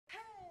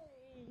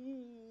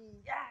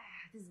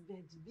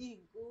big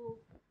go.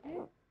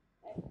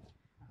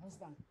 My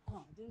husband, come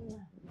on, hey,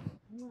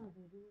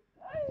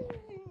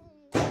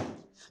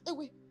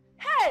 wait.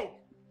 Hey!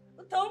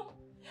 Utom!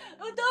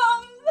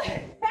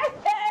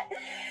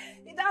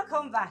 You don't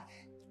come back.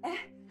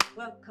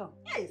 Welcome.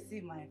 Hey,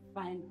 see my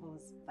fine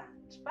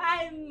husband.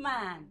 Fine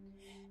man.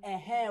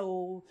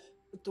 Oh,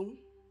 Utom.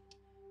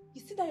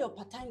 You see that your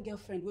part-time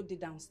girlfriend will be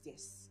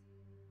downstairs.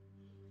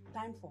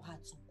 Time for her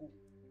to go.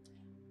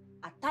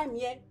 A time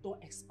here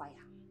don't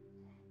expire.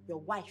 Your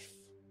wife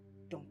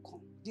don't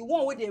come. The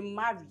one where they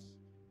marry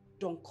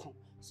don't come.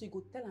 So you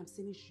go tell am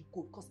say she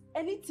go, because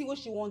anything what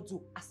she want to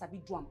do, as I be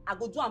do am, I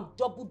go do am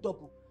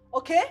double.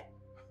 Okay?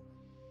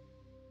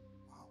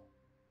 Wow.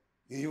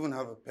 You even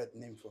have a pet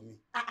name for me.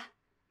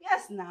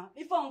 Yes now.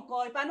 If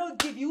I don't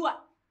give you a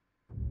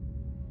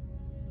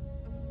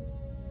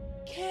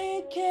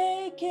K.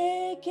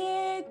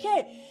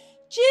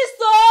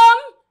 Chisom!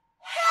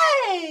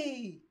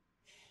 Hey!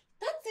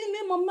 That thing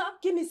my mama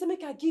gave me, say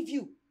make I give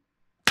you.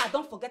 I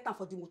don't forget them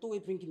for the motor way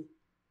bring me.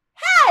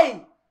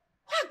 Hey!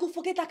 Why I go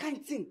forget that kind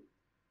of thing?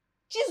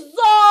 Jesus!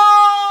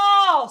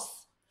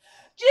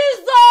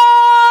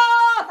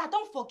 I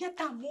don't forget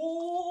them.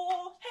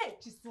 Oh. Hey,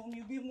 Chisom,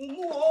 you be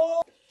mumu.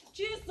 Oh.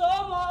 Chisom,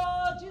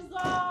 oh, Jesus!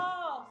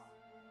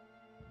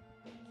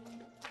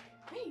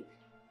 Babe,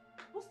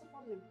 what's the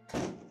problem?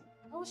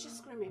 Why was she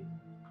screaming?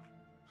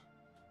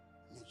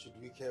 Should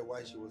we care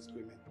why she was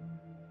screaming?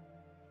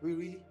 We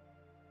really?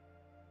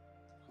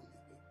 Come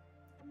here, babe.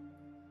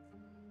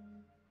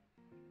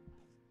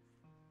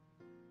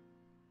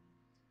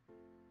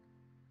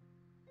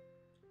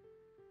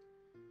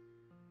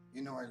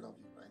 You know I love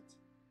you, right?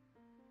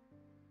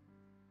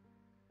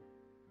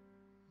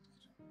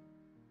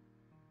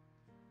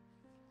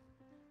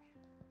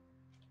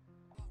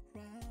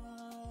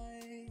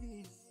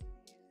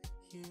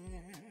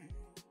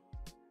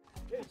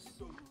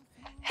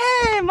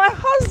 Hey, my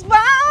husband!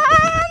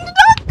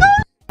 Don't go!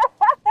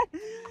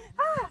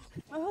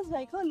 My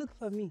husband, you can't look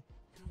for me.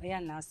 Oh yeah,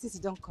 now, since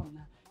you don't come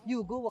now,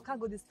 you go walk, I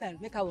go this time,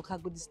 make her walk, I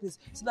go this place,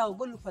 so that I will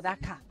go look for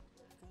that car.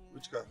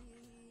 Which car?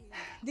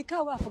 The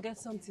car where I forget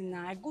something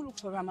now. I go look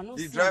for him.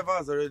 The driver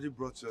has already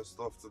brought your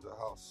stuff to the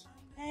house.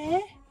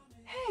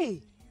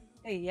 Hey,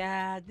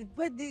 yeah,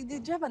 the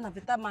driver na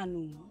better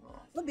man.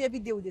 Not be every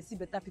day we see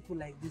better people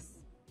like this.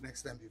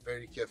 Next time, be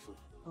very careful.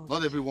 Okay.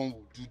 Not everyone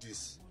will do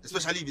this,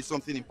 especially if it's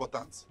something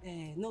important.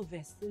 No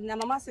verse. Na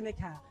mama say make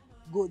her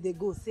go. They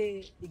go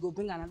say he go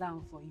bring another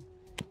one for you.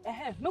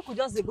 Make we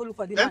just go look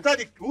for the man. Enter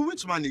the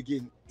which man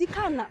again? The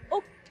car now.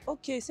 Oh,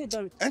 okay, say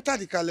Dorit. Enter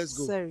the car. Let's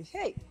go. Sorry.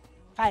 Hey,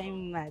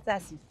 fine, man.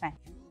 That's it. Fine.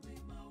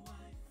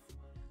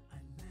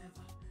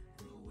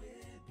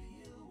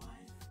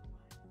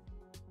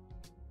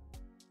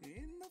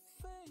 In the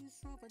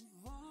face of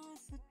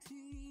adversity,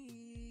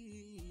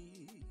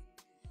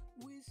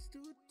 we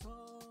stood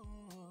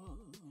tall,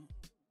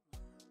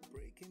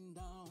 breaking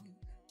down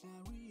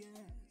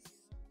barriers,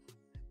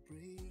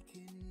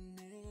 breaking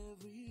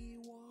every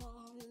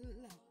wall.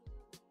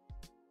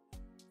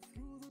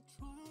 Through the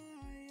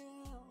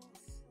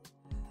trials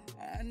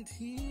and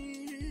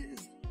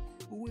tears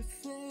we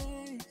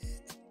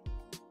faced,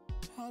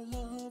 our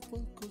love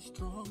will go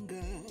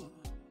stronger,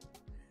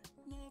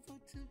 never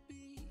to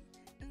be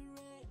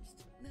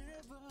erased,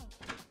 never.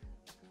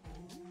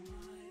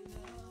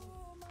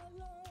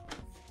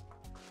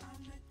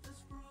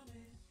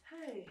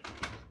 Hey.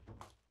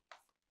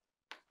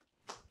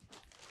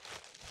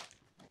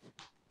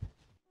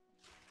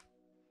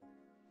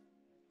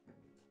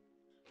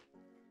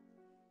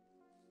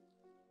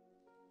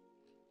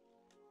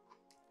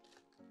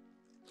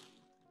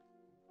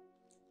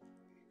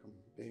 Come,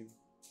 babe.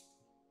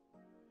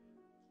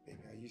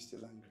 Baby, are you still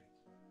angry?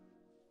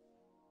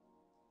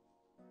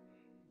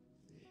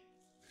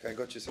 Okay, I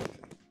got you something.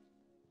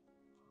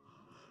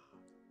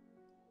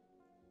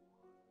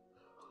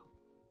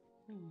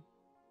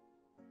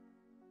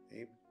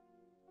 Babe.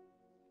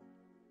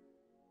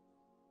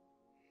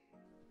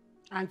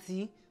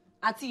 Auntie,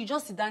 you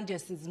just sit down there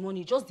since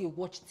morning, just dey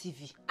watch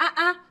TV.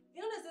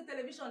 You know they say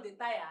television they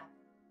tire.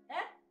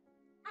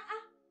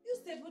 You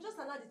said we just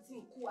allow the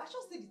thing cool. I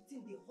just say the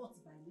thing they hot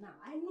by now.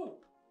 I know.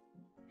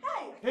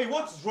 Hey,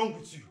 what's wrong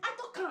with you? I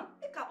don't come.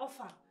 Take her off.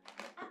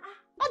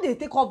 How they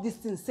take off this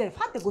thing self?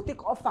 How they go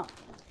take off?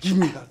 Give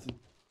me that thing.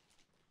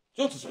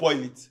 You want to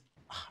spoil it?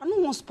 I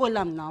don't want to spoil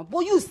them now.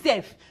 But you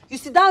self, you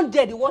sit down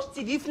there, they watch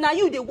TV. If now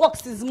you they work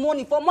since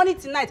morning, from morning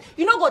to night,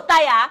 you not go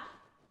tire.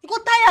 You go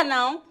tire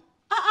now.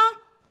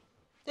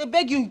 They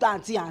beg you,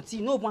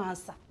 auntie, no one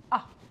answer.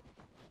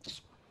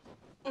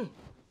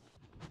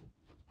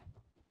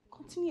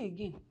 Continue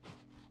again.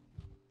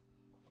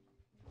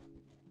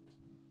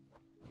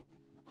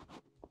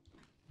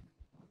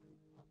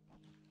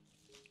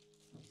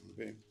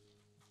 Babe,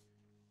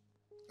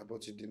 I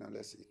bought you dinner,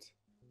 let's eat.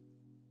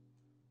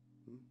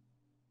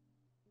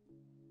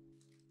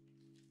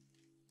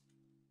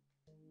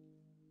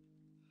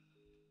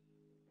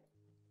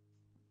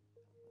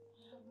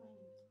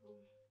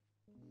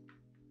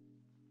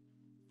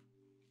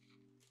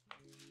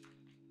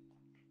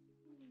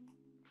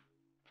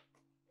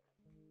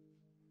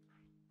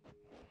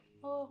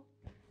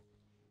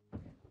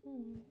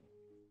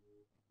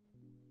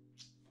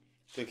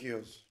 Take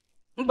yours.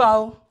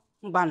 Mbao.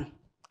 Mbano.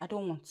 I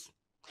don't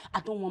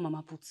want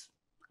mama put.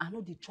 I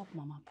know they chop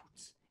mama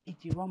put.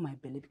 If you run my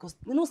belly, because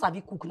you know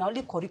Sabi cook now,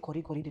 only curry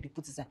they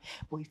put inside.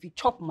 But if you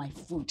chop my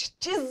food,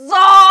 Jesus!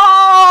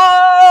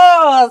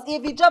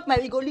 If you chop my,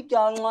 you go lick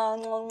your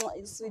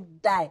it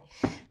sweet die.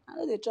 I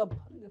know they chop.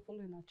 I know they follow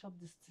and I chop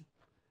this thing.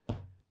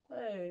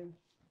 Hey.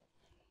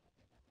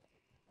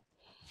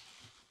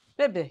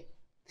 Baby.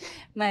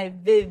 My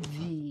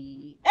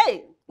baby.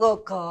 Hey,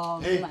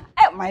 welcome. Hey.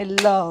 My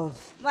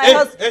love. My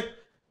husband. Hey.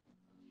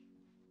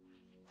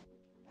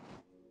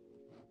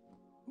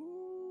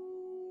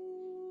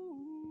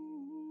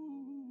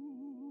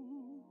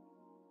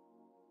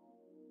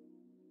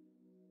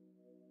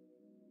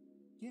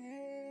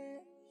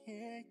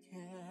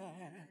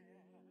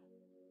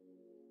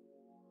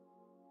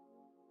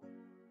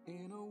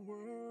 In a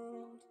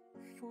world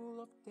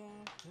full of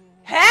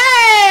darkness.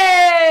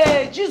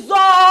 Hey, Jesus!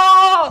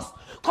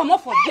 Come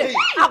out for there.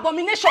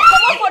 Abomination.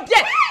 Come out for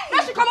there.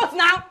 Make she come out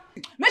now.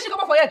 Make she come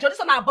out for here. This is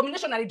an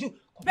abomination that they do.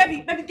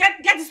 Baby,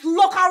 get this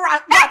local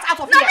rat out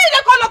of here. No,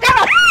 they call local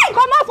rat.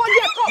 Come out for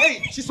there. Come. Hey,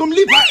 she's some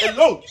leave her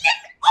alone.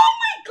 Oh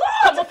my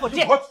God! Come out for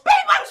there. What?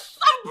 Babe, I'm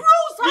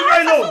bruised. Leave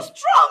her alone. I'm so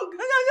strong.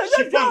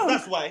 She fans,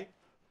 that's why.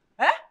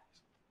 Eh?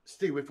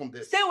 Stay away from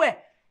this. Stay away.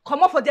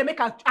 Come out for there. Make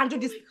her do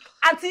this.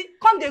 Auntie,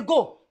 come they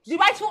go. The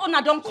rightful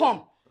owner don't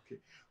come. Okay.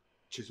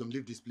 Chisom,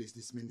 leave this place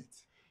this minute.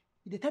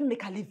 You tell me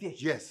make her leave here.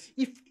 Yes.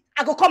 If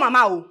I go call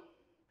mama,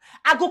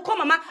 I go call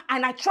mama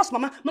and I trust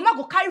mama. Mama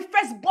go carry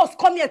first bus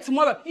come here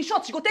tomorrow. In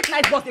short, she go take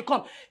night bus they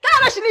come.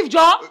 Can I she leave,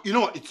 Joe? You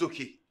know what? It's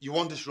okay. You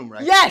want this room,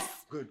 right? Yes.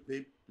 Good,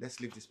 babe. Let's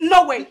leave this place.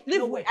 No way.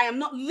 Leave away. I am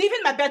not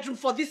leaving my bedroom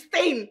for this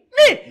thing.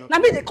 Me. No. Now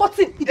me they cut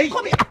it. They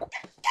come here.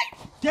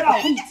 Get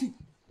out. Get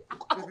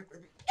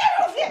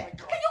out of here.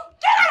 Can you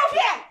get out of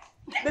here?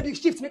 Baby,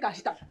 shift. Make her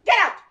shit out. Get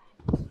out.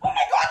 Oh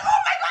my God. Oh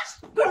my gosh.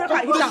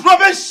 This is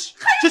rubbish.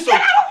 Chisom,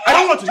 I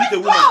don't want to hit a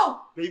woman. Go.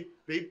 Babe.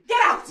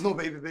 Get out. No,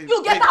 baby.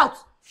 You get babe. out.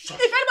 Shush.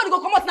 If anybody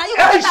go come out now, you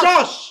Hey, get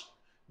out. shush.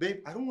 Babe,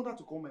 I don't want her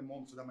to call my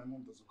mom so that my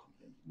mom doesn't come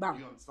here. Bam.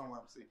 You understand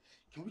what I'm saying?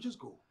 Can we just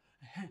go?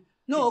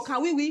 No, Please.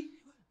 can we?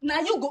 Now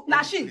you go.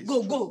 Now she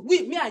Please, go.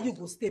 Me and you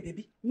go stay,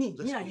 baby. Me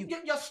and you.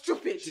 You're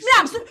stupid. Me,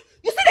 I'm stupid.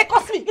 You see they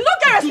cost me. You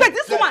don't get respect.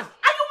 This woman.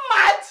 Are you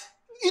mad?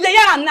 You dey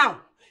hear am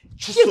now.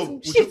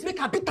 Shift. Make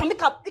her beat her.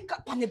 Make her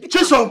pan a beat.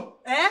 Chisom.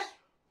 Eh?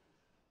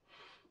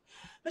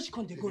 Where she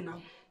come? They go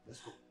now. Let's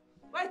go.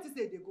 Why did you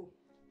say they go?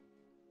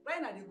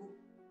 Where now they go?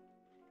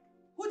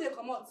 Who they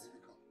come out?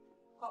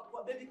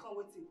 Baby, come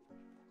with you.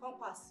 Come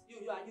pass. You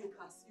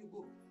pass. You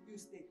go. You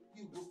stay.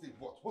 You go. Stay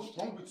what? What's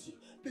wrong with you?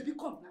 Baby,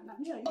 come. Now,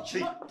 me and you.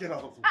 Hey, get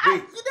out of the way. You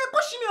dey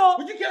push me, oh.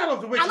 Would you get out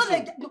of the way? I know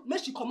Chisom? they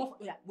make she come off.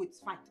 Yeah, wait,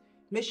 fine.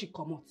 Make she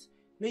come out.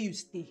 May you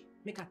stay.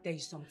 Make her tell you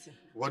something.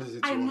 What is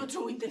it? I'm not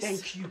doing this.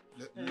 Thank you.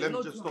 Let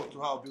me just talk to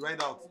her. I'll be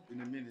right out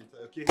in a minute.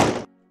 Okay.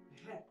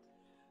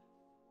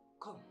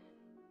 Come.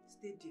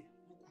 Stay there.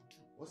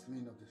 What's the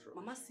meaning of this rubbish?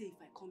 Mama say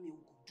if I come here,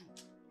 we go do.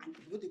 And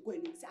you know they go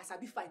and say, as I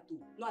be fight too.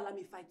 No allow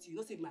me fight you. You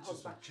don't say my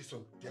husband.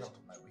 Chisom, get out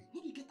of my way.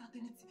 No, you get out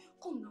anything.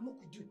 Come now, what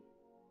we do?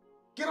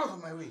 Get out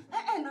of my way.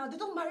 Now they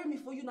don't marry me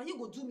for you. Now you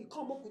go do me.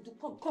 Come, what we do?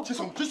 Come.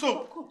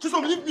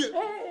 Chisom, leave me.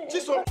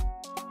 Chisom.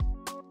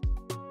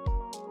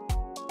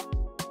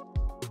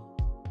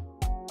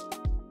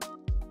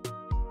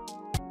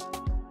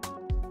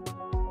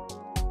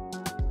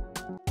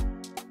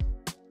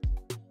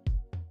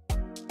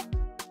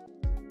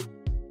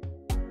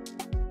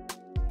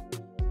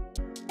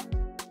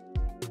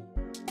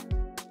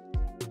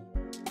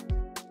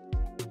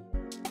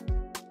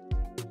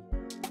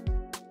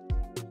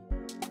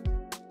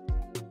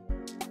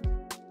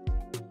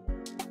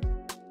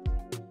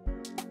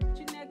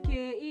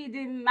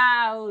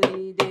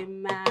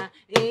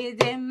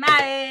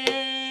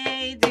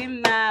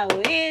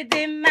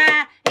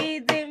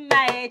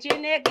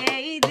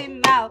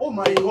 Oh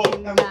my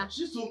God,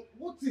 Chisom,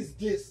 what is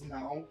this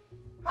now?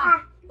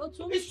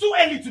 It's too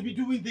early to be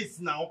doing this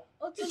now.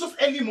 It's just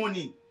early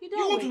morning.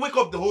 You want to wake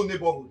up the whole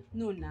neighborhood.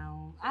 No,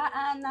 now.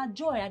 Now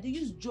joy. I dey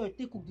use joy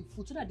to cook the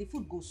food so that the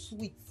food goes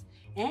sweet.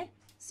 Eh?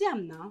 See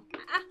am now.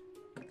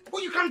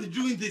 But you can't be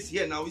doing this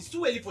here now. It's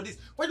too early for this.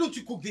 Why don't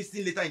you cook this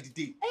thing later in the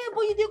day?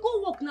 But you dey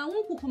go work now. I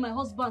won't cook for my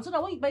husband so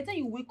that by the time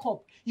you wake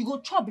up, you go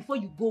chop before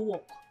you go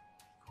work.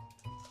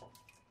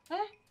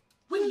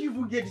 Where did you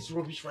even get this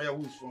rubbish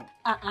firewood from?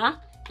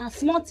 A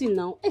small thing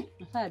now.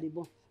 My fire dey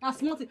burn. A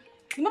small thing.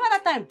 Remember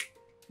that time?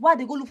 Why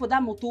they go look for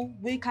that motor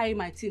where carry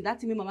my thing? That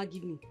thing my mama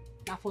give me.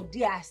 Now for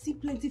there, I see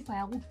plenty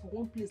firewood for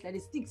one place. Like the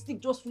stick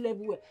just full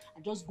everywhere.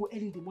 I just go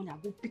early in the morning. I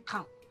go pick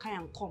am, carry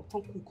and come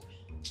cook.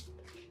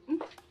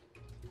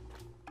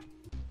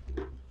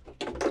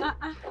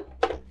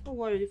 Don't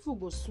worry, the food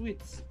goes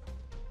sweet.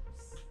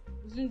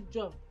 Isn't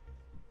job?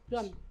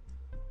 Dum.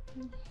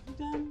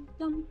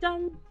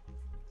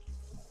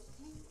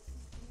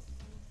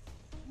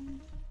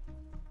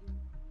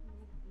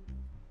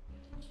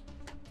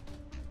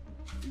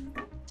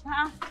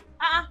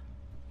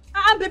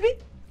 Baby.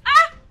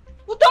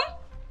 Udom.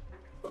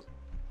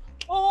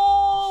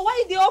 Oh,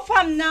 why you dey off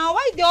am now?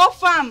 Why you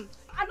off am?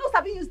 I know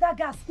Sabi use that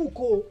gas cook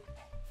oh.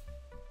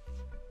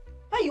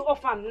 Why you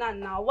off am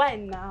now? Why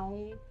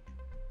now?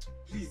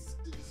 Please,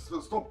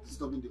 stop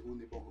disturbing the whole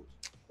neighborhood.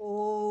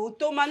 Oh,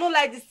 Tom, I don't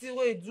like this thing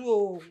what you do.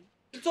 Oh.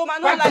 Tom, I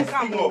don't like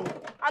him. Oh.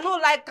 I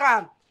don't like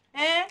him.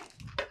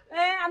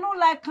 I don't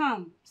like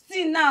him.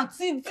 See now,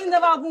 see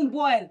never even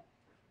boil.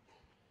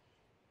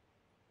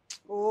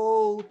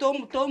 Oh,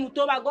 Tom,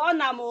 I go on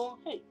now.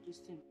 Hey,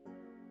 listen.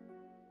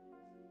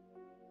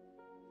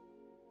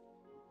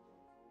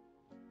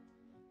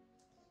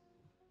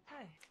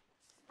 Hi.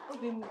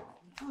 Okay,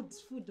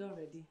 food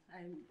already.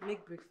 I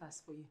make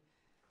breakfast for you.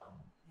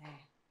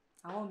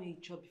 I won't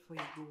make chop before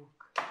you go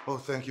work. Oh,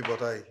 thank you,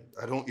 but I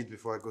don't eat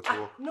before I go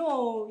to work.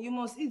 No, you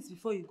must eat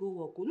before you go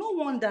work. No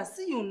wonder,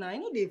 see you now,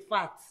 you know they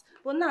fat.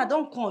 But now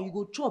don't come, you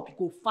go chop, you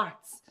go fat.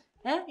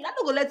 I'm not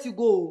gonna let you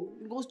go.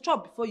 You go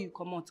chop before you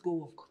come out to go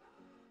work.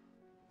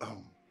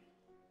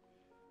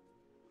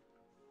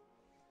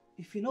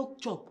 If you no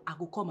chop, I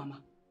go call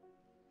Mama.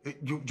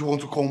 You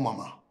want to call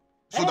Mama?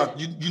 So that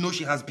you know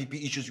she has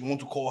BP issues, you want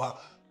to call her?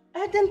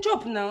 Then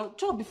chop now.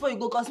 Chop before you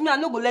go, because me, I'm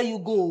not gonna let you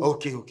go.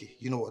 Okay.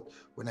 You know what?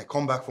 When I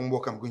come back from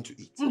work, I'm going to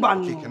eat.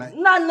 Okay, can I?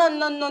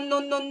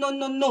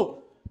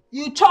 No.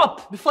 You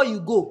chop before you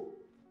go.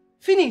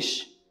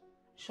 Finish.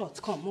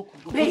 Short, come, Moko.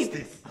 What's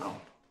this now?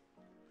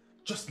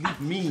 Just leave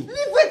me.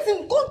 Leave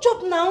waiting. Go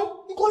chop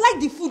now. You go like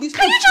the food.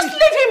 Can you just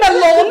leave him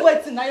alone?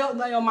 Waiting, now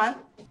your man.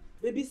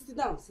 Baby, sit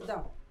down.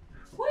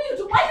 What are you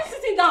doing? Why are you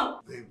sitting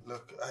down? Babe,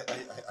 look,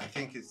 I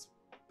think it's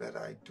better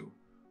I do.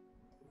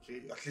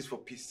 Okay, at least for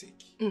peace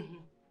sake.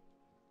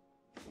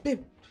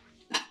 Babe,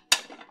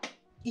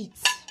 eat.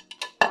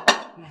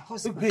 My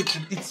husband. Babe,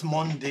 it's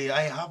Monday.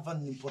 I have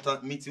an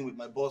important meeting with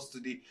my boss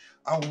today.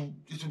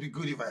 It would be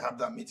good if I have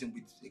that meeting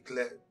with a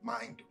clear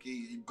mind,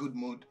 okay? A good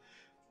mood.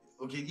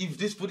 Okay, if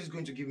this food is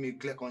going to give me a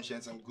clear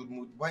conscience and good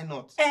mood, why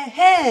not?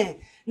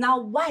 Now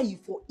why you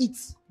for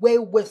eat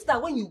well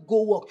start when you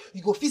go work,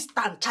 you go fit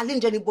stand,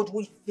 challenge anybody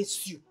who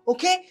face you,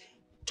 okay?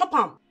 Chop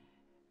am.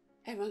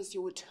 Evans,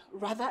 you would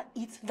rather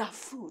eat that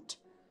food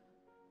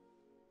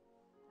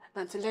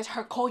than to let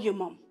her call you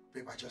mom.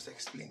 Babe, I just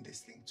explained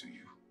this thing to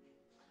you.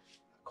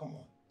 Come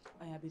on.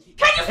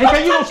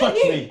 Can you not touch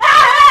me? Hey,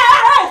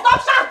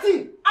 stop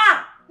shouting!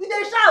 You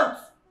dey shout.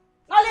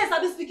 Now let's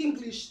have you speak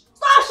English.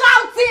 Stop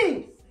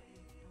shouting!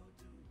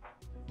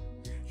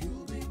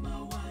 You'll be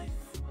my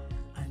wife.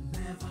 I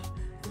never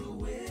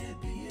will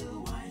be your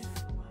wife.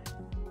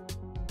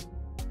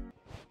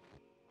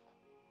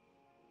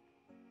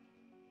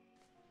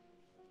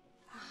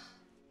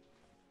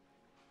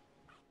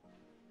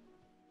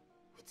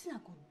 What I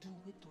go do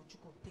with Toju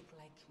go take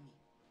like me?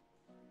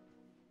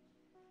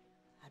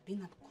 I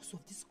been because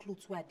of this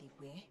clothes where they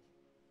wear.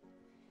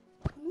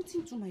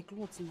 Nothing to my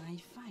clothes now, I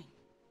fine.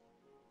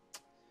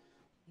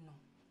 No.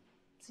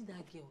 See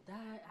that girl,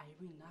 that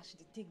Irene, now she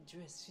did take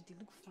dress, she did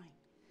look fine.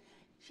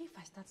 She if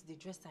I start the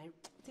dress, I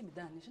take me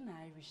down. She not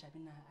Irish, I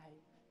mean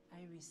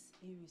Iris.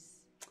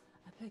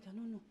 I beg, I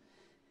don't know.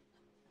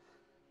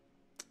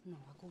 No,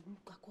 I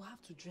go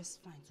have to dress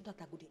fine so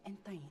that I go to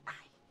enter in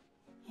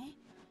eye.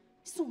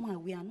 So my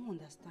way, I don't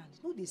understand.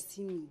 No, they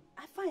see me.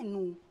 I fine,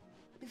 no.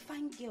 I be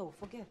fine girl,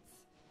 forget.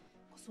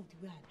 Because of the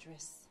way I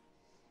dress.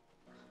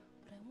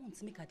 But I want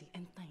to make her the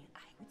enter in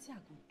eye. What's I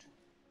go do?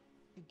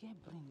 You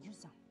get brain, use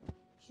them.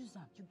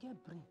 You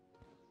get brain.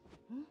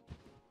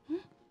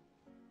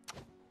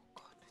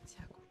 God, what's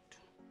I go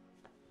do?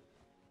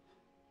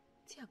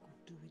 What's I go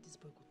do with this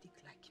boy go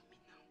take like me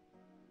now?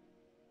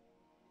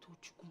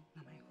 Tochuku,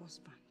 now my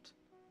husband,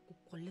 go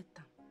collect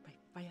them by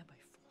fire, by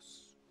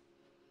force.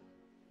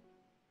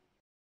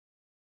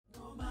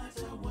 No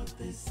matter what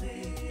they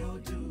say or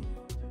do,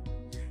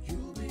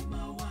 you'll be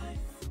my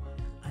wife.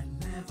 I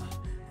never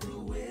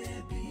will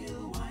be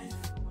your wife.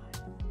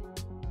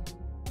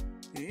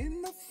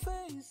 In the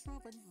face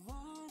of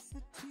adversity.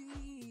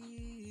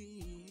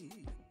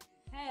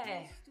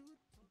 Hey,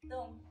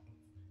 Tom,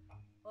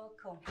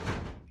 welcome.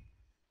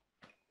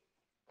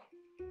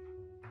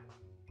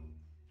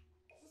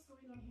 What's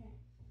going on here?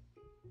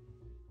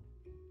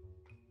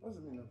 What's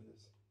the meaning of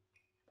this?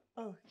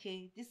 Okay,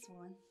 this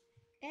one.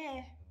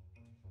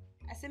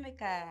 I say make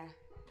her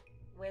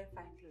wear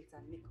fine clothes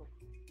and makeup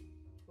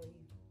for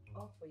you.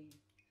 All for you.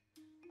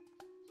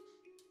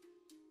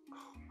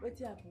 Wait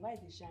here, why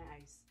they shine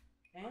eyes?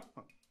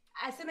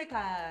 I say make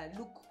her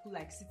look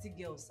like city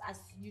girls. As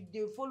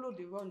they follow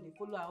the run, they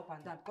follow her up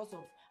and down because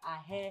of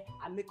her hair,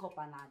 her makeup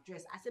and her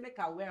dress. I say make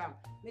her wear them,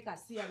 make her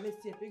see her, make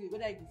see her,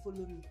 whether you can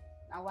follow me.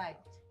 Now why?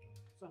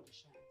 So the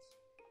shine.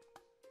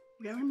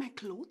 Wearing my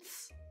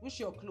clothes? Which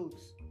your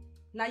clothes?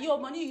 Now your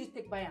money you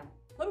take buy them.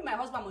 Not be my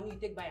husband money you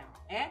take buy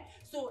am.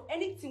 So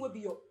anything will be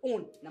your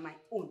own, now my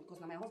own, because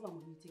now my husband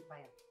money you take buy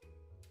am.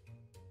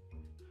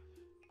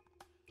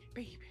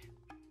 Babe,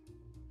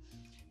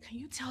 can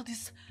you tell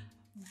this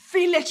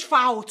village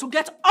fowl to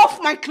get off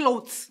my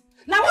clothes?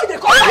 Now what they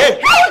call How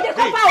they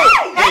come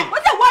out?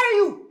 What they worry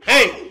you?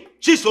 Hey,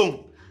 Chisom!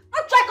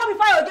 Don't try come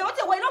before you again. What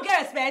they worry? You don't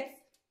get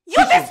respect. You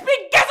this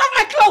big get off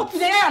my clothes!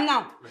 Today I am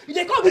now. You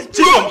they come with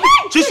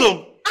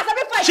Chisom! As I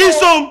be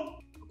Chisom!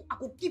 I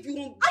could give you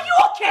one. Are you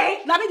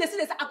okay? Now, they see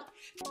this.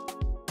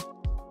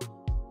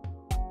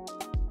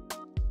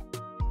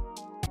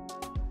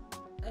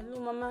 Hello,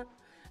 Mama.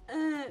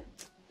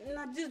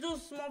 Now this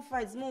just small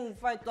fights, more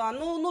fight.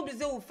 No, be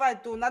say we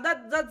fight. Now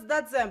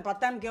that's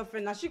part-time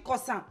girlfriend. Now she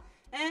cause him.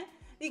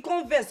 He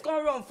converse,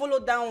 come run, follow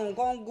down,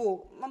 come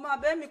go.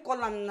 Mama, I me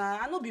call him now.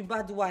 I no be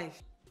bad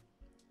wife.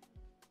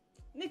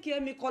 Make you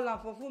hear me call him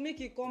for food. Make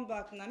he come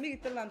back now. Make you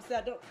tell him say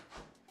I don't.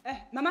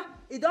 Mama,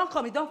 he don't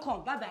come.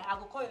 Bye bye. I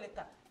will call you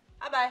later.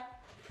 Bye bye.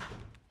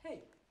 Hey,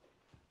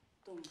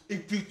 Tom.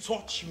 If you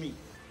touch me.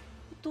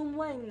 Tom,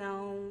 why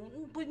now?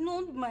 But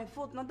not my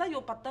fault. Now that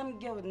your part-time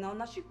girl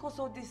now she cause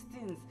all these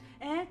things.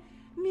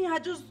 Me, I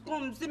just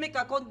come say make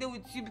I can't deal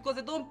with you because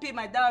they don't pay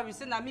my dowry.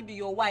 Say now me be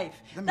your wife.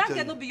 That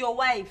cannot be your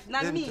wife.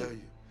 Now Let me. me tell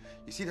you.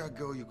 You see that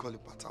girl you call a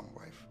part-time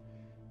wife?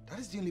 That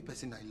is the only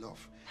person I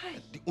love.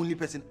 The only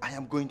person I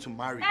am going to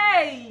marry.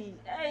 Hey,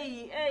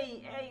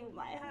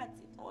 my heart,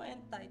 it don't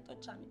enter, it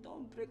touch me,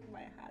 don't break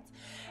my heart.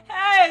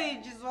 Hey,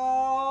 Jesus,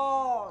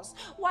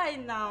 why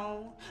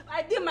now?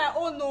 I did my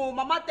own, no.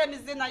 Mama tell me,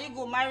 say, now you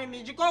go marry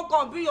me. You can't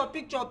come, bring your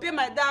picture, pay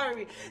my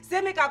dowry.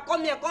 Say, make I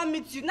come here, come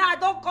meet you. Now I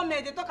don't come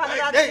here, they talk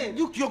another thing.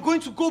 You're going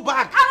to go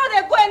back. I know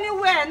they go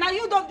anywhere. Now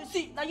you don't,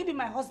 see, now you be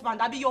my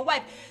husband, I be your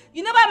wife.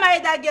 You never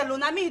married that girl,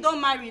 now me you don't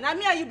marry. Now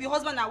me and you be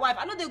husband and wife.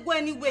 I know they go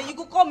anywhere, you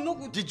go come, no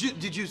good.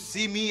 Did you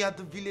see me at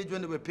the village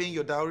when they were paying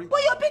your dowry?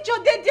 But your picture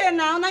dead there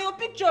now. Now your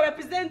picture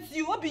represents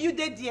you. What be you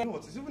dead there? You know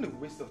what? It's even a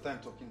waste of time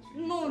talking to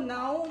you. No,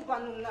 now,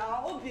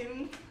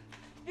 Obim.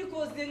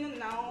 Because they know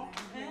now.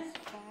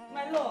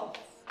 My love.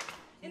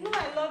 You know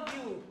I love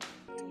you.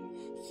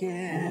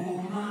 Yeah.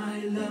 Oh, my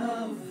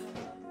love.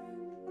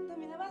 Don't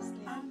me never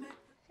sleep.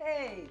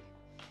 Hey.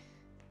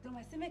 Don't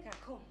I say make her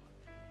come.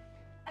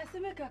 I say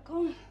make her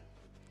come.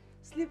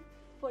 Sleep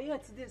for you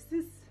today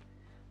since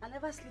I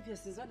never sleep here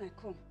since when I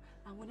come.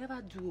 I will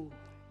never do.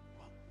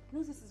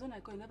 No, this is when I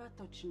come, you never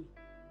touch me.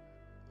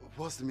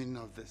 What's the meaning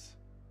of this?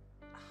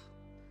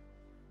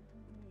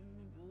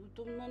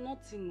 No,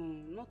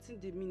 nothing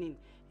the meaning.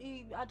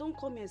 I don't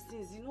come here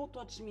since, you don't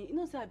touch me. You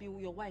know say I be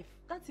your wife.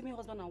 That's me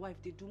husband and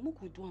wife, they do.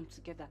 Mook we do them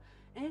together.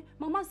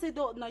 Mama said,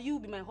 oh, now you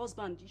be my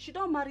husband. She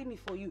don't marry me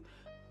for you.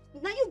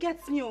 Now you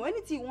get me,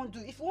 anything you want to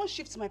do. If you want to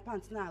shift my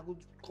pants now, I go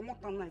come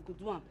out and I go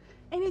do them.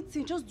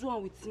 Anything, just do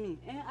them with me.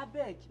 I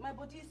beg. My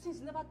body, since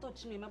you never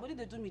touch me, my body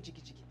they do me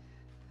jiggy.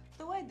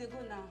 So where they go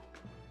now?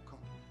 Come.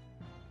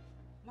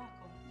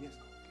 Marco. Yes,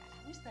 come.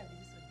 Which style is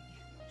this one again?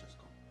 No, just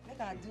come. Make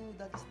I do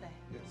that style.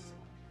 Yes.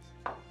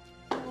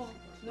 No.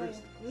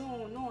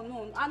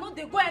 I know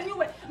they go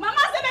anywhere. Mama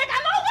say make I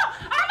no go.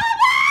 I no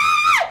go.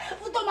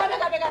 Utoma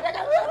bega.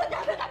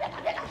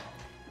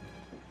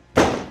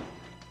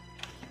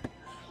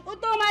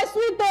 Utoma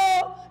sweet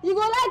oh, you go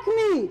like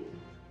me.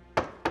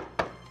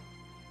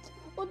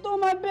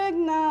 Utoma beg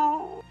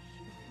now.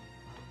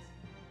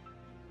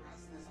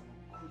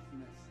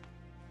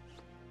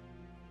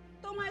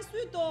 Utoma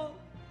sweet oh.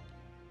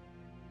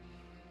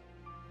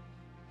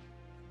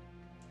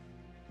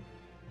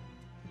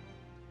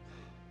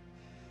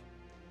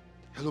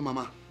 Hello,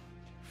 Mama.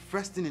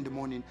 First thing in the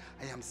morning,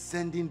 I am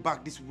sending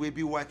back this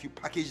Waybill wife you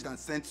packaged and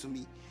sent to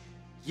me.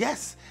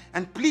 Yes,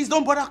 and please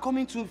don't bother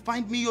coming to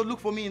find me or look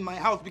for me in my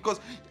house because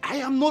I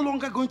am no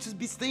longer going to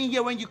be staying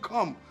here when you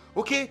come.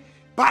 Okay?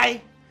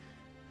 Bye.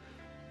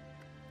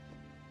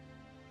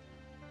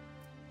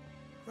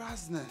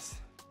 Rasness.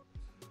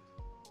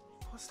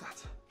 What's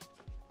that?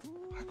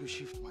 I could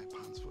shift my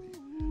pants for you.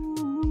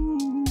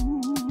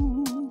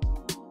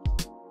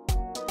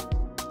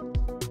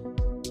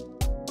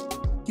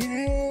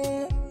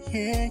 Yeah.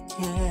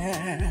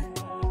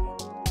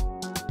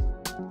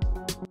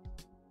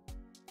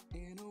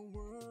 In a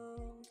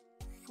world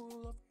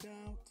full of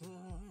doubters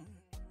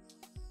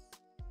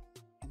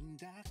and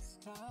dark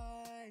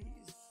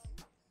skies,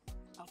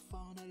 I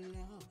found a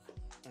love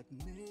that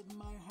made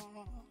my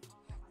heart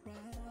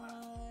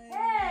rise.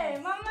 Hey,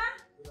 Mama.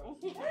 No.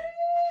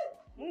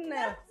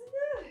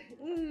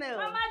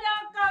 Mama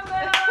don't come.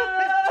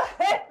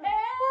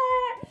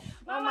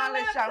 Mama,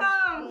 let's come.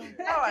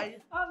 How are you?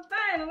 I'm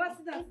fine. Mama,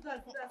 sit down.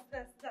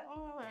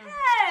 Oh,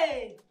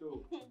 Hey.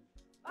 thank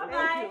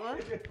Bye-bye. you. Huh?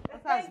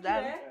 Thank What's you,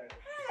 that?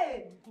 Hey,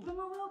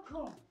 Mama,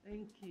 welcome.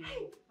 Thank you.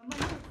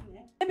 Mama,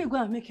 let me go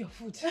and make your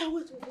food.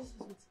 Wait.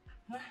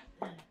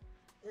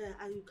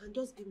 And you can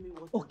just give me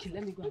water. Okay,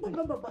 let me go and make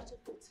No,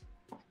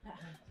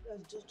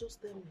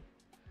 just tell me.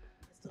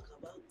 Let's talk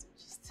about the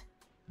gist.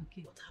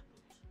 Okay. What happened?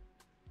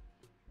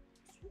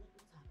 What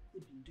have they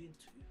been doing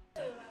to you?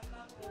 Hold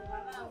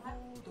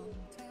on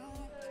tight,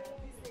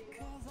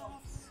 because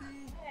I've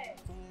seen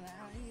the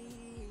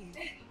light.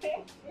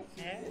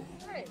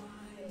 Hey.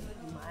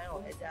 My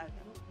own head out.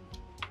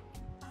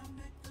 I'm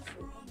a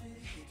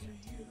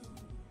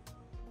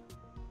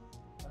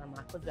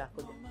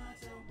code.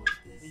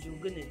 You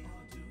go in.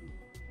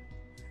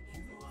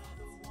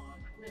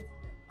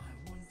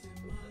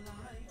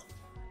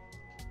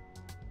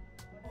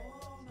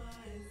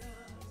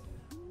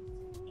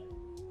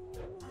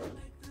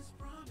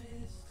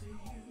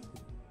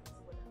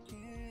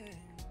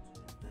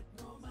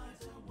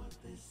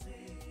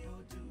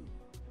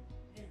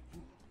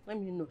 Let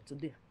me know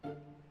today.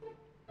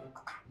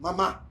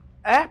 Mama.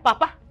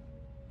 Papa?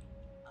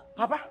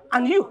 Papa,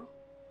 and you?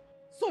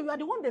 So you are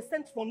the one they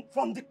sent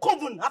from the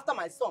coven after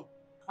my son,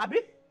 Abi?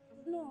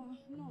 No,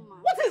 ma.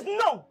 What is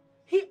no?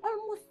 He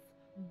almost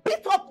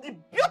beat up the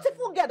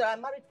beautiful girl that I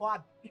married for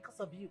her because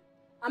of you.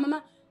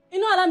 Mama, you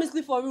know allow me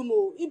sleep for room.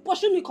 Oh, he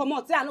pursue me come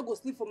out. Say I no go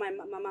sleep for my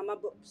mama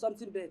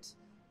something bed.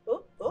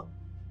 Oh?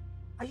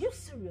 Are you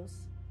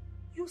serious?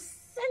 You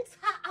sent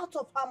her out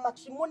of her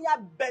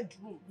matrimonial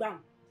bedroom. Bam.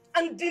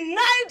 And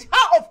denied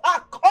her of her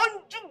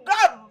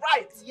conjugal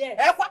rights.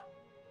 Yes. What?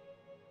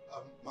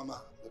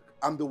 Mama, look,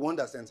 I'm the one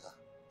that sent her.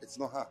 It's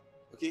not her,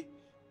 okay?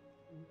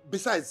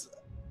 Besides,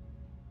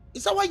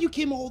 is that why you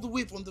came all the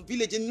way from the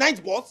village in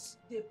night, boss?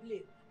 They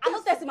play. I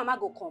don't tell you mama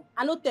go come.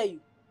 I don't tell you.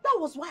 That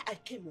was why I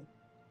came home.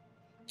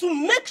 To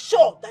make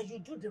sure that you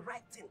do the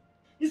right thing.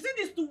 You see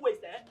these two ways,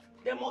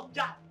 they must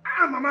jab.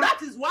 Mama.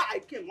 That is why I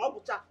came.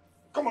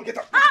 Come on, get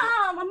up.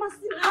 Mama,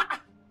 see.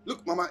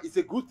 Look, Mama, it's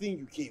a good thing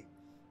you came.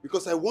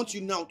 Because I want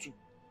you now to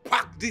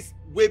pack this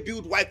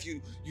way-built wife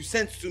you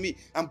sent to me.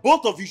 And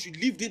both of you should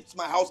leave this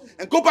my house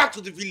and go back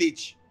to the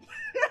village.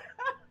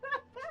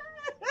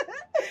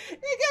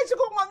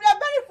 Mom, you are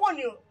very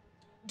funny.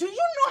 Do you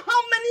know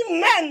how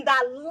many men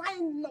that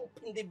line up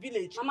in the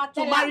village Mama,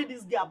 to marry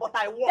this girl? But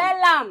I won.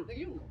 Tell him. Do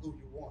you know? Oh,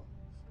 you won.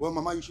 Well,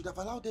 Mama, you should have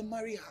allowed them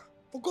marry her.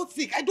 For God's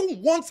sake, I don't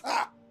want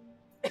her.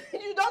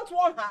 You don't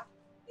want her?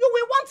 You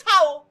will want her.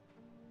 Oh.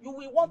 You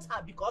will want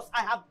her because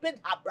I have paid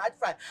her bride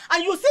price.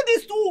 And you see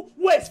these two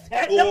wastes.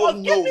 Oh,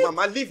 no,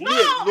 Mama, leave me alone.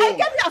 I came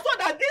here so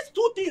that these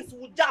two things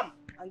will jam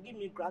and give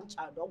me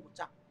grandchild. Mama,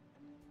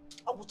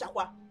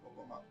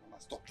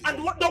 stop.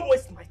 And don't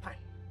waste my time.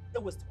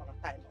 Don't waste my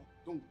time.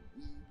 Don't.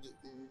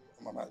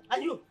 Mama.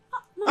 And you?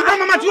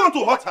 Mama, do you want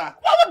to hurt her?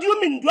 What do you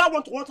mean? Do I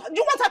want to want her? Do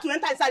you want her to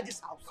enter inside this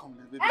house? Come,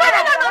 baby.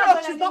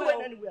 No. She's not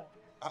going anywhere.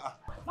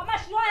 Mama,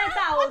 she won't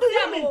enter. What do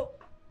you mean?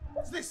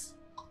 What's this?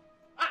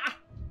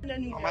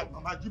 Anywhere.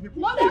 Mama, give me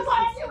No, don't go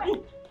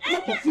anywhere.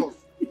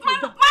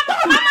 Mama,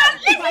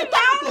 leave me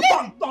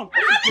down. Don't.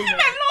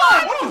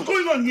 What is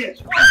going on here?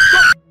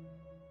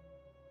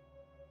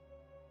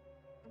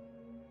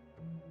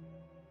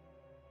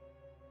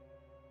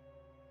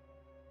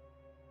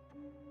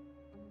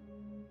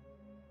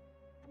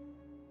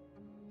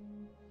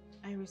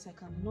 Iris, I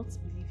cannot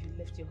believe you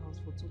left your house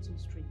for total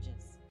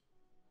strangers.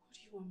 What do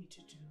you want me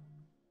to do?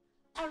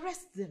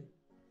 Arrest them.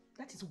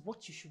 That is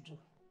what you should do.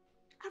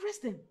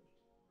 Arrest them.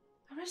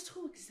 Arrest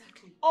who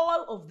exactly?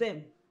 All of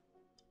them.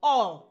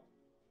 All.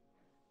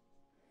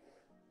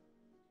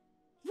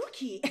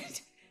 Rookie,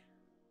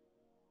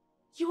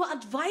 you are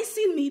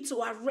advising me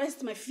to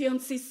arrest my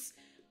fiancé's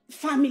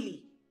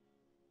family.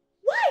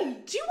 Why?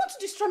 Do you want to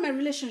destroy my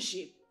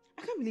relationship?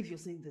 I can't believe you're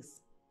saying this.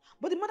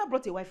 But the mother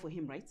brought a wife for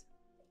him, right?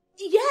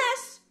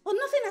 Yes, but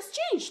nothing has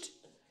changed.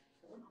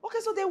 Okay,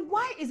 so then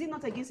why is he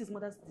not against his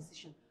mother's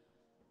decision?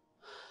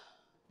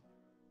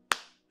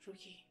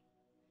 Rookie,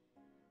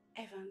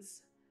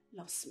 Evans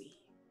loves me.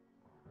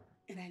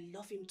 And I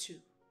love him too.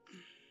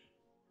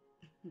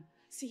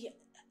 See,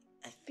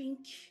 I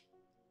think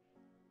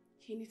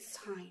he needs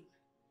time.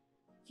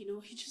 You know,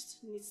 he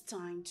just needs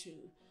time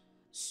to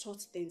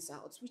sort things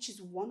out, which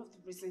is one of the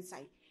reasons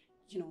I,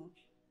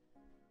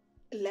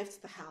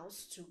 left the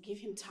house, to give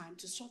him time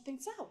to sort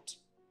things out.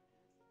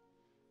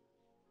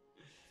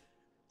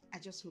 I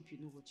just hope you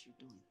know what you're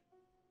doing.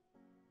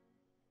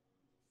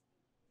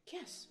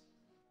 Yes,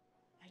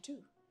 I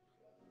do.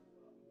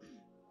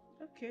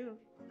 Okay.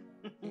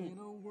 In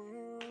a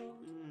world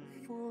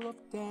full of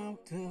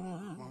doubt.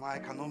 Mama, I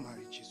cannot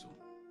marry Chisom.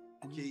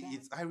 Okay,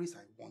 it's Iris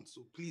I want,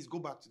 so please go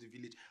back to the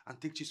village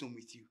and take Chisom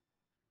with you.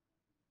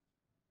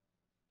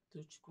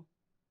 Tochiko,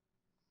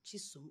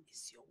 Chisom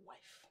is your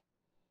wife.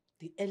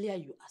 The earlier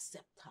you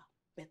accept her,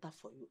 better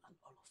for you and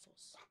all of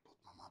us. But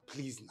Mama,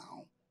 please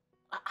now.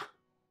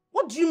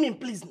 What do you mean,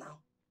 please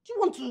now? Do you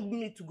want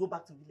me to go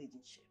back to village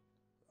in shame?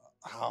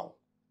 How?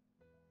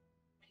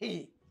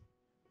 Hey,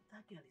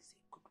 that girl is a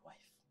good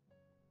wife.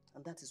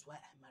 And that is why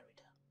I married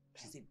her.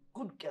 She's a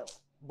good girl.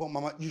 But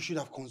Mama, you should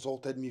have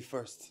consulted me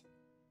first.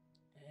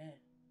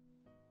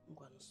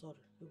 I'm sorry.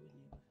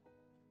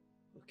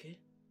 Okay?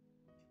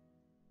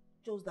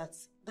 Just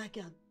that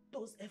girl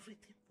does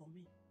everything for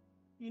me.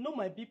 You know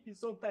my BP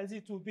sometimes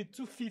it will be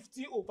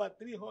 250 over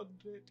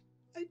 300.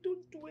 I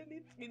don't do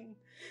anything.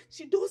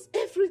 She does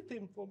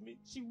everything for me.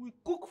 She will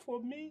cook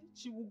for me.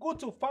 She will go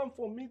to farm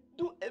for me.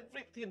 Do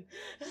everything.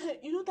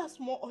 You know that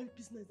small oil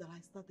business that I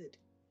started?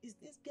 Is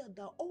this girl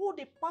that all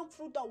the palm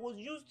fruit that was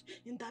used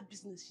in that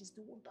business, she's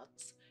the one that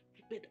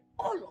prepared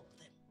all of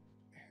them.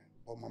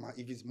 But Mama,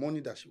 if it's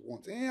money that she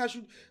wants,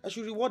 I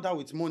should reward her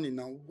with money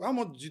now. How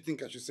much do you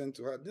think I should send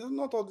to her? There's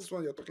not all this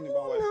one you're talking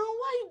about. Now, why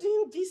are you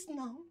doing this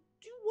now?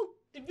 Do you want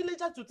the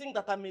villagers to think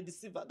that I'm a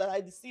deceiver, that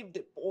I deceived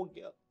the poor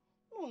girl?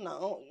 No,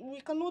 now, we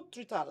cannot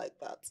treat her like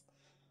that.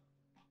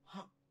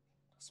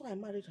 That's why I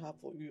married her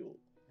for you.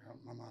 Yeah,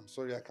 Mama, I'm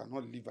sorry, I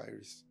cannot leave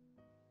Iris.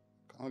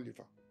 I cannot leave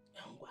her.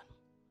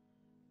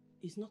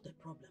 It's not a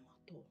problem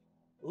at all.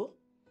 Oh,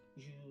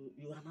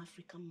 you're an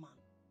African man.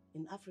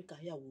 In Africa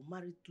here, we'll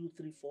marry 2,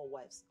 3, 4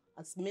 wives.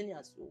 As many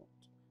as you want.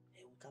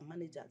 We can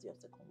manage as your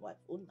second wife.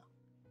 Oh, now.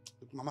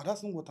 Look, Mama,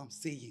 that's not what I'm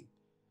saying.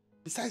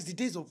 Besides, the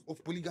days of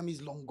polygamy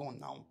is long gone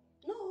now.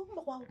 No,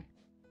 wow.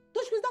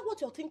 Toshko, is that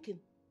what you're thinking?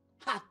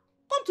 Ha!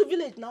 Come to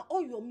village now.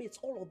 All your mates,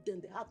 all of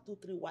them, they have 2,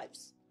 3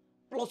 wives.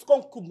 Plus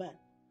concubine.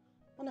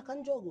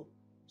 Manakanjogo.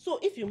 So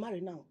if you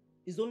marry now,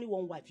 it's only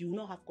 1 wife. You will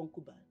not have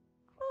concubine.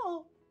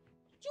 Oh.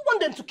 Do you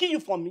want them to kill you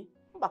for me?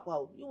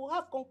 You will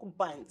have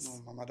concubines.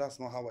 No, Mama, that's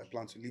not how I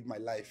plan to live my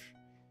life.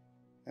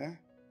 Eh?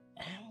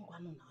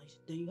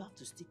 Then you have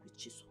to stick with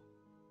Chisom.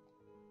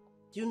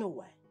 Do you know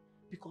why?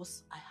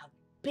 Because I have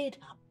paid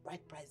her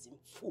bride price in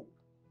full,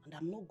 and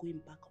I'm not going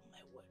back on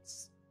my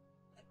words.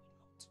 I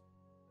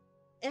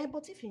will not.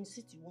 But if you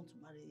insist you want to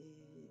marry,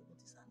 what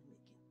is her name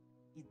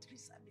again?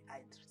 Idris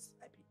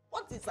Abi.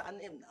 What is her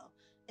name now?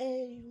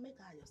 You make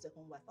her your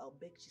second wife. I'll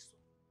beg Chisom.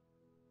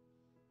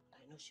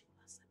 And I know she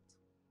will accept.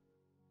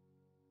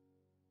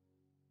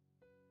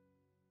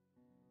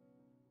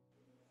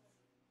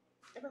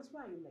 Evans,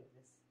 why are you like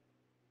this?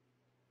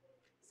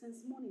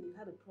 Since morning you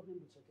had a problem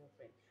with your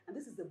girlfriend, and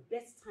this is the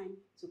best time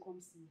to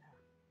come see her.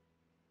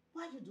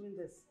 Why are you doing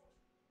this?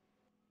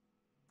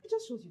 It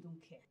just shows you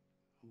don't care.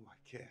 Oh, I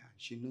care.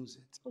 She knows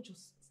it. Oh,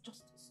 just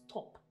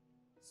stop.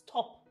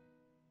 Stop.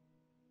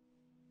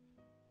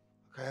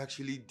 I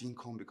actually didn't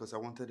come because I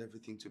wanted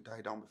everything to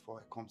die down before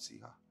I come see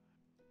her.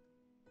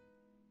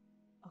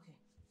 Okay.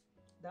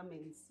 That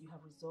means you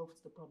have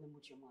resolved the problem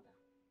with your mother.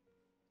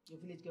 Your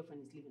village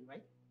girlfriend is leaving,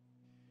 right?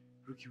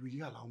 Ruki, will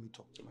you allow me to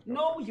talk to my girlfriend?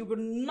 No, you will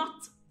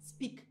not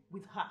speak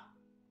with her.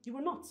 You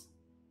will not.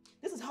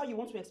 This is how you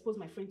want to expose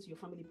my friend to your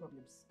family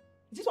problems.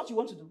 Is this what you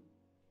want to do?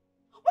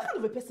 What kind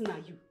of a person are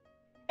you?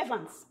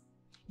 Evans,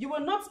 you will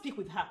not speak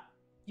with her.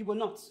 You will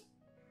not.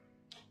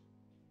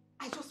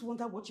 I just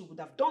wonder what you would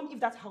have done if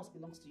that house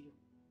belongs to you.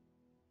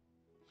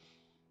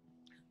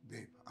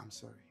 Babe, I'm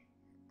sorry.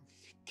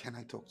 Can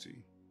I talk to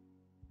you?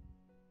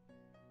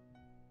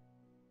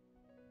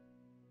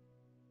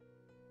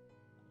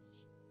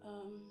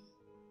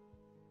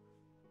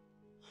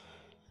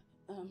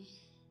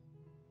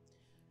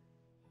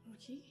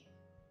 Ruki,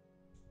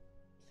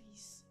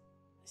 please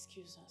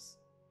excuse us.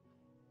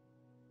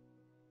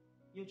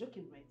 You're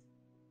joking, right?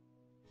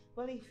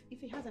 Well, if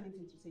he has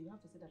anything to say, you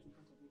have to say that in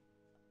front of me.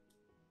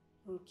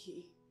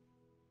 Ruki,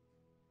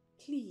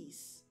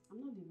 please. I'm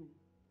not leaving.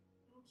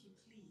 Ruki,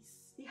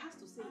 please. He has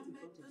to say it in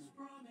front of me.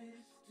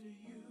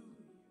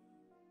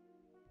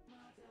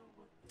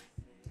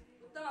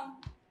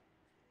 Tom.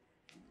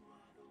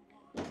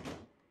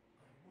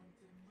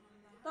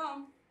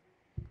 Tom.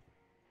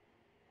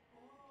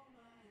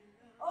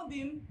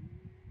 Obim.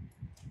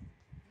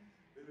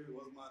 Baby, it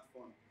was mad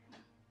fun.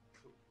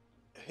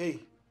 Hey,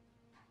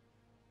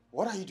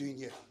 what are you doing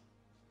here?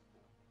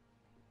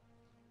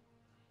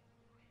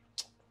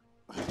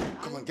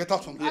 Come on, get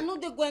out from here. I know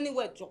they go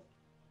anywhere, Joe.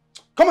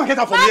 Come on, get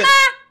out from here.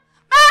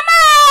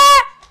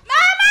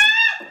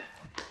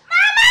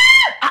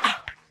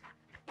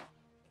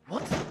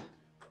 What?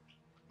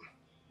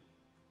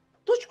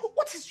 Toshko,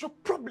 what is your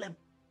problem?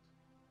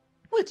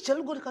 Wait,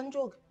 Chelugo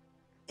Kanjog.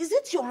 Is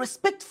it your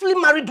respectfully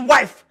married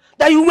wife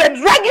that you were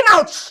dragging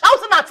out,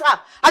 shouting at her,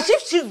 as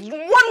if she's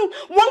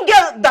one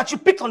girl that you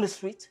picked on the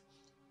street?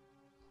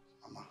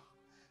 Mama,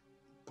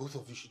 both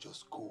of you should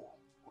just go.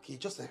 Okay,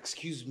 just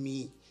excuse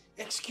me.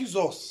 Excuse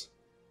us.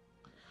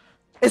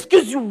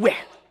 Excuse you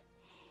where?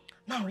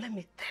 Now let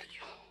me tell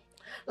you.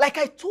 Like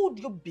I told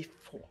you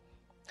before,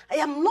 I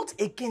am not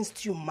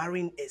against you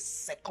marrying a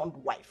second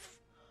wife.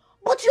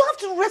 But you have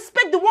to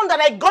respect the one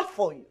that I got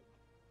for you.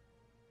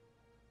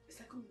 A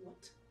second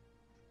what?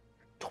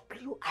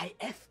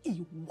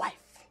 W-I-F-E,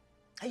 wife.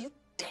 Are you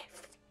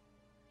deaf?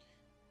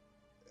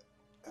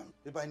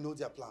 Babe, I know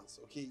their plans,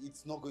 okay?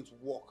 It's not going to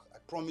work. I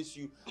promise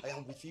you, I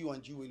am with you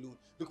and you alone.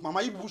 Look,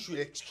 Mama, you people should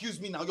excuse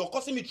me now. You're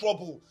causing me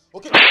trouble,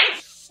 okay?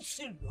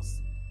 Serious?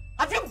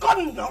 Have you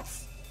gone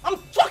nuts? I'm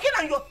talking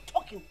and you're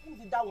talking. Who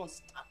did that one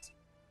start?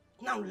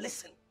 Now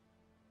listen.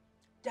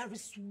 There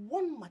is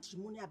one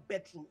matrimonial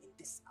bedroom in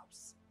this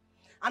house.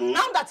 And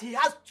now that he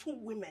has 2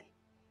 women,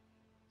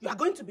 you are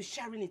going to be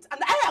sharing it.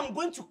 And I am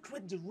going to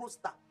create the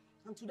roster.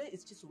 And today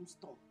is Chisom's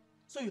turn.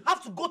 So you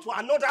have to go to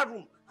another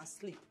room and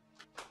sleep.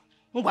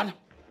 Ngwana.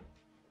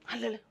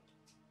 Halele.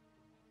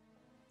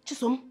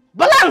 Chisom,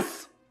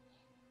 balance!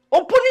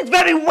 Open it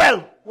very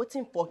well.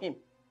 Waiting for him.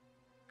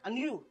 And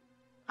you,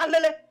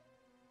 Halele,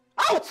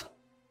 out!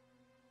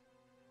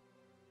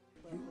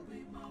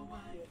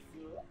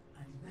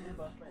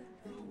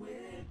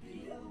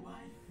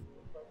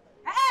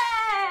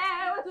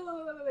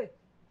 Wait.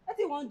 What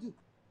do you want to do?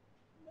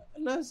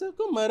 Now, so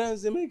come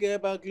around and make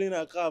her clean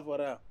a car for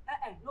her.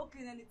 No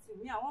clean anything.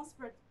 Me, I won't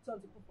spread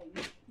something for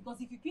you.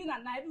 Because if you clean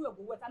and now everywhere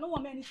go wet, I don't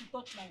want me to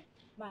touch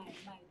my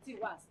tea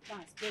was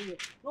dance.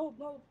 No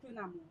clean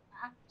am.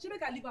 She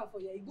make her leave her for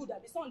you. It's good. I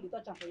be son they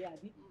touch her for you.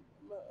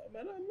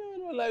 Man, I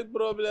don't like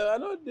problem. I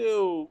don't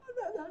do.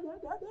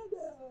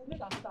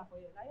 Make her put her for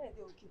you. Now yeah,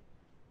 they okay.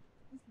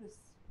 This place,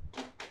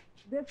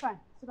 they fine.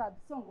 So that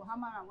the sun go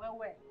hammer and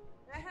well.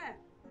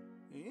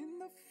 In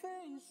the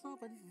face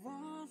of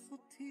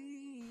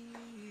adversity,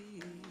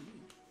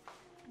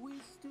 we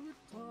stood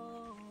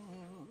tall,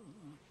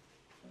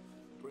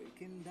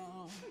 breaking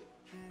down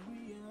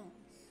barriers.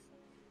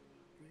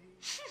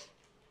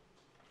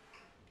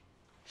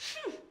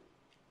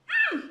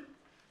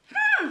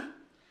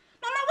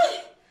 Mama,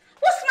 wait!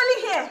 What's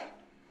smelling here?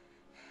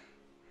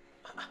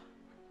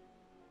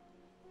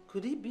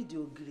 Could it be the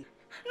ogiri?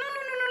 No,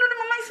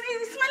 Mama,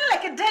 it's smelling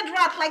like a dead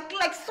rat,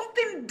 like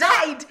something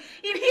died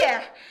in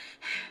here.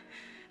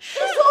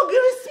 It's the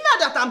ogiri smell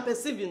that I'm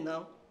perceiving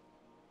now.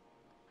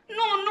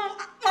 No,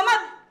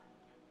 Mama,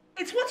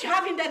 it's what you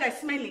have in there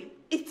that's smelling.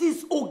 It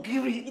is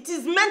ogiri. It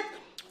is meant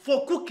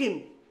for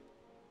cooking.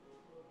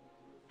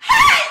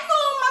 Hey, no,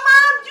 Mama,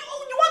 you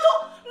want to?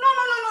 No,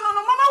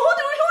 Mama, who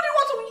do you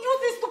want to use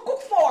this to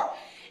cook for?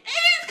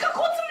 It can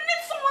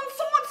contaminate someone's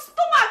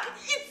stomach.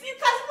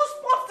 It has no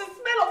spots to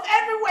smell of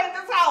everywhere in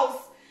this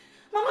house.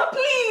 Mama,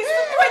 please,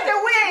 throw it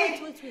away.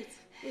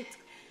 Wait.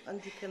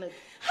 Auntie Kennedy.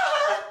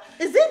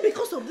 Is it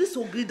because of this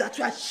ogiri that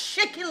you are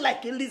shaking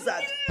like a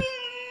lizard?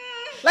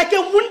 Like a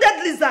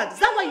wounded lizard? Is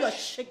that why you are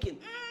shaking?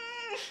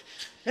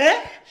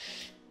 Eh?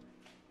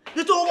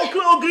 The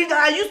ogiri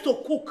that I used to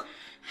cook.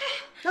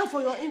 Now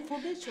for your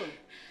information,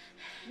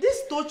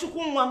 this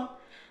Tochukwunwam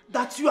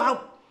that you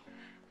are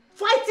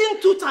fighting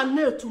tooth and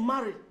nail to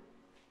marry,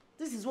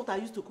 this is what I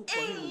used to cook for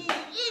him.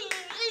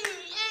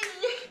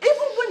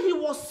 Even when he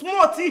was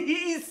smart,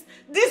 he is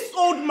this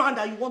old man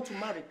that you want to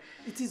marry.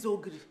 It is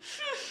ogiri.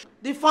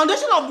 The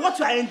foundation of what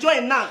you are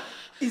enjoying now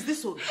is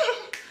this ogiri.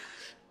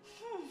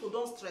 So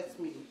don't stress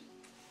me.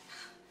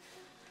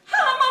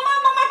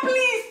 Mama,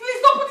 please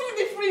don't put it in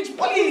the fridge, please.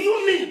 What do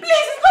you mean? Please,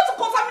 it's not to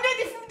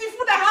contaminate the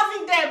food I have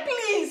in there,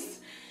 please.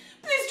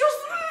 Please.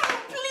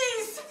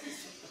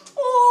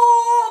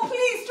 Oh,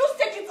 please, just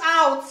take it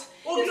out.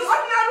 Okay,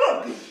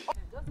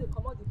 Just they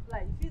come out the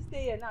fly. If you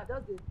stay here now,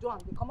 just they do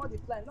they come out the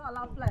fly. No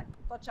allow fly,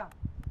 touch them.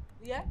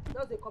 Yeah?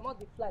 Just they come out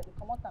the fly, they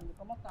come out them.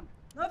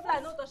 No fly,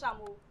 no touch them.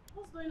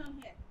 What's going on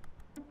here?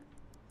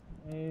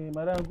 Hey,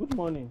 madam, good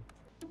morning.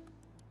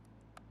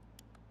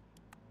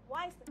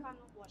 Why is the car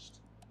not washed?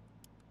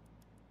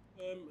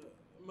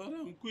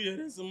 Madam,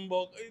 kuyere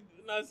simbok.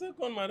 Na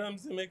second madam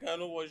say make I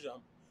no wash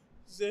am.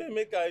 Say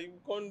make I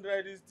come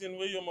dry this thing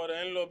where your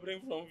mother-in-law bring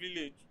from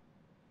village.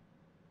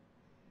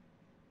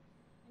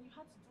 And you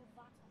had to do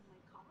that on my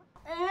car?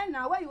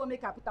 Now where you want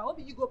make her put am? What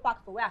be you go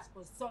park for where I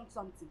supposed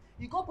something?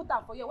 You go put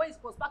am for here where you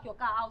supposed park your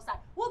car outside.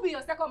 Who be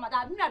your second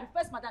madam? Me I be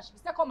first madam, she be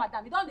second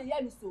madam. You don't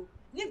hear me so.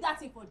 Leave that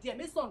thing for there.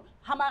 Make son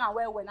hammer and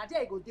well. Now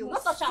there you go deal.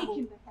 Not touch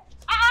am.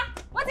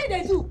 What did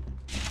they do?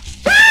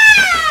 Hey!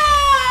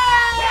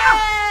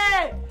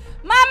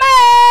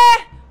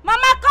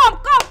 Mama, come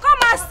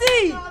and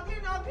see.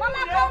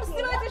 Mama, come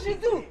see what she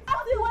do.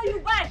 See what you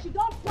buy. She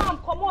don't plan,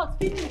 come out,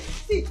 finish.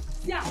 See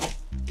am.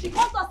 She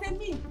comes to say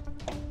me.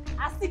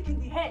 I sick in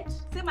the head.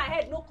 Say my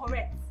head no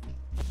correct.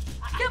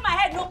 Say my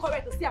head no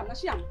correct. See am. Now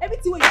she am.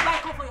 Everything when you buy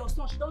come for your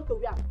son, she don't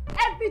tell am.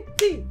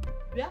 Everything.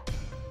 Yeah.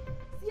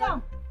 See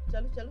am.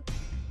 Chalu.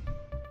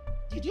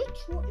 Did you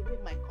throw away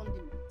my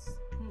condiments?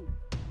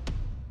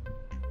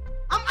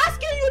 I'm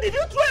asking you, did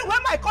you throw away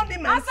my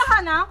condiments? Answer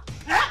her now.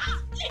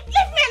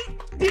 Leave me.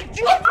 Did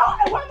you throw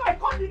away my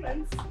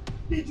condiments?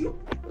 Did you?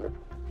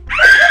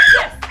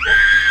 Yes.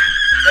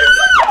 Did you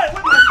throw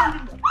away my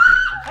condiments?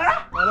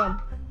 Madam.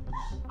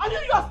 And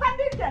you are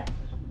standing there.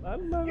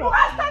 Madam. You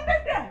are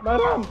standing there.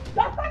 Madam.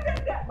 You are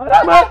standing there.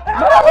 Madam,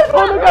 what's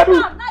wrong with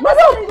you?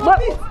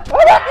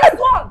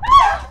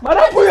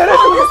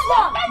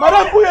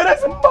 Madam, kuyere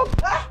simbok.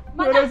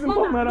 Madam,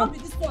 no be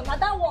this one. Now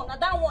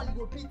that one you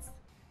go beat.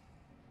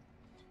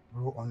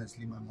 Bro,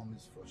 honestly, my mom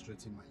is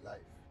frustrating my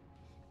life.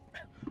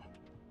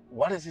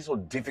 What is it so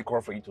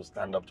difficult for you to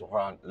stand up to her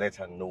and let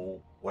her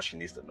know what she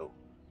needs to know?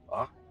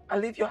 Huh?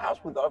 And leave your house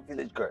with our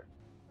village girl.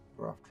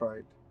 Bro, I've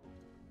tried.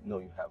 No,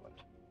 you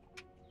haven't.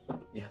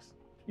 Yes,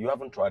 you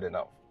haven't tried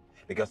enough.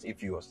 Because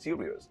if you are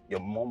serious, your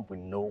mom will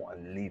know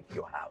and leave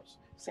your house.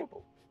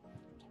 Simple.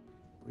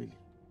 Really?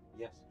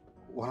 Yes.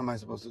 What am I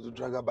supposed to do?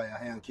 Drag her by her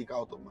hair and kick her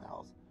out of my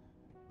house?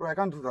 Bro, I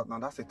can't do that now.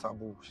 That's a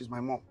taboo. She's my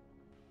mom.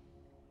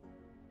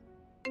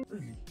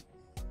 Really?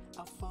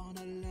 I found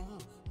a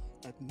love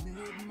that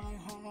made my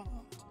heart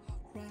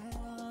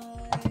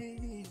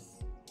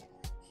rise.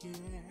 Yeah.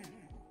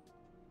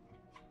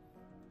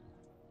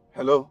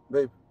 Hello,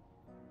 babe.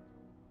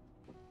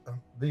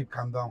 Babe,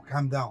 calm down.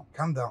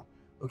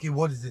 Okay,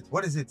 what is it?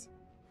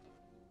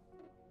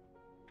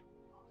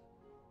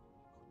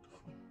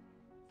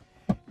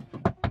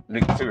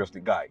 Look,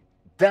 seriously, guy.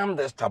 Damn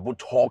this taboo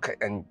talk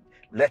and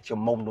let your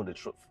mom know the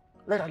truth.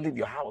 Let her leave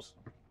your house.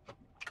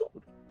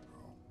 Good.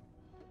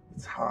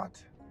 It's hard.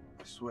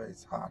 I swear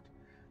it's hard.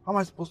 How am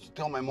I supposed to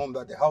tell my mom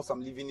that the house I'm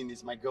living in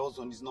is my girl's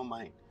own, is not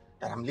mine?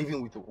 That I'm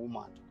living with a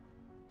woman?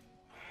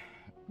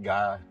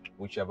 Guy,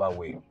 whichever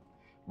way.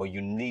 But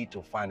you need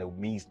to find a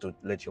means to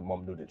let your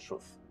mom know the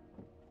truth.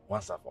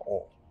 Once and for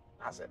all.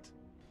 That's it.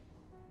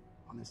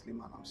 Honestly,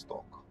 man, I'm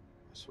stuck. I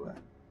swear.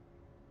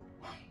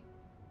 But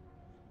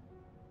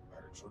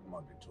the truth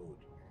must be told.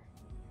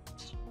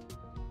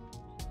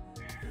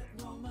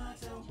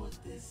 matter what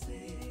they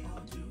say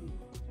or do,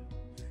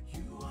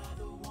 you are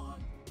the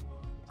one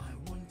I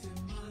want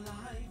in my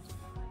life.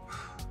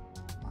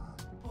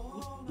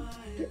 Oh my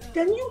love.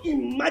 Can you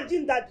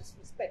imagine that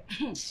disrespect?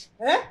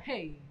 Eh?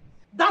 Hey.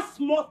 That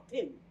small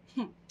thing.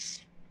 I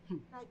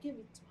gave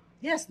it to her.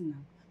 Yes, now.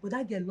 But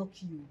that girl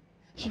lucky you.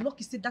 She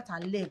lucky say that her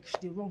leg,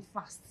 they run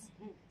fast.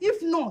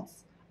 If not,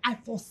 I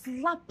for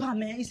slap her,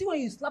 man. You see when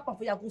you slap her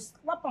for you, I go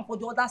slap her for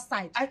the other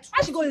side. I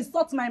should go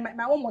insult my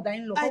own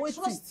mother-in-law. I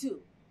trust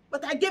you.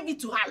 But I gave it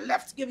to her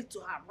left, gave it to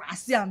her right. I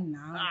see him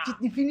now.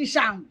 The finish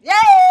him. Yeah!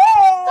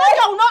 That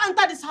girl will not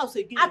enter this house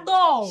again. At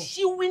all.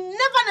 She will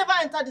never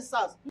enter this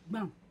house.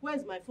 Bam.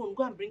 Where's my phone?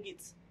 Go and bring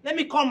it. Let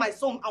me call my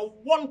son and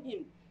warn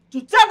him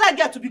to tell that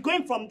girl to be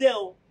going from there.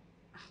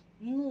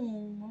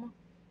 No, Mama.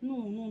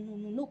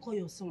 No call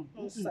your son.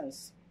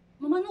 Nonsense.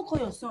 Mama, no call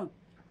your son.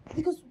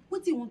 Because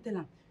what do you want to tell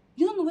him?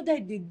 You don't know whether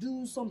they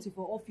do something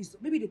for office.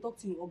 Maybe they talk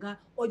to your oga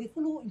or they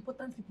follow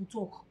important people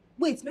talk.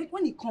 Wait,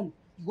 when he come,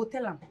 you go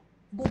tell him.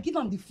 Go give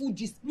him the full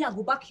gist. Me, I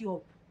go back you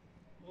up.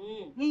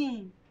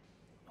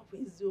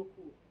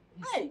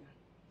 Hey,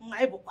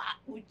 my boy,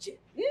 Uche.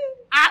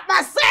 At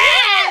my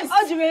sense!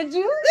 How do you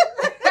do?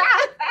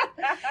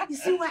 You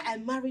see why I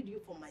married you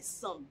for my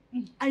son?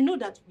 I know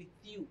that with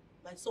you,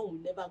 my son will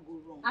never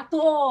go wrong. At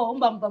all.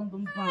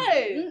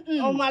 Hey,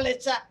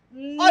 Omalecha.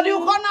 Audio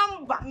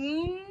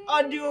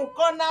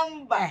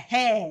number.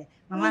 Hey,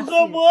 Mama.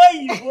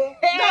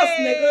 Just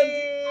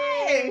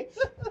negotiate.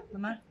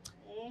 Mama.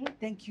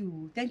 Thank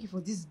you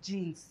for these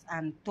jeans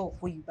and top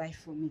what you buy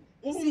for me.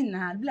 See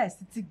now, be like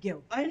city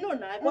girl. I know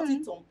now. I bought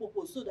it on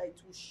purpose so that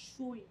it will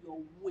show your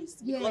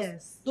waist.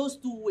 Because those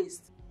two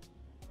waists.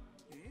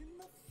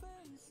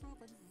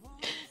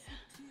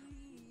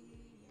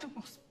 The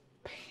most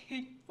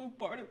painful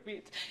part of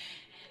it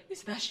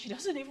is that she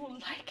doesn't even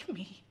like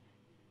me.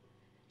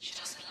 She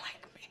doesn't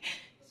like me.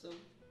 So,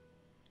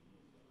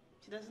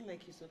 she doesn't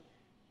like you, so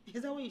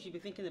is that what you should be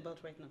thinking about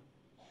right now?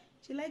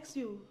 She likes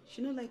you.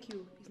 She don't like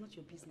you. It's not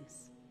your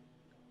business.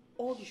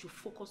 All you should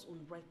focus on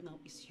right now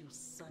is your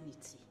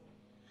sanity.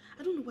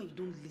 I don't know why you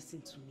don't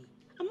listen to me.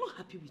 I'm not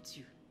happy with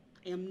you.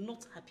 I am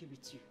not happy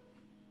with you.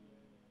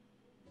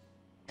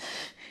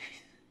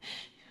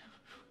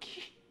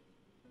 Ruki,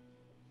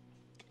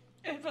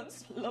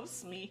 Evans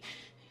loves me.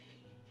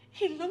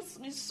 He loves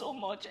me so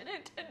much,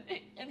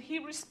 and he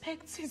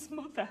respects his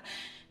mother.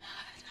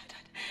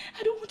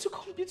 I don't want to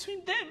come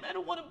between them. I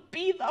don't want to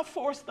be that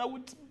force that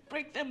would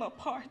break them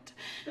apart.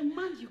 The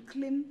man you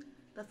claim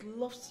that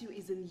loves you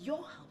is in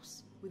your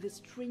house with a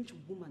strange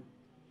woman.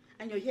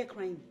 And you're here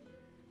crying.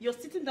 You're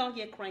sitting down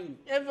here crying.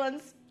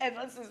 Evans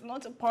is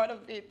not a part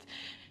of it.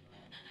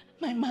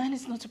 My man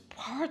is not a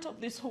part of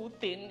this whole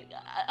thing.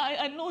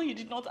 I know he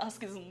did not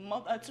ask his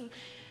mother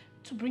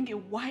to bring a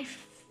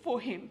wife for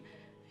him.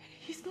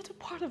 He's not a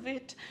part of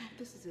it.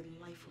 This is a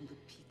lie from the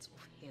pit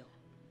of hell.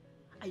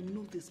 I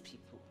know these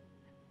people.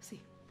 See,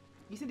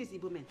 you see these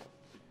Igbo men?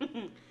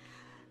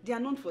 They are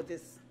known for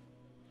this.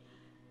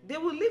 They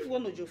will leave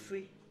one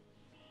Ojofri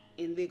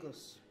in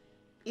Lagos.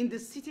 In the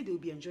city, they will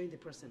be enjoying the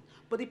person.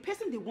 But the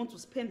person they want to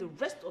spend the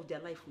rest of their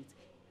life with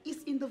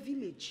is in the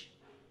village.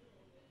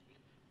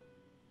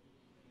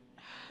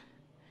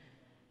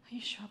 Are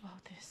you sure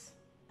about this?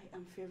 I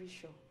am very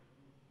sure.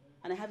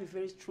 And I have a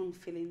very strong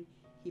feeling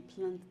he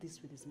planned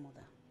this with his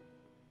mother.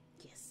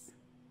 Yes.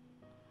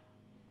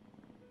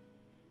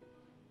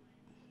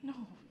 No.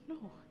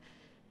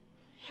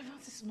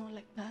 Evans is not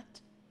like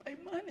that. My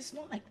man is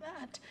not like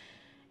that.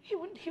 He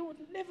would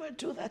never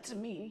do that to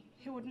me.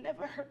 He would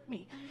never hurt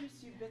me.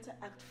 Iris, you better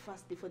act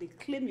fast before they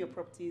claim your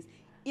properties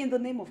in the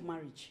name of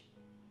marriage.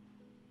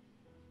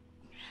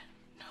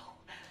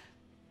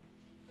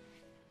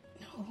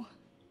 No.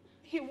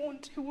 He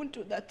won't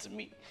do that to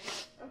me.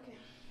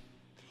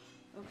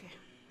 Okay.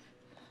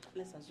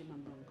 Let's assume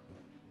I'm wrong.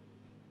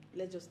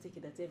 Let's just take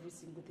it that every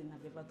single thing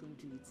I've ever told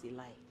you is a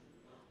lie.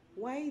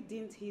 Why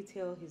didn't he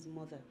tell his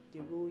mother the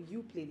role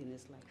you played in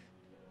his life?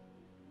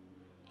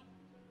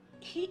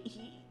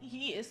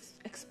 He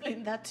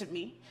explained that to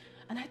me,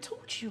 and I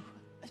told you.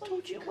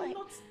 You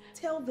cannot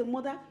tell the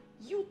mother.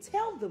 You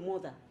tell the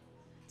mother.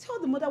 Tell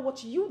the mother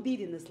what you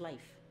did in his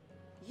life.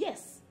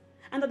 Yes,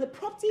 and that the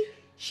property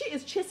she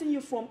is chasing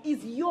you from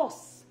is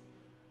yours.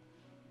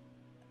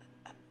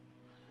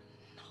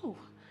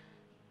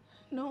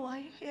 No,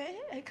 I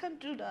can't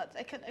do that.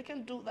 I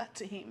can't do that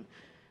to him.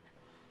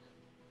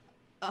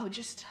 I'll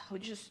just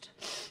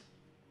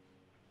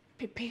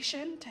be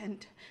patient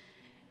and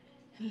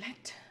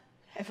let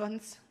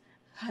Evans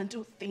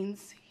handle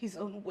things his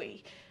own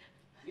way.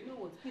 You know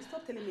what? Please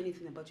stop telling me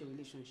anything about your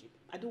relationship.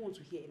 I don't want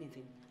to hear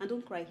anything. And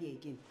don't cry here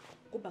again.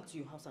 Go back to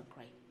your house and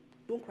cry.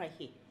 Don't cry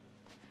here.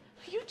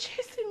 Are you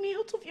chasing me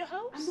out of your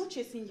house? I'm not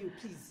chasing you,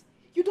 please.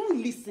 You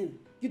don't listen.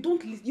 You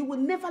don't listen. You will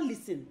never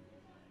listen.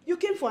 You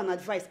came for an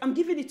advice. I'm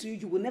giving it to you.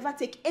 You will never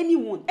take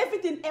anyone.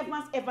 Everything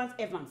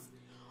Evans.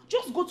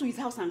 Just go to his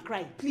house and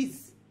cry,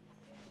 please.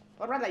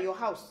 Or rather, your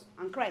house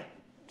and cry.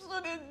 So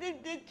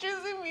they're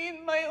chasing me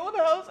in my own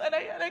house, and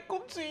I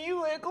come to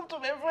you, I come to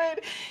my friend,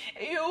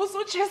 and you're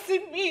also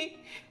chasing me.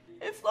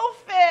 It's It's not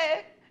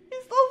fair.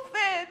 It's not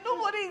fair.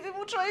 Nobody is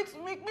even trying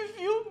to make me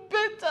feel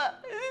better.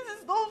 This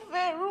is not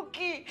fair,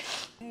 Rookie.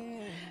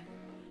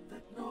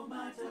 That no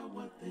matter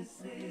what they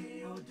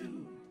say or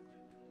do,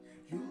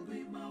 you'll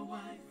be my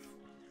wife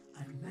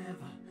and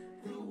never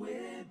the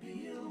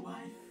WAYBILLED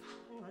wife.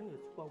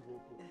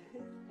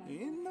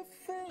 In the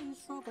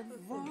face of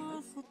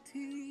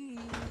adversity,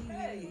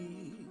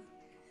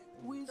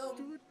 we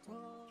stood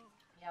tall.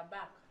 You're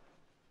back.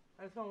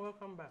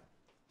 Welcome back.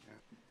 Yeah.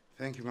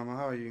 Thank you, Mama.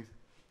 How are you?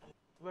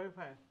 Very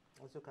fine.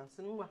 As you can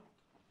see,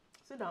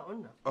 sit down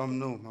on now.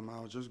 No, Mama.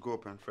 I'll just go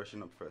up and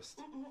freshen up first.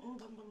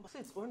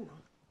 Sit on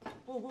now.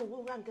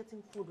 Go and get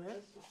him food, eh?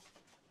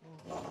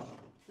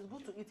 It's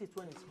good to eat it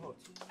when it's hot.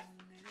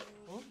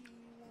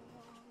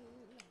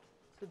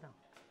 Sit down.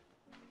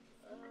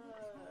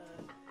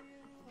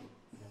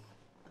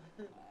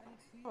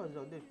 How is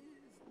your day?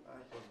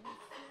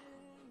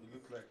 You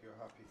look like you're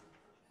happy.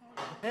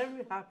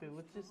 Very happy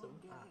with you, son.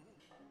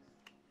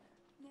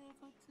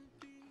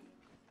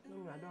 No,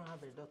 I don't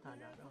have a daughter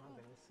and I don't have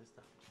any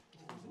sister.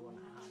 This is the one I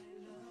have.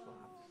 I'm so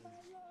happy.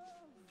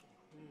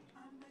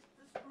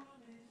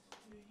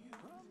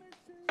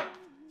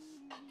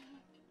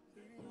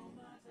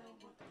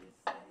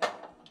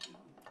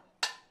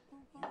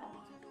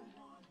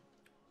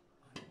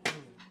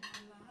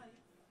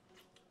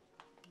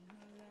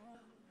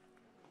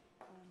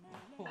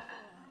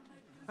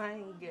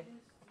 Fine girl.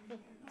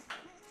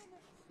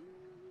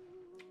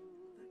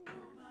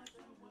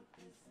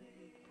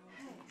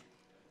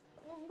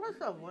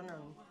 What's up, one?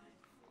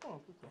 Come on,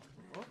 put it.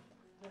 Oh.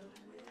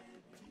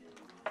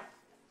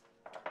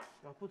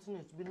 You're putting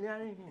it. Be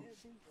nearing him.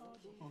 That's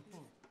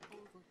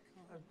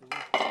the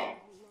way.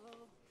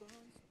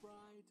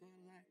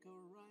 Like a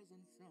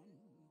rising sun.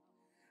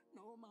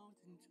 No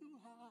mountain too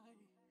high,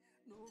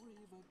 no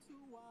river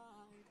too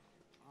wide.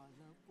 Our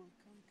love will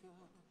conquer.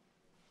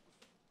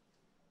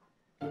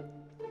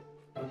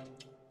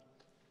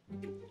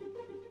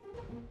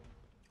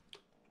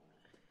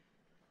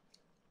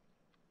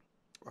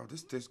 Wow,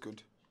 this tastes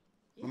good.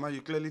 Yeah. Mama,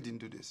 you clearly didn't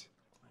do this.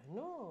 I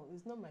know.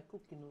 It's not my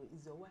cooking.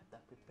 It's your wife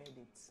that prepared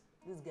it.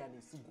 This guy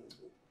is so good.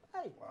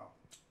 Hey. Wow.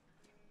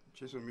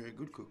 Jason, you're a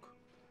good cook.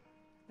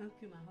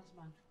 Thank you, my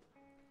husband.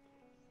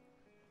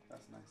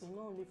 That's nice. It's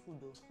not only food,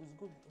 though. It's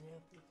good in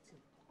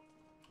everything.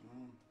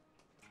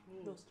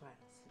 Just try it.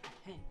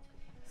 Hey,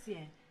 see,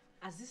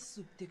 as this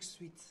soup takes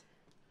sweet,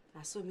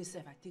 I saw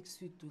myself, I take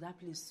sweet to that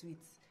place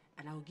sweet,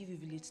 and I will give you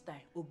village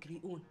style,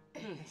 ogri own.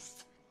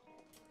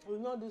 You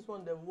know this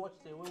one, they've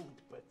watched away with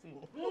the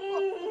perfume.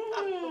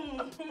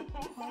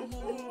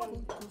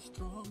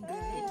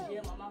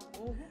 Yeah, Mama.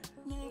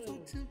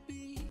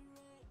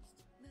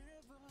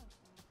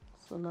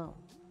 So now,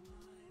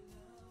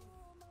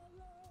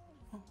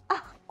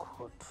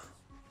 God.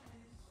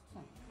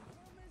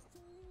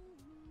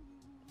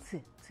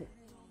 See.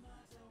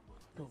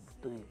 Don't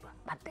do it,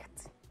 but that.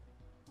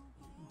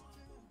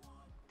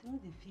 Don't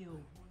they feel?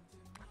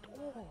 At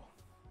all.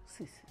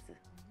 See.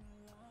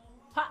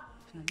 Ha!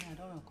 Finally, I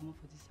don't want to come up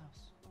for this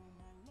house.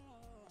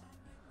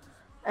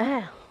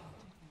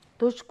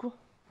 Tochku,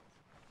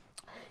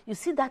 you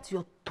see that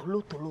your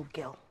tolo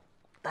girl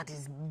that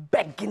is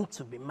begging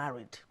to be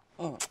married?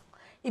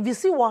 If you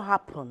see what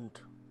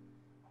happened,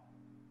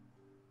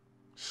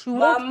 she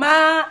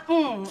Mama!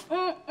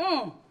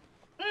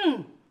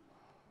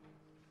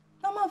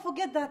 Mama,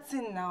 forget that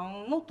thing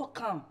now. No talk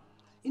calm.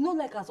 You know,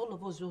 like as all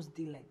of us just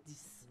did like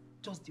this,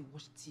 just they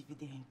watch TV,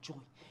 they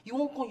enjoy. You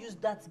won't go use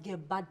that girl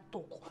bad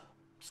talk,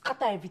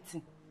 scatter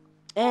everything.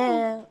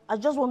 I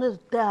just wanted to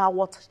tell her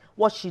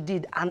what she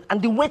did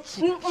and the way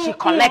she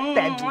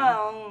collected.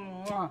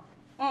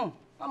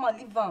 Mama,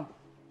 leave them.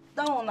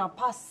 That one na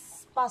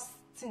past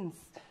things.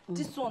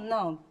 This one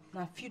now,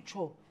 na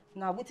future.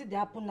 Now, what did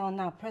happen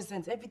now,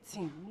 present,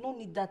 everything. No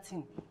need that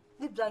thing.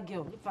 Leave that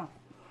girl, leave her.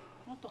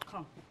 No talk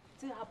calm.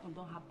 Till happen,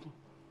 don't happen.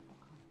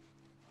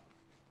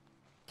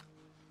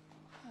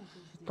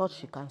 She thought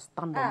she can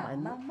stand on my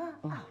neck.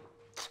 Mama.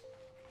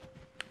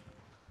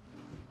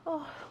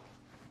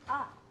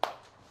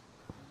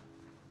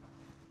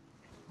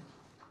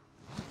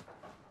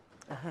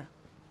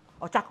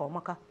 Ochaka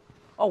Omaka.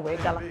 Oh,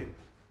 wait, Gala.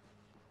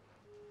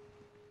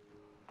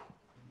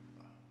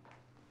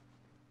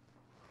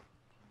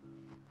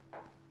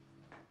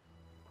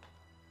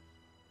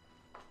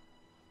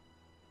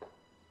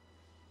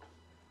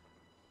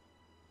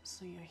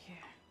 So you're here.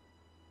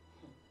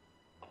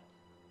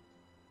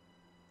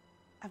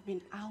 I've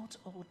been out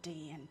all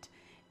day and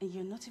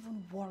you're not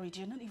even worried.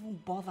 You're not even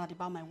bothered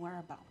about my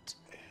whereabouts.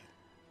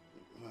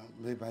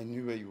 Babe, I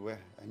knew where you were.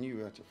 I knew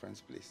you were at your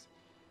friend's place.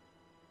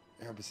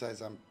 Yeah,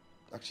 besides, I'm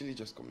actually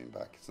just coming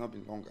back. It's not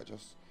been long. I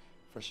just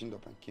freshened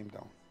up and came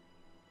down.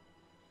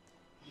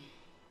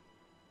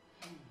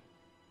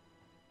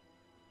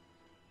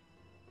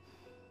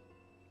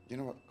 You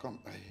know what? Come,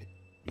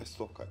 let's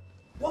talk.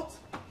 What?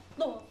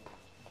 No.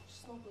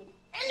 She's not going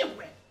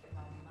anywhere.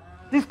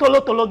 This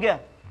tolo girl.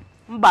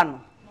 Mbano.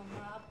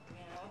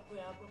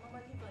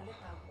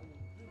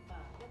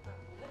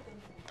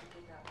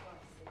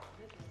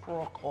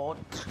 Oh God.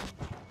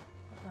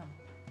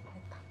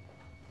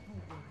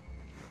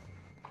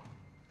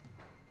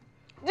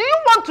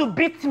 want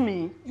to beat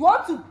me? You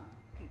want to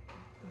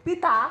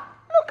beat her?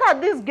 Look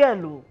at this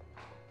girl. Oh.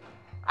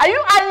 Are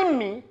you eyeing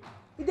me?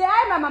 You dey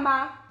eye my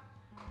mama?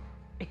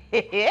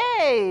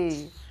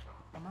 Hey.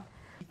 Mama,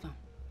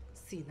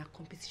 see, na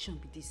competition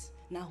be this.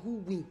 Now who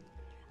win?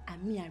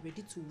 And me, I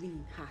ready to win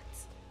in heart.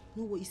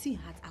 No way, you see in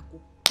heart, I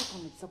go put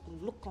on example,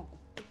 look on,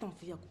 put on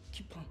for you, I go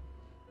keep on.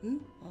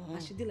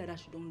 And she did like that,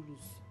 she don't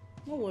lose.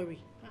 No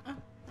worry.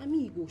 I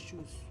mean, you go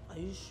shoes. Are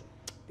you sure?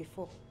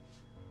 Before.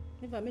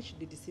 If I make sure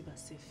they deceive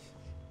herself,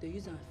 they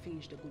use her and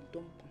finish, they go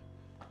dump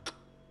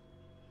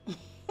her.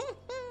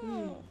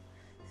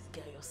 This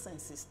girl, your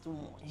sense is too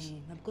much.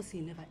 Now because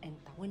he never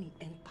enter. When he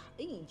enter,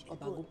 he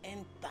go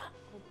enter.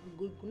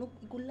 He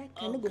go like,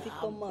 I no go fit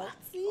come out.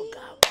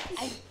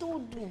 I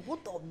told you,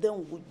 both of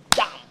them would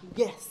down.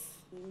 Yes.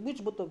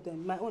 Which both of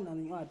them? My own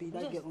and your own? Abi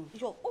that girl own?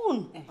 Your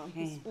own and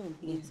his own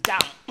is down.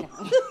 Babe,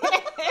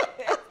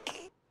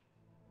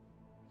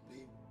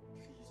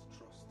 please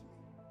trust me.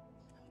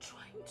 I'm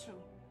trying to.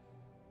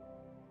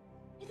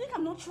 You think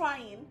I'm not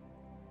trying?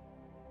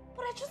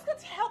 But I just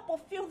can't help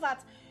but feel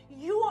that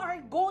you are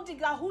a gold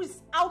digger who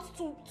is out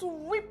to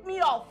rip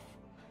me off.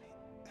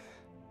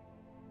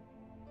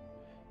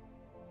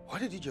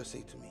 What did you just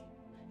say to me?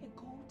 A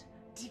gold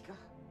digger?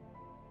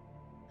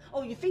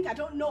 Oh, you think I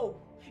don't know?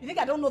 You think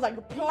I don't know that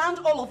you planned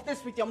all of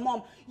this with your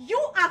mom?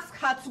 You asked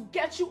her to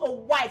get you a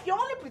wife. You're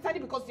only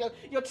pretending because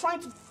you're trying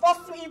to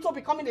force me into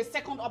becoming the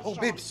second option. Oh,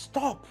 babe,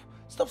 stop.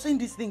 Stop saying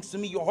these things to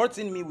me. You're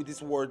hurting me with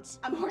these words.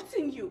 I'm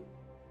hurting you.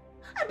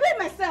 I blame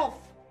myself.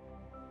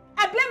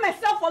 I blame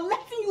myself for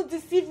letting you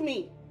deceive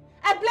me.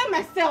 I blame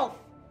myself.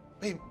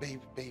 Babe,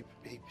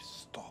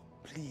 stop.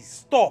 Please,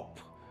 stop.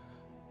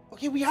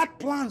 Okay, we had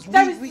plans.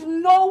 There is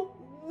no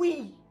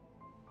we.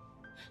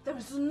 There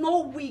is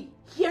no we.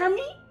 Hear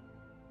me?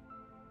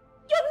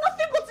 You're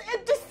nothing but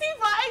a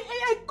deceiver,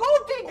 a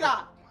gold digger. Oh my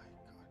God.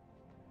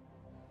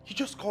 You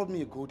just called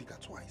me a gold digger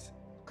twice.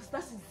 Because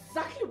that's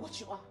exactly what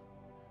you are.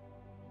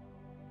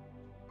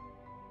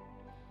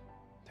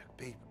 Look,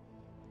 babe,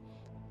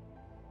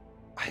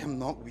 I am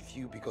not with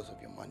you because of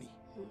your money.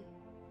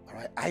 All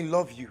right? I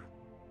love you.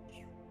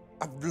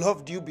 I've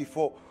loved you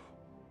before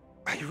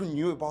I even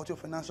knew about your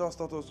financial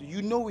status.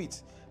 You know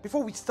it.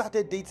 Before we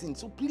started dating.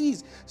 So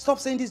please, stop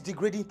saying these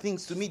degrading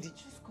things to me.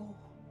 Just go.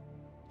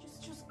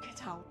 Just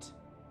get out.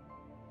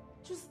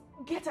 Just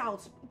get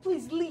out.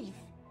 Please leave.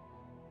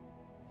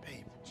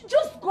 Babe.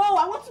 Just go.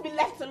 I want to be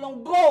left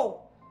alone.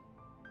 Go.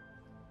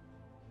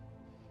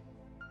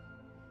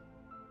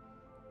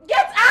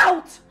 Get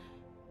out! It's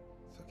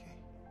okay.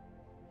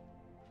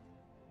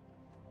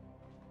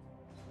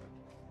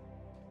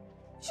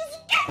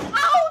 Just get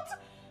out!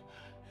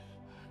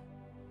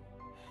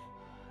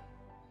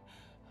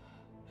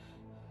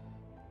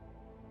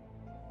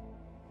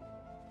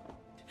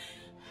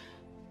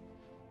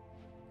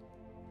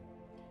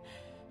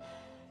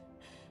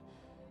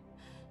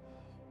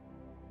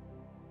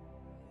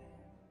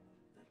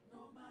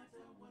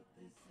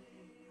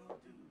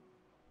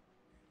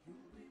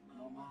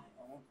 Mama,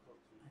 I want to talk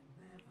to you.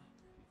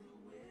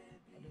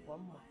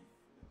 One more.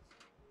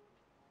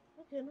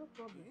 Okay, no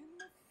problem.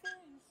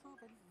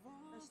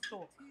 Let's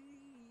talk.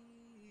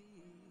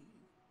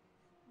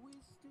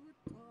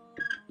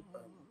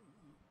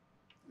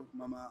 Look,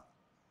 Mama,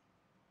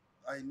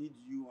 I need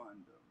you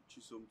and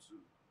Chisom to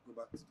go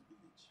back to the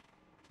village.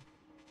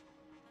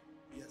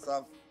 Yes,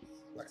 I've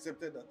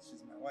accepted that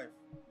she's my wife.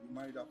 You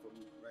married her for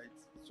me, right?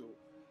 So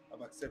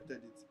I've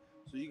accepted it.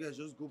 So you guys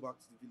just go back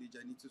to the village.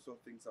 I need to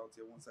sort things out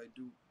here. Once I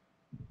do,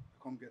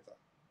 come get her.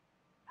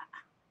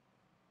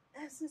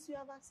 Since you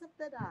have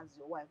accepted her as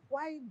your wife,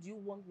 why do you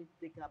want me to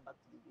take her back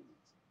to the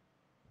village?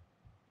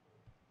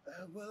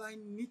 Well, I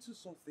need to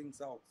sort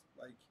things out.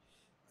 Like,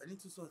 I need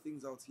to sort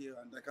things out here,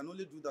 and I can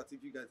only do that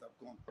if you guys have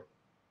gone.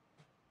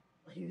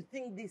 You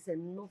think this is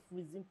enough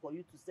reason for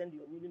you to send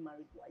your newly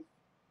married wife?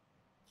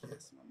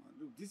 Yes, Mama.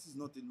 Look, this is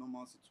not a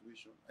normal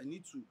situation. I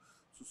need to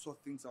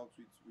sort things out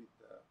with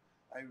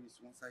Iris.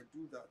 Once I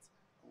do that,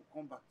 I will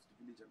come back to the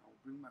village and I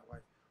will bring my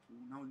wife. We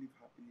will now live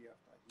happily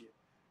after here.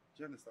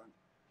 Do you understand?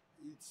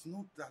 It's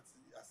not that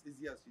as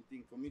easy as you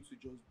think for me to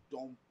just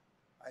dump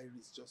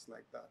Iris just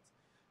like that.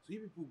 So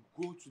you people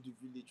go to the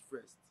village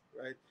first,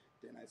 right?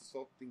 Then I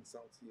sort things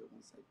out here.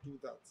 Once I do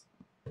that,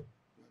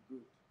 we're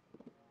good.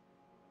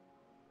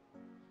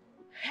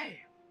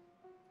 Hey,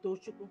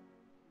 Tochukwu.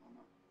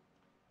 Mama.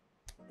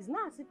 It's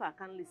not as if I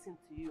can't listen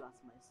to you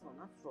as my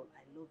son. After all,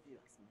 I love you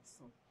as my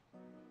son.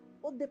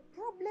 But the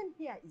problem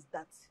here is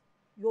that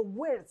your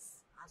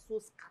words are so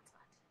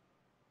scattered.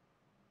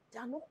 They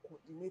are not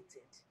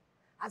coordinated.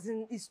 As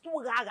in, it's too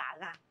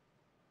rah-rah-rah.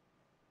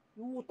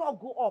 You will talk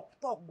go up,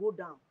 talk go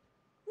down.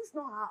 This is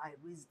not how I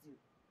raised you.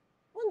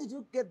 When did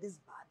you get this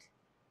bad?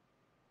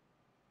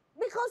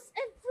 Because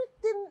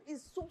everything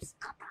is so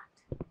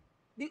scattered.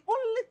 The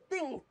only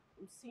thing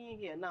I'm seeing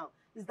here now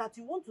is that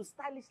you want to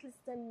stylishly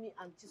send me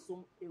and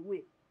Chisom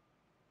away.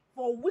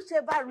 For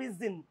whichever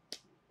reason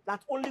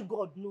that only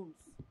God knows.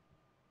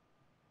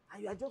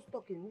 And you are just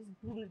talking.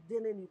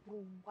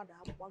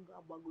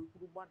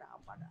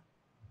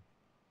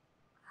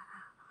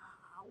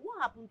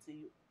 What happened to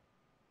you?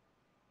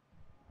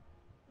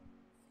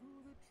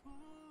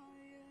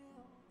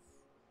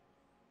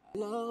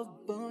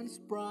 Love burns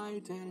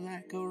brighter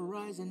like a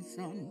rising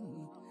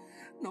sun.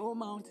 No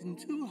mountain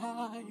too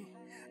high,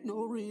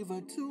 no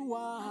river too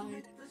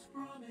wide.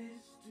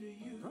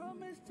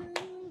 Promise to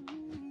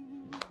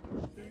you.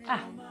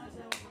 Ah,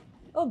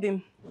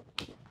 Obim,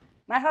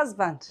 my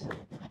husband.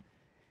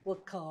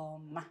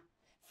 Welcome,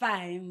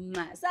 fine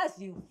man. Says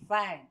you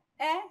fine,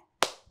 eh?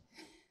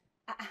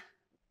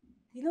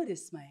 You know they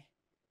smile.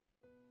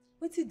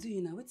 What you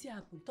doing now? What you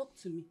happen? Talk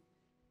to me.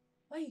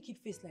 Why you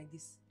keep face like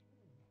this?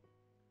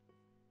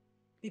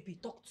 Baby,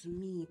 talk to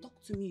me.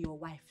 Talk to me, your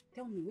wife.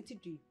 Tell me, what you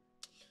doing?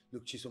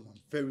 Look, Chisom,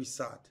 I'm very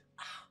sad.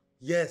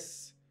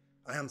 Yes,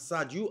 I am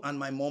sad. You and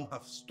my mom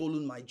have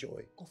stolen my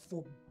joy. God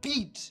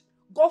forbid.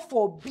 God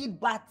forbid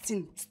bad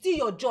thing. Steal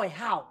your joy,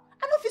 how?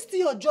 I don't feel steal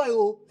your joy,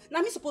 oh. Now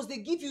me suppose they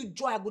give you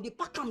joy. I go, they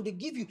pack them, they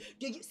give you.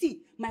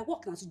 See, my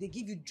work now, so they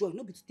give you joy.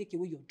 Not be to take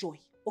away your joy,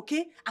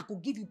 okay? I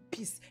could give you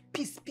peace,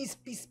 peace, peace,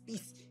 peace,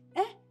 peace.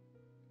 Eh?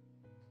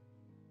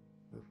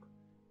 Look,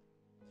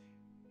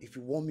 if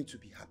you want me to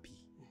be happy,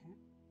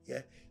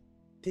 yeah,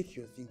 take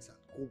your things and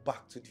go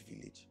back to the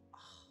village.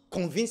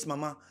 Convince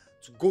Mama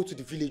to go to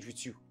the village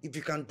with you. If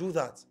you can do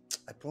that,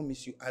 I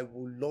promise you, I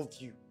will love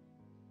you.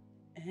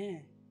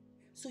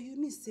 So you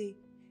mean say,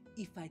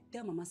 if I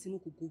tell Mama say no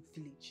go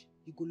village,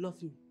 you go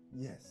love me?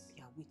 Yes.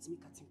 Yeah, wait,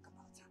 make I think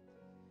about that.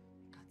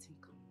 Make I think.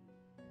 Go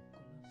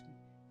love me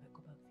if I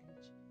go back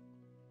village.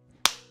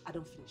 I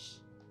don't finish.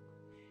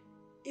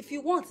 If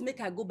you want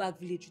make I go back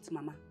village with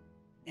Mama,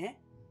 you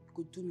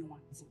go do me one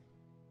thing.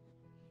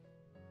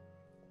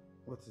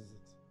 What is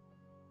it?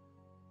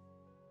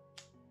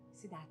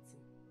 See that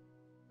thing?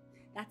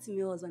 That thing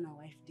my husband and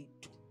wife they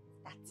do.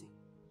 That thing.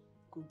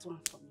 Go do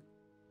it for me.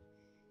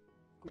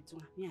 Go do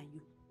it. Me and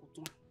you. Go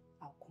do it.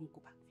 I'll come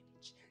go back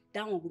village.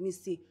 That one go me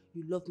say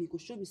you love me. Go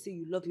show me say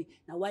you love me.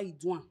 Now why you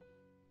do it?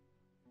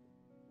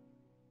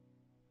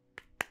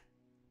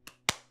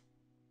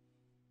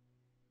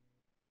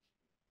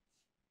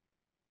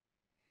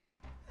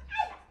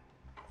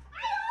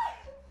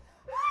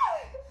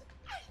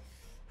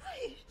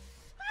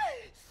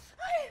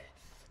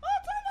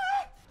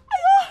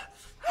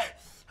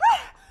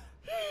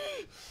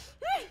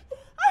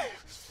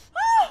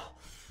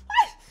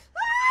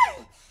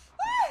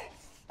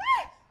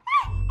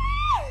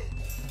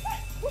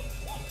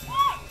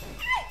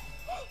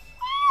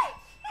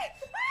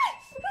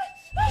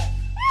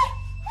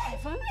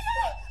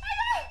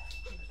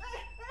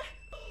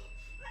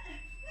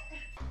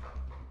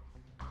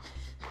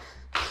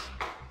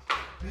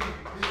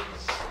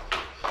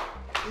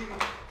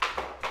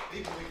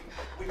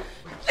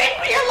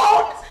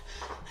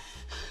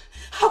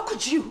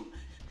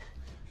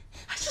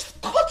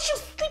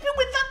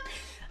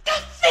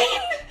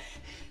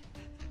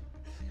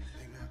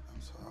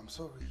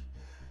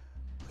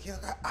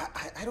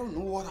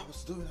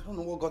 Doing. I don't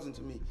know what got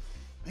into me.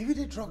 Maybe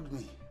they drugged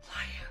me.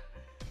 Liar.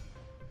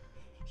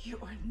 You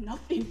are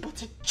nothing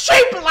but a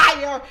cheap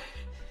liar.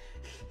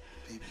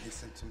 Babe,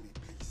 listen to me,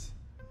 please.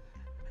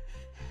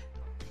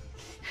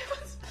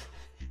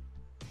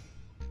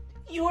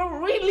 You are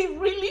really,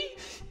 really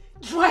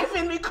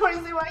driving me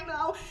crazy right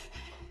now.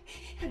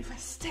 And if I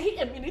stay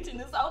a minute in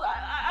this house,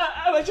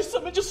 I might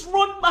just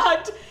run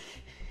mad.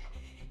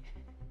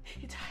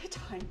 It's high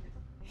time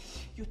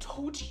you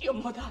told your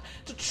mother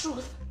the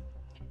truth.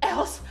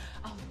 Else,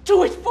 I'll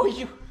do it for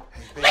you.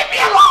 Hey, leave me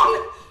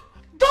alone!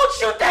 Don't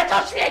you dare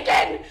touch me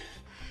again!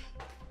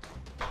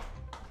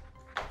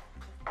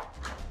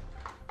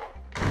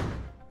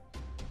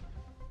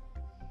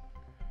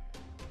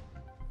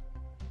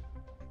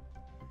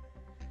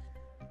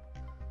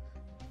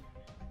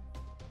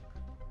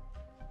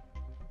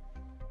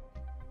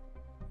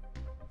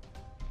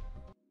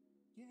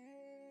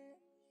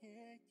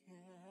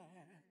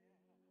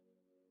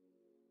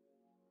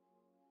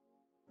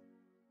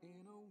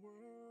 In a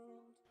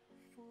world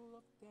full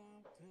of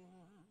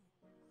doubters,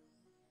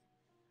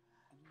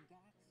 and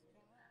that's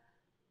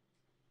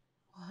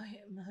why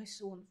am I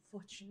so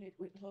unfortunate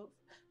with love?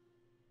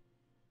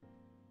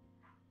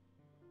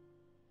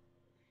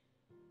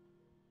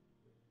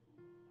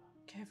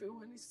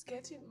 Everyone is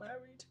getting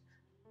married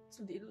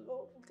to the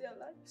love of their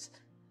lives,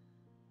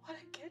 while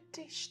I get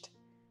dished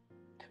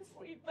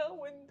every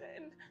now and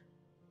then.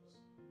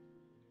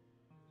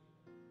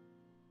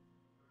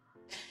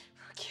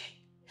 Okay.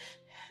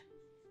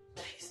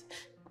 Please,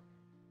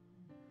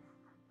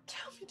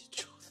 tell me the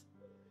truth,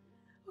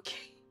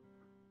 okay?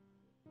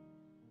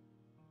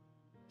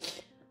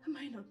 Am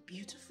I not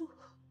beautiful?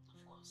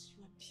 Of course,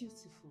 you are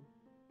beautiful.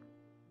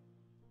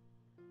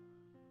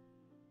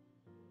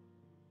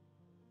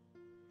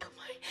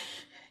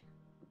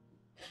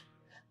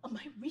 Am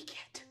I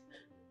wicked?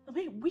 Am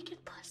I a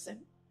wicked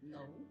person? No.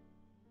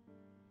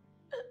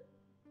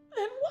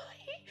 Then why?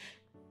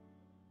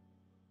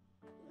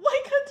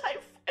 Why can't I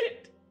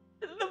find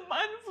the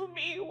man for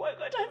me? Why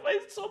can't I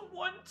find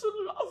someone to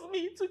love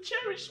me, to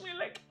cherish me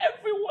like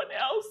everyone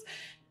else?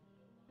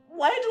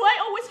 Why do I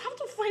always have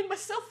to find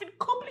myself in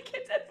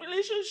complicated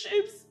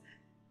relationships?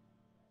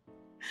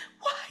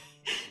 Why?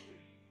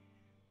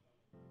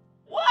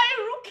 Why,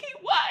 Rookie?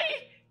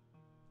 Why?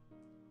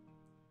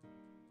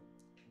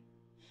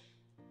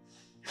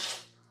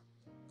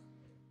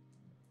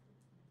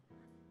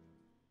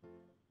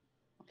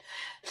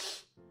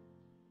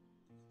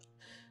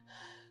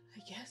 I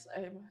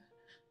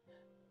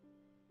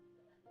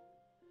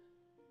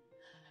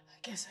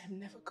guess I'm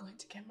never going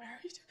to get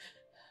married.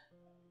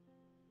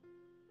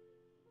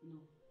 No.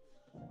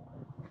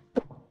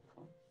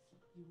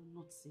 You will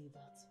not say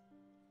that.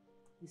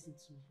 Listen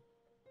to me.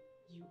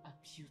 You are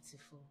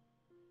beautiful.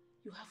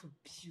 You have a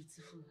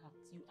beautiful heart.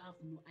 You have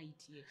no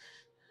idea.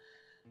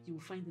 You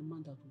will find a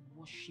man that will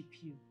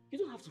worship you. You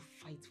don't have to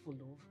fight for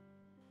love.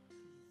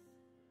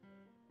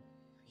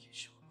 Are you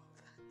sure about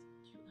that?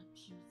 You are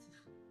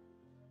beautiful.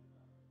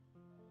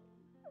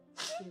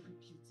 Very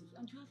beautiful.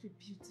 And you have a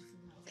beautiful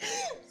heart.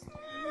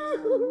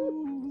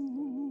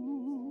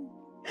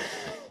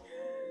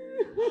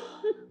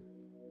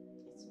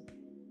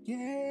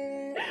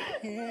 Yeah.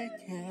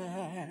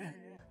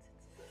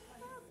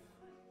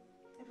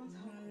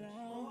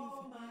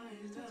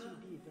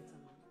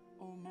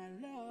 Oh my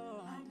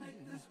love. I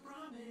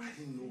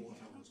didn't know what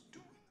I was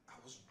doing. I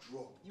was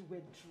drugged. You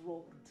were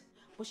drugged.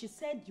 But she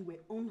said you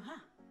were on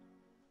her.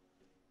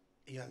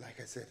 Yeah, like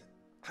I said,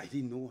 I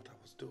didn't know what I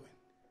was doing.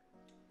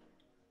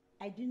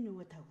 I didn't know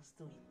what I was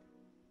doing.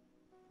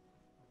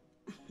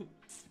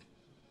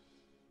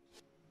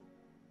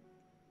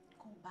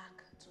 Go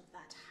back to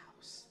that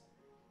house.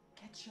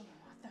 Get your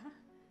mother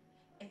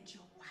and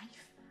your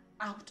wife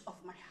out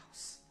of my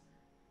house.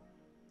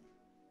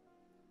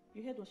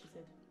 You heard what she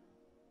said?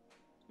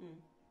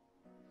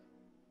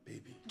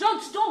 Baby.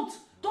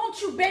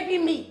 Don't you baby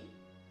me.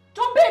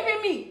 Don't baby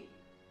me.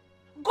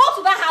 Go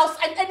to that house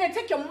and then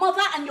take your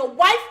mother and your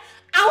wife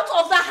out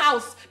of the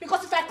house.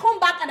 Because if I come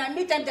back and I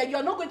meet them, then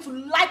you're not going to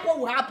like what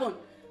will happen.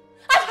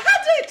 I've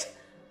had it.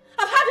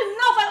 I've had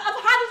enough.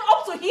 I've had it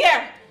up to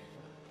here.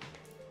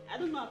 I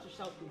don't know how to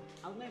shout though.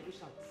 I'll never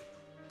shout.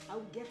 I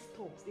will get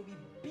talks. They will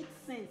beat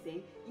sense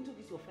into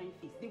this your fine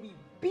face. They will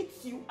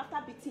beat you.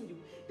 After beating you,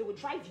 they will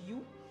drive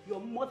you, your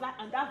mother,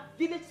 and that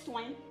village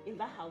swine in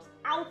that house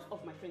out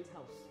of my friend's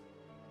house.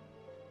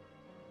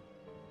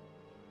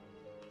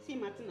 See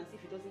Martin as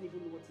if he doesn't even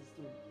know what he's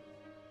doing.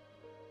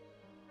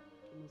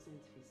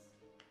 Innocent face.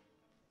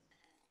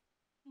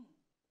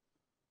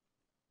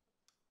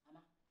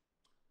 Mama.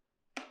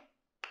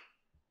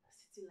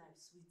 City life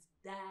sweet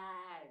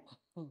die.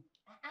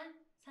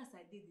 Since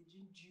I did the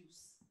drink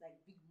juice like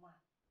big man.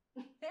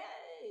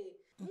 Hey.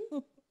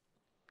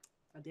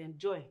 And they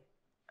enjoy.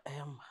 I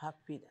am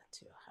happy that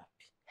you're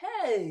happy.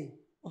 Hey.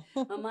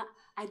 Mama,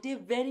 I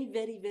did very,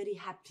 very, very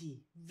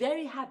happy.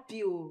 Very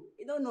happy. Oh,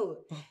 you don't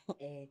know.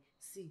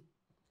 See,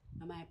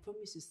 Mama, I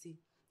promise you, see,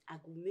 I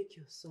will make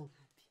your son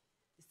happy.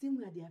 The same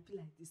way they happy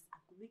like this, I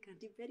will make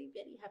Auntie very,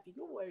 very happy.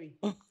 Don't worry.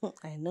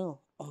 I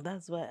know.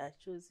 That's why I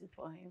chose you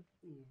for him.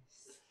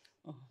 Yes.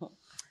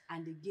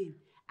 And again,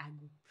 I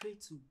will pray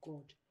to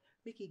God,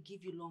 make He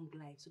give you long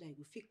life so that you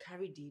will feel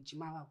carry the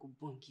Jimawa go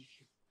born give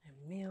you.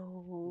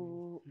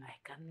 Emil, I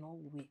cannot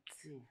wait.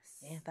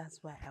 Yes. Yeah, that's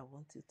why I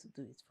want you to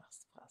do it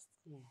fast.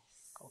 Yes.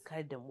 I'll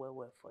carry them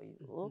well for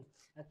you. Oh?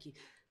 Okay.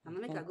 I'm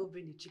gonna make her go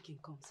bring the chicken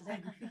come. So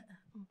that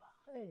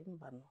Hey,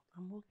 Mbano,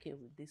 I'm okay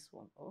with this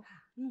one. Oh?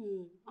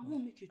 No, I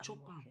won't make you chop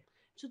am.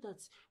 So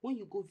that when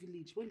you go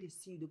village, when they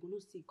see you, they're gonna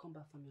see you come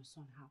back from your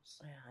son's house.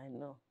 Yeah, I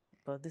know.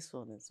 But this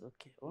one is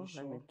okay. Oh,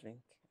 Sure? let me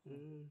drink.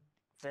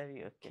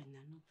 Very okay.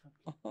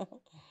 No problem.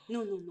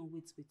 No,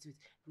 wait.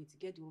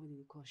 Get the one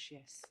they call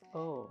shares.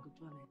 Oh. Good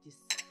one like this.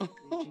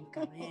 Drink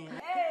am.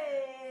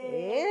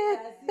 Hey.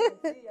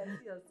 I see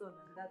your son.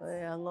 That's...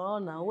 No,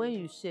 now when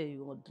you share,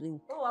 you will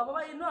drink. Oh,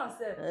 Mama, you know I'm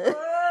saying.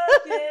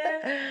 Okay.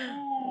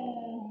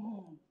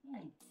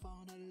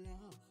 Found a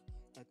love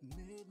that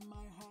made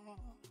my heart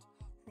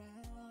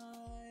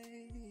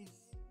rise.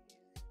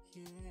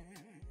 Yeah.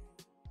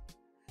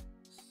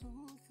 So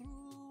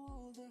through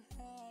all the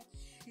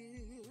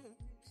hardships.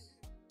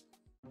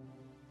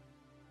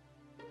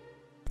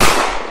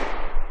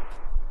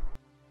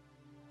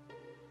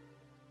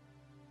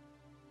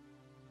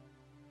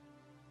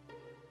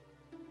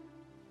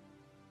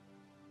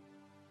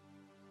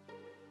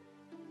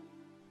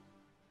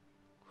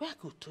 Where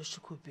could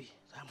Toshiko be?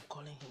 I'm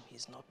calling him,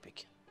 he's not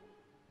picking.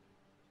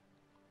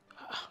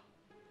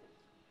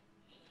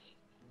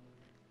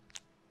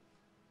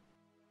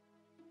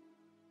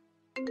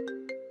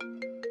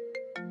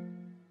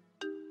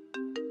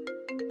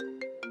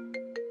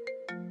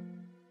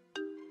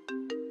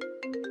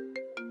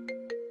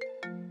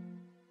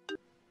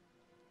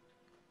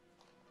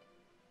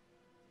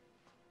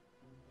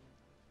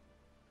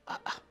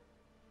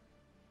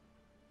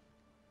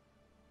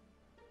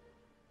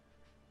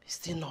 He's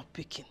still not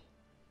picking.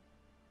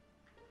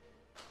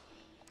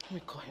 Let me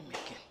call him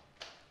again.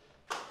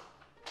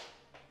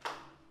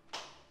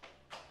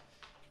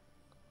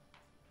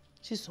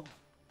 Chisom,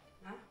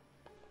 huh?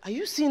 Are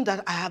you seeing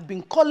that I have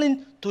been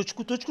calling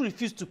Tochku? Tochku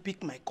refused to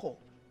pick my call.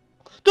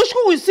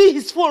 Tochku will see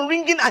his phone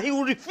ringing and he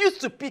will refuse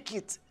to pick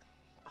it.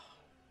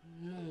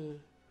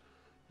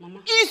 Mama.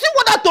 You see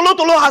what that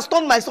Tolo has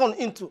turned my son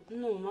into?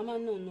 No, Mama,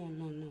 no.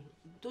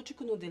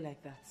 Tochukwu no dey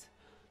like that.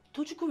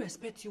 Tochukwu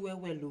respect you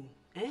well, oh.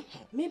 Eh?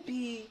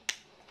 Maybe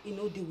he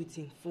no deal with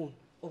him phone.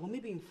 Or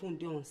maybe him phone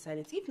dey on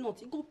silent. If not,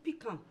 he go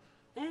pick him.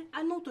 Eh?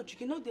 I know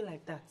Tochukwu no dey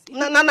like that.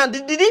 No,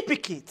 did he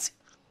pick it?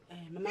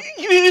 Mama.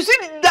 You see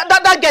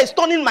that guy is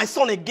turning my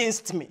son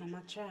against me.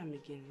 Mama, try him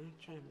again.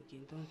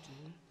 Don't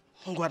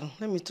do. Ngwan,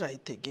 let me try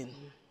it again.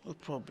 No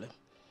problem.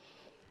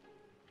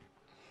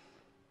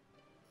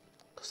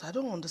 Because I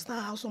don't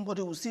understand how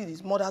somebody will see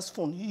his mother's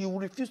phone. He will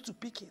refuse to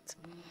pick it.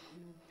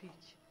 You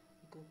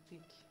go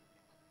pick.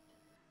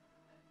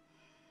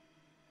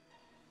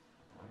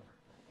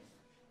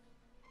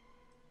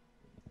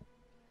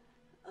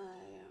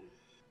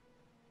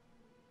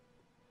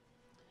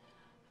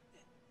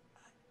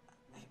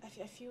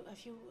 I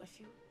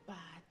feel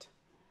bad.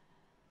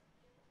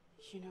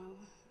 You know,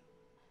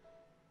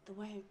 the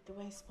way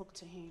I spoke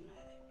to him,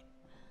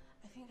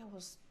 I think I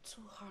was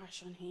too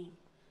harsh on him.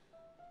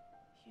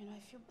 You know, I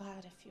feel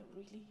bad. I feel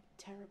really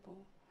terrible.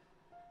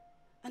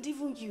 And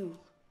even you,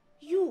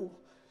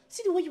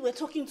 see the way you were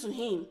talking to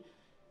him.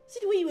 See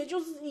the way you were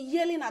just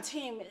yelling at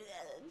him.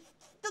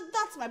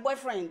 That's my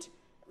boyfriend,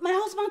 my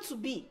husband to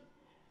be.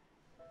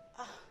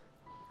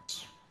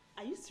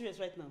 Are you serious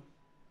right now?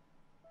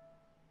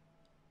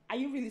 Are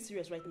you really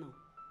serious right now?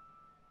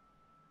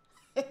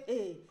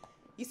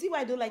 You see why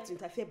I don't like to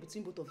interfere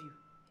between both of you?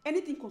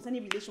 Anything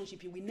concerning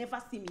relationship, you will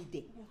never see me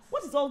there.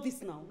 What is all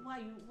this now?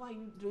 Why are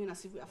you doing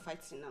as if we are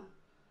fighting now?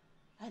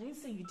 I didn't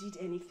say you did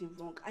anything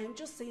wrong. I am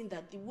just saying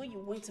that the way you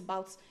went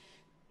about,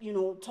 you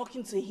know,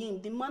 talking to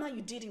him, the manner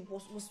you did it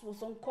was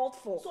uncalled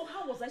for. So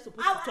how was I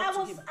supposed to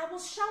talk to him? I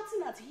was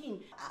shouting at him,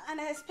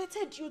 and I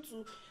expected you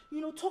to,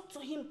 you know, talk to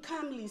him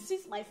calmly.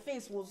 Since my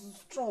face was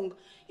strong,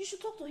 you should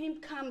talk to him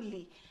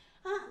calmly.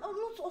 I'm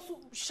not also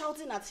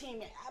shouting at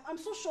him. I'm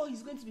so sure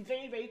he's going to be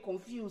very, very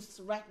confused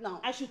right now.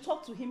 I should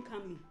talk to him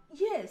calmly?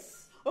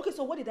 Yes. Okay,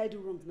 so what did I do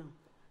wrong now?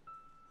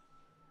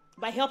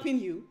 By helping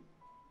you?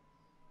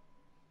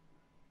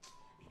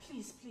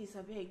 Please,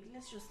 I beg.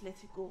 Let's just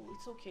let it go.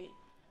 It's okay.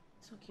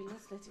 It's okay.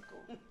 Let's let it go.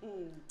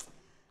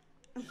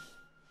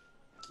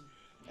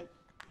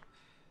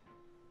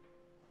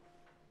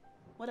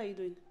 What are you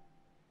doing?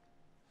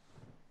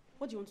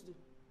 What do you want to do?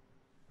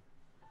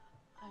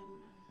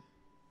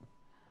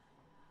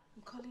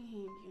 I'm calling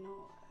him, you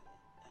know.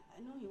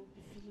 I know he'll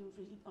be feeling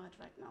really bad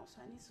right now,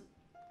 so I need to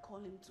call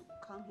him to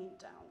calm him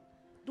down.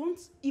 Don't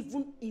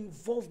even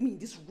involve me in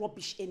this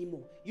rubbish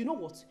anymore. You know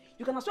what?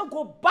 You can as well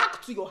go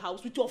back to your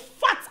house with your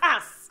fat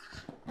ass.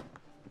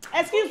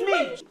 Excuse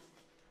me.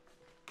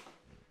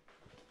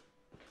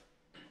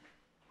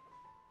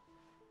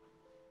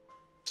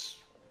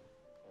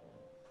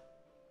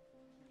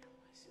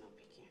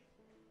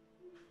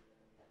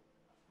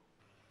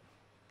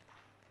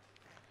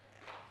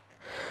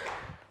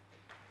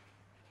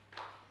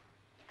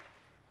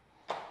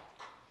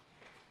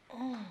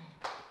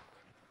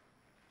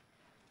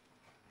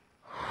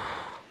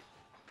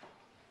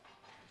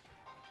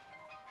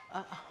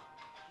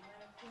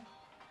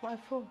 My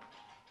phone.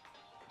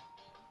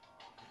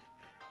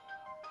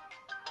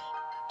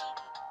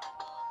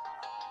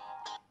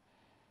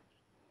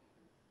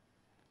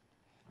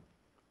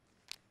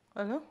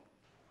 Hello?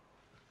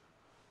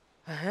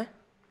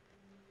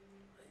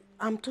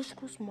 I'm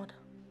Toshku's mother.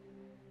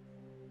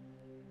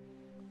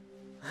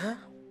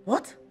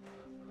 What?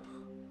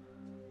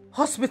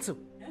 Hospital?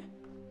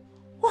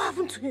 What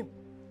happened to him?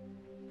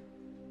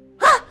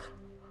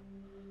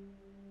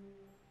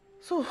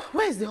 So,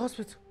 where is the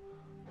hospital?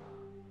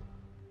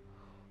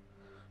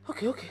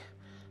 Okay.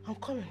 I'm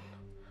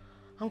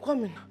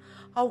coming.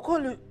 I'll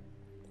call you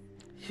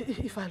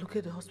if I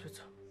locate the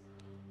hospital.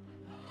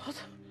 What?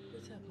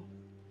 What's happened?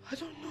 I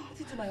don't know. What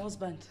did my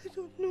husband? I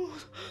don't know.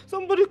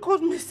 Somebody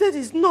called me, said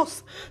his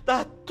nurse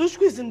that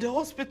Toshku is in the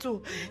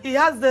hospital. He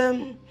has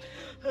the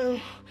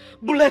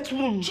bullet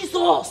wound.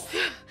 Jesus!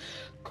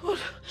 God.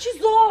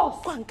 Jesus!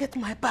 Go and get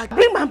my bag.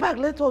 Bring my bag.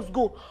 Let us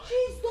go.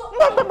 Jesus!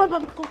 Mama,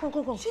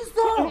 go. Jesus!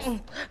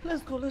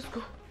 Let's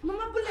go.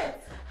 Mama,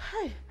 bullet!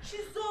 Hi.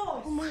 Jesus!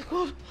 Oh my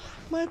God,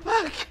 my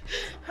bag.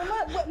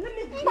 Mama, let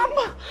me...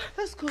 Mama,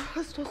 let's go.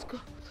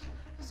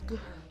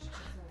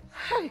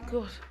 Hi,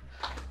 God.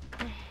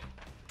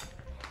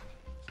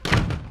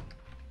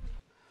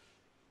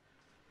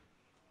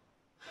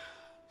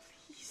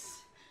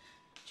 Please,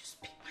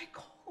 just pick my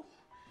call.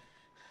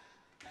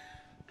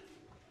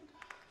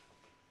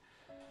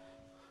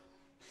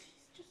 Please,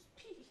 just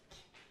pick.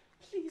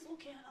 Please,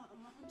 okay,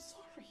 I'm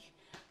sorry.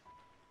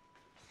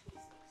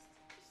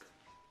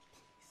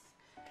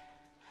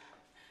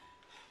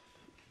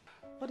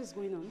 What is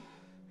going on?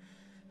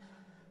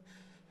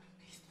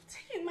 He's not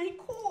taking my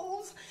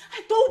calls.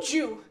 I told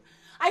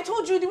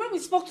you the way we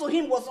spoke to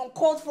him was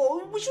uncalled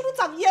for. We shouldn't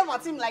have yelled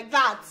at him like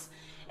that.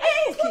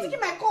 Hey, he's not taking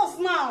my calls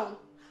now.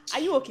 Are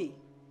you okay?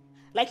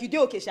 Like you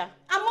did okay, Sha?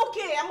 I'm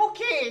okay.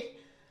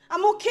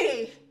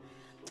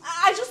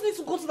 I just need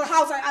to go to the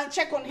house and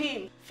check on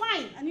him.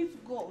 Fine, I need to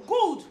go.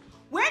 Good.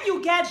 When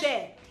you get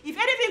there, if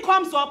anything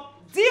comes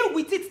up, Deal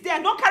with it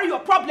there. Don't carry your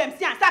problems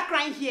here and start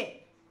crying here.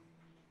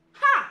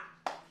 Ha!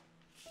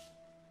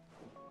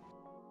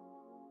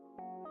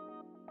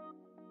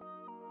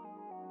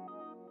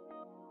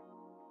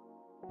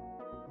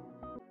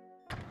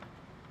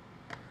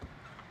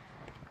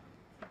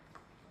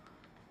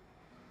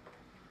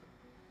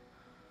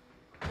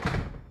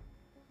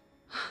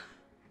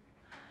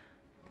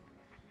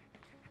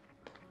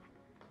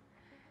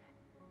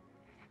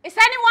 Is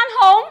anyone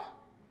home?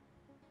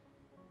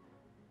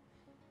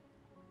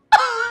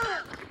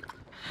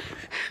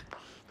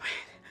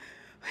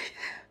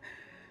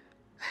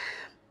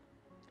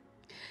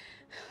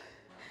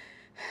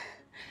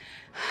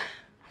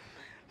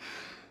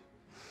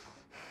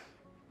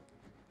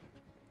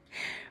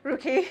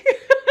 Rookie,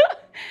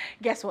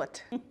 guess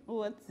what?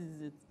 What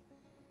is it?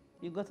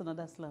 You got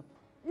another slap?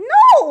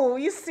 No,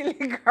 you silly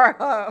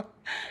girl.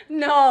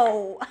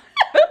 No.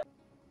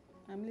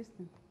 I'm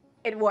listening.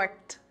 It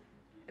worked.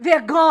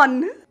 They're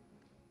gone.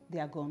 They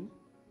are gone?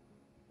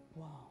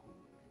 Wow.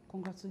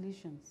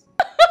 Congratulations.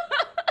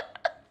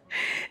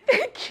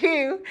 Thank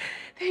you.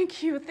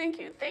 Thank you. Thank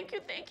you. Thank you.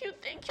 Thank you.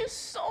 Thank you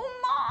so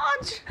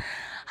much.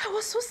 I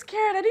was so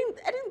scared. I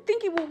didn't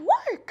think it would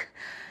work.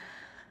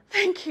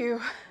 Thank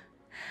you.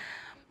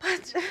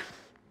 But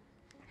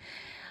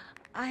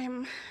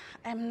I'm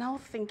now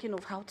thinking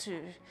of how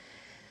to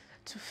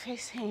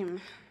face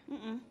him.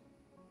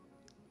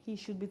 He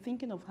should be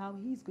thinking of how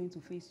he's going to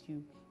face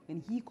you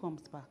when he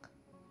comes back.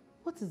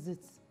 What is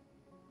it?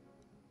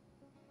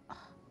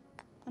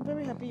 I'm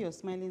very happy you're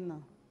smiling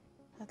now.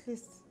 At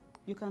least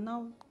you can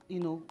now,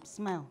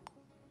 smile.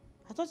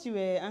 I thought you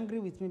were angry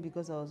with me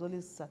because I was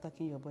always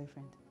attacking your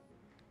boyfriend.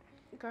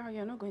 Girl,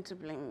 you're not going to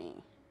blame me.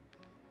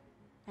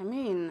 I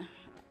mean,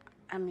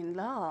 I'm in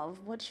love.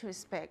 What do you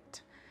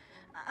expect?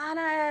 And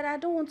I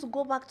don't want to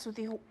go back to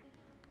the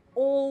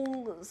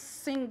old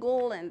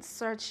single and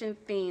searching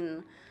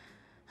thing.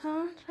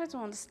 Huh? Try to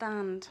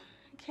understand,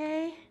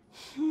 okay?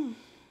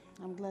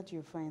 I'm glad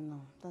you're fine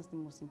now. That's the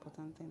most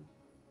important thing.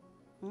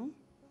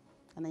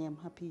 And I am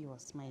happy you are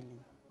smiling.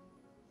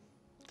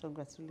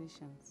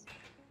 Congratulations.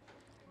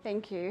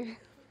 Thank you.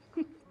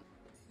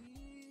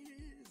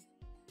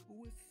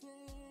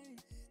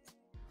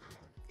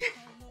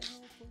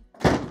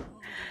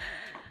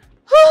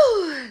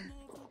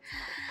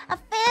 I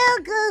feel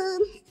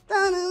good.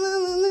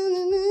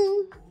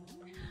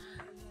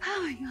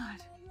 Oh my God.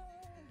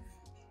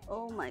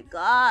 Oh my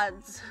God.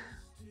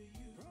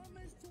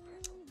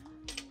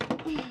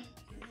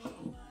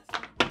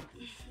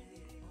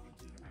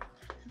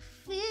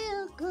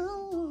 Feel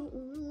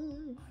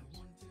good.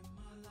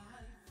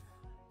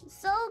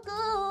 So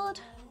good.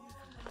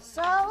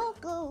 So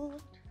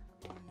good.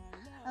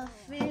 I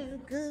feel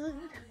good.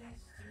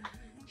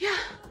 Yeah.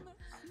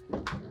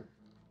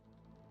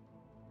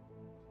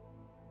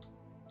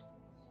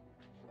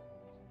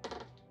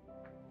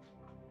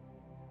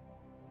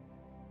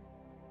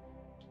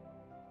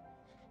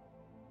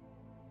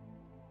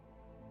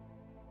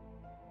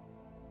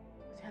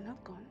 They're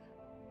not gone.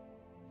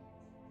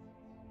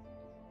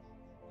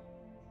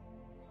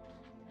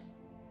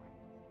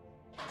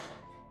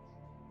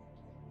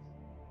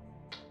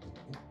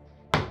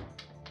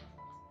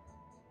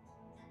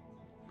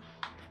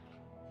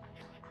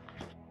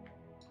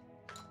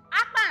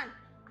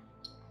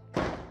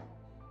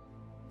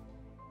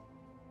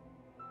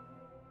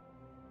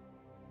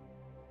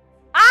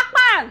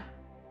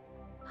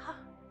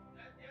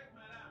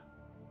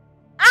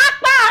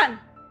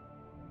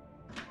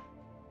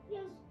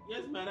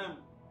 Yes, madam.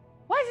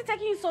 Why is it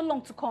taking you so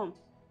long to come?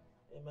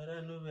 Hey,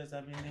 madam, no verse.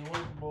 I've been the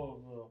one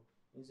ball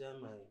inside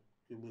my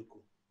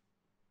cubicle.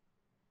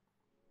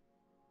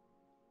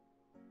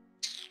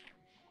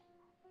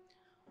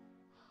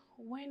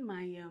 When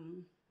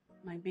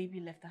my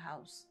baby left the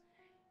house,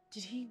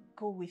 did he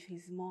go with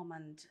his mom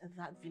and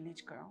that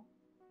village girl?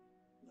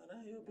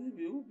 Madam, your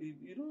baby, who baby?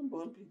 You don't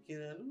born picking.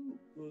 I don't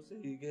know, say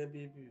you get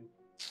baby.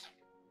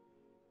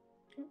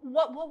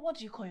 What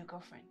do you call your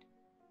girlfriend?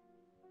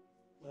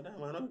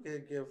 Madam, I don't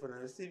get girlfriend.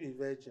 I still be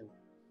virgin.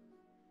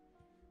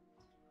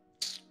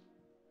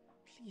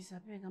 Please, I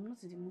beg, I'm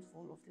not in the mood for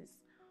all of this.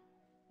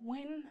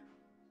 When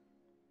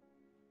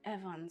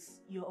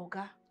Evans, your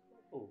Oga,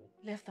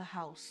 left the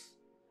house,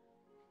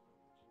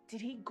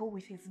 did he go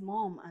with his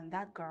mom and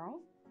that girl?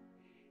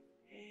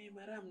 Hey,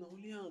 madam, no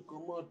only on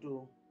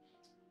Komodo.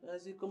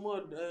 As he come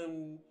out,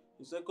 the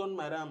second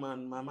madam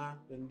and mama,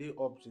 when they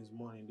up since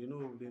morning, they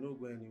no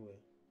go anywhere.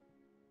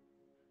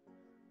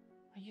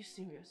 Are you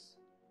serious?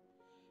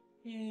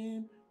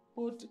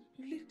 But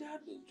later,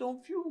 some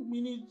few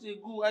minutes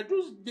ago, I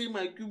just did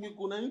my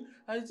cubicle and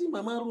I see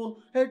mama run,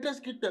 hey,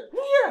 just get that.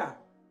 Yeah!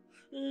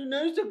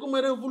 Now you say come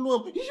madam follow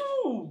up.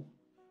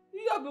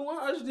 You have been one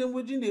ask them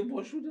within they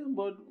pursue them,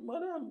 but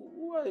madam,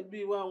 who I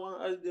be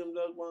one ask them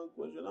that one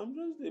question? I'm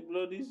just a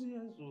bloody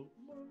CS, so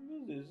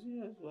I'm just a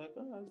CS, so I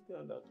can't ask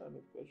them that kind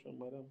of question,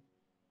 madam.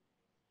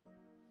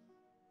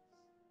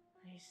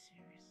 Are you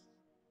serious?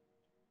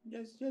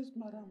 Yes,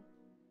 madam.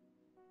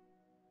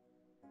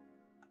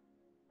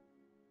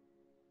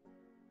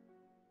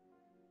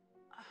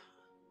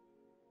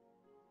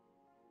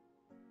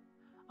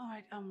 All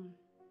right,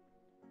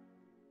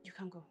 you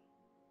can go.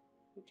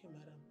 Okay,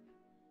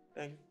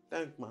 madam.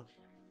 Thank, ma'am.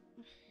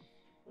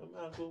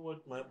 I'll go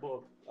watch my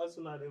ball. As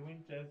soon as they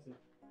win Chelsea.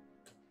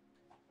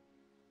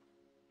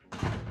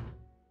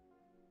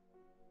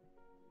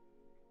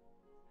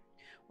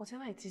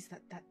 Whatever it is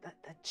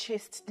that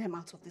chased them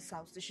out of this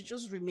house, they should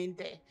just remain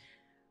there.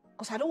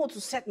 Because I don't want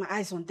to set my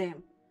eyes on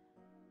them.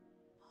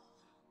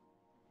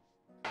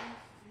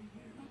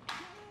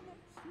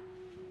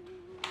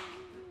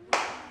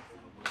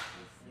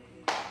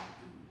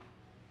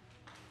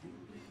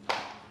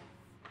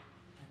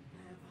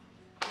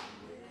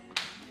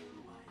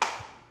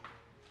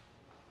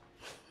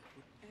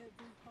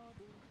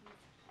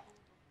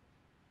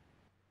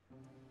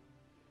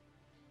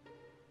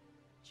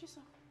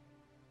 Chisa.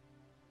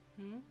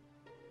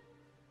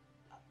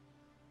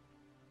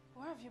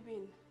 Where have you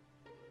been?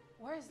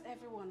 Where is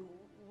everyone?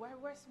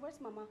 Where's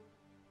Mama?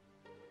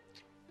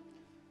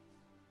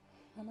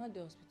 Mama at the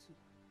hospital.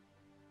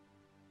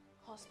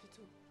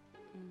 Hospital?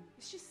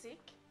 Is she sick?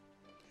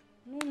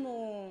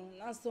 No.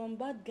 Now some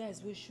bad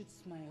guys will shoot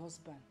my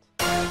husband.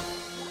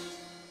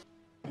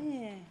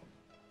 Yeah.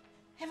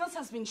 Evans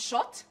has been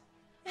shot?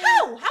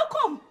 How? How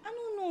come? I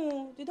don't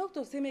know. The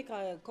doctor say make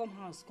I come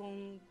house,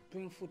 come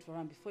bring food for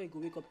him before he go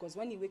wake up. Because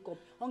when he wake up,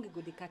 hunger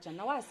go dey catch him.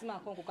 Now why I see my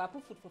come cook, I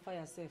put food for fire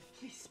yourself.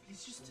 Please,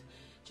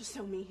 just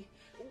tell me,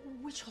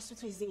 which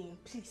hospital is he in,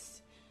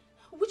 please?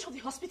 Which of the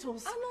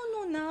hospitals? I don't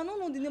know now. I don't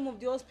know the name of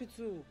the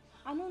hospital.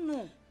 I don't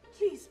know.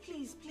 Please,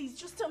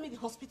 just tell me the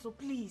hospital,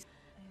 please.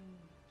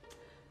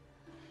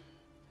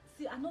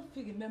 See, I don't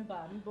feel remember,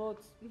 but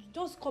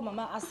just call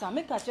Mama ask her.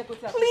 Make her check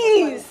with her.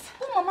 Please!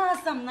 Call Mama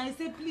ask her now. I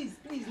say please,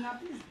 now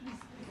please.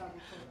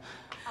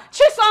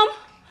 Chisom!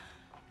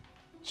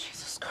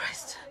 Jesus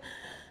Christ.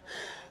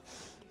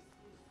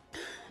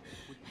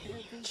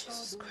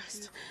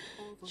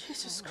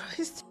 Jesus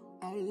Christ.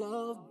 Our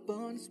love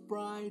burns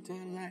brighter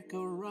like a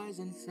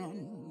rising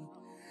sun.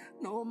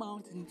 No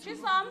mountain too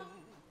Chisom!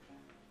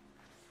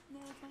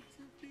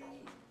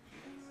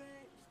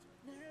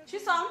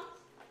 Chisom!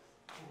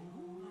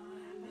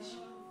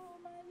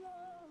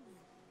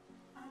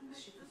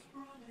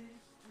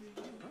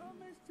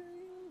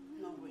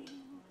 No way.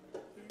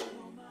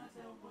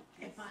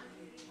 Eba.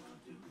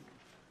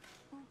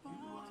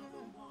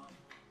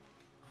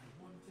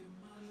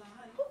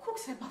 Who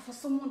cooks Eba for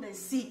someone that is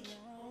sick?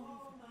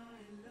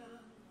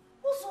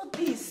 What's all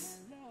this?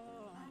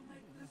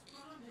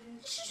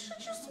 You should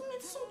just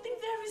make something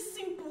very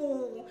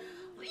simple.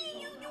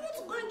 You want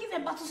to go and give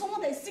Eba to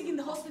someone that is sick in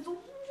the hospital?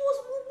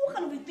 What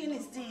kind of a thing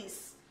is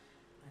this?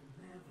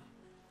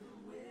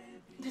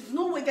 There's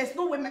no way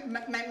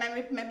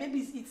my baby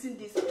is eating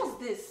this. What's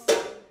this?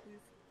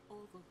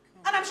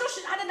 And I'm sure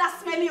she added that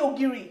smelly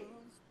ogiri.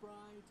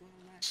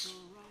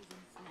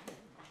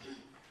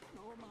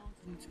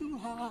 too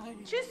high,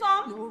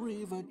 Chisom! no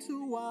river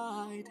too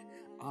wide.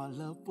 Our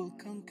love will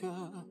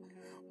conquer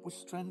with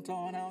strength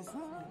on our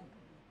side.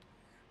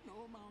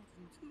 No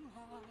mountain too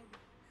high,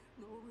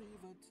 no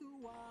river too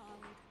wide.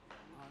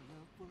 Our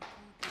love will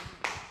conquer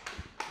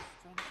with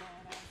strength on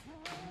our side.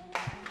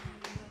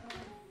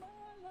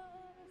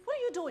 What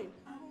are you doing?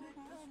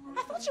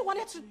 I thought you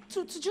wanted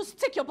to just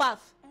take your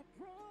bath.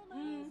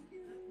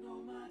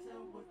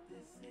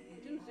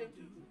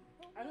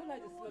 I don't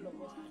like the smell of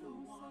hospital.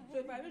 So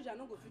if I reach, I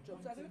don't go fit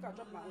chop. So I think I can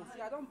chop my own.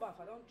 See, I don't bath,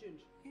 I don't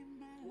change.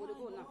 I'm gonna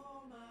go now.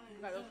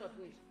 I don't chop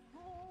finish.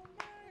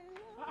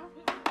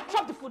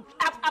 Chop the food.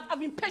 I've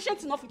been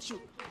patient enough with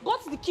you. Go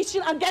to the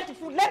kitchen and get the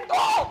food. Let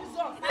go!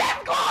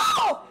 Let go!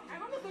 I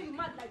don't know why you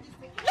mad like this.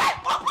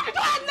 Open the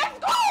door and let's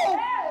go!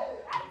 Hey!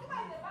 I think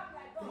I'm in the back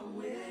like that.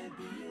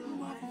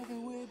 The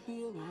way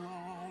Bill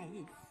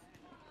wife.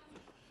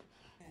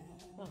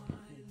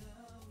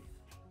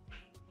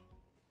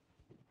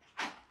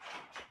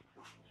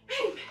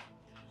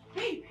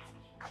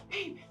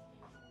 Babe.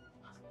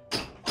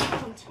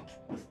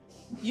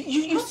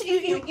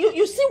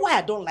 You see why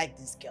I don't like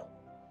this girl?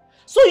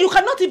 So you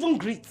cannot even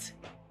greet.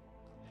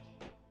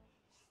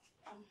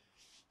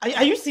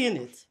 Are you seeing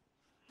it?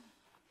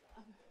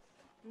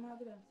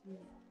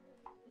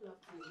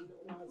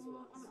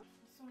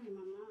 Sorry,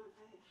 Mama.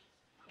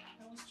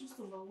 I was just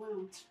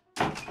overwhelmed.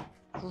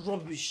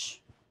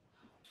 Rubbish.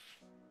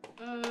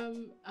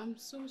 I'm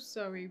so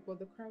sorry, but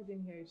the crowd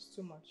in here is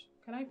too much.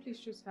 Can I please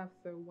just have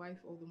the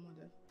wife or the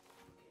mother?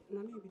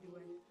 Let me be the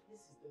one.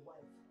 This is the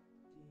wife.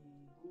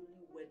 The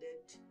newly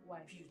wedded,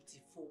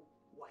 beautiful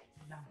wife.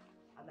 Now.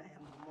 And I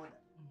am the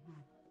mother.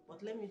 But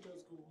let me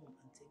just go home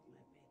and take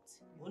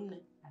my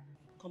bed.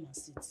 Come and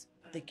sit.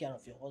 Take care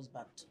of your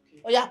husband.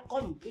 Okay. Oh yeah,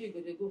 come. Here you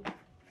go, they go.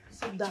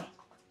 Sit down.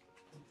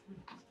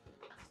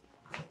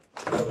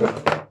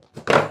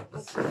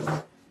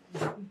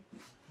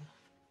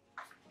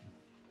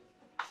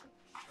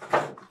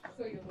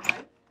 So you're the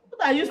wife?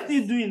 What are you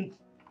still doing?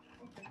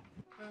 Okay.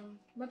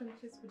 Madam,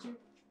 please, would you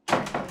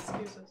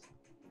excuse us?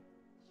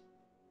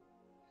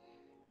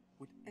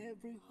 With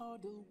every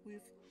hurdle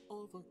we've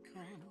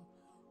overcome,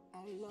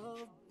 our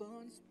love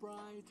burns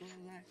brighter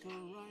like a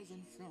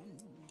rising sun.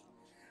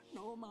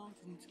 No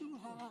mountain too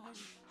high,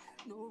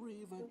 No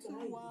river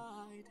too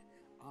wide.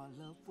 Our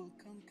love will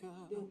conquer.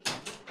 With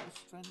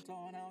strength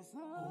on our side.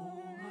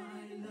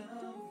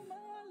 Oh my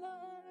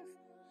love,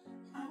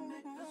 I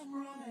make this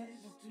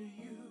promise to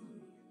you.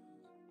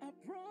 I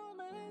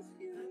promise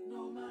you that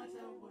no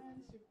matter what.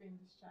 You've been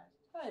discharged.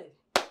 Hey,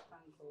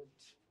 thank God.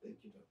 Thank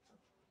you, doctor.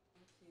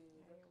 Okay,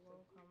 You're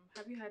welcome.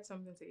 Have you had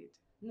something to eat?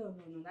 No.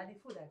 Now the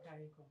food I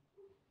carry come.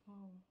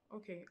 Oh,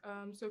 okay.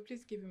 So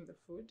please give him the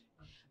food,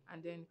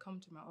 and then come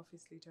to my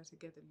office later to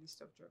get the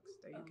list of drugs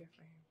that you get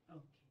for him.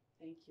 Okay,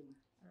 thank you.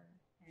 All right.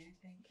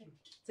 Thank you.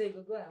 So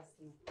you go house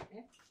now.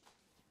 Eh?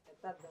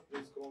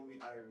 Please call me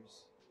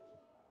Iris.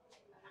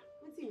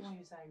 What do you want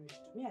use Irish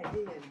to? Me, I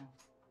did here now.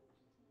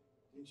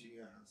 Didn't you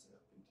hear her say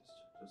I've been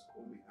discharged? Just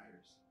call me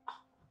Iris.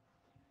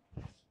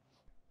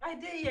 I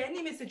did here.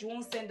 Any message you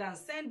won't send and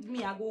send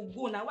me, I go.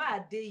 Now why I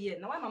did here?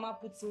 Now why mama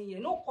puts me here?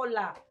 No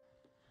caller.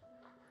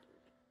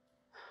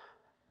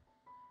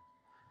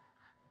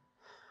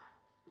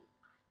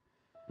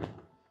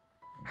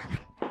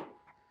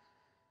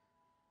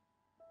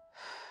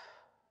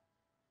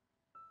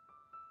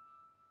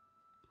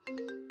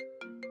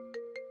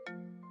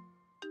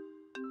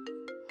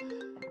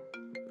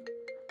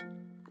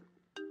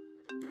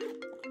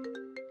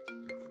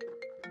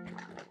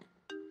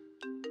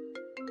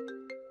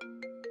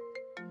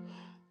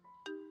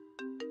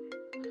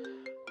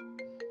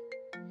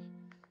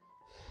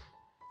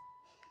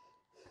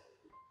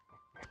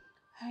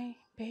 Hi,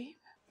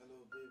 babe. Hello,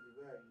 baby.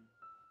 Where are you?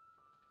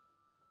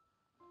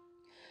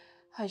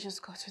 I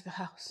just got to the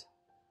house.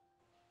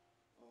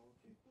 Oh,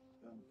 okay.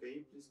 Can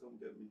you please come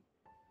get me?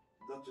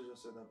 The doctor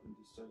just said I've been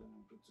discharged and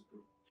I'm good to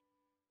go.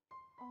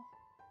 Oh,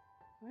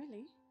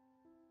 really?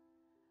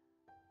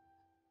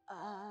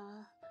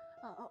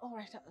 All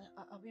right.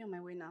 I'll be on my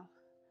way now.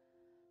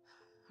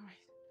 All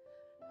right.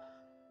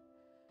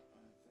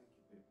 Thank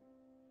you, baby.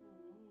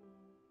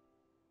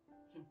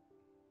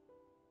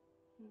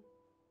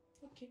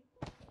 Okay.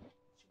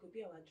 She could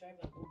be our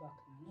driver and go back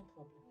now, no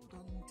problem.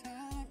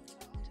 Contact,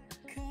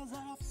 'cause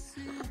I've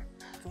seen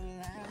the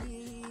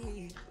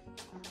light.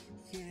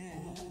 Yeah.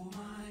 Oh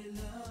my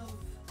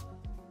love,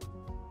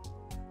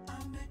 I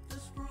make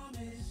this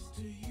promise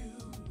to you.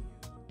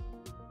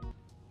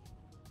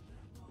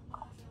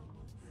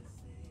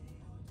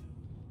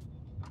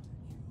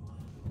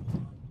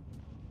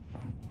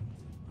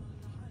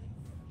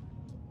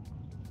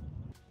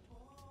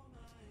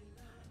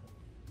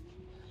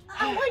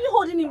 Why are you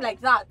holding him like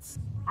that?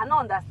 I don't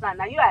understand.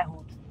 Now you I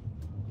hold.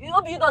 You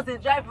know you just the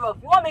drive rough.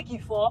 You want make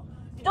it fall?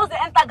 You just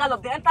the enter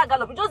gallop,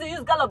 You just the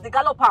use gallop, the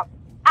gallop up.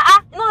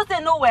 You don't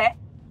say nowhere.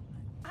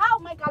 How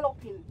am I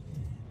galloping?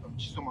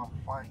 Chisom, I'm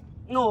fine.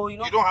 No, you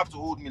know. You don't have to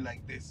hold me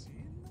like this.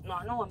 No,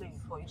 I don't want make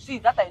it fall. You see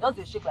that time you just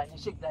dey shake like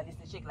this,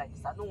 they shake like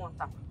this. I don't want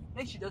her.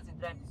 Make she just the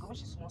drive because when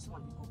she small,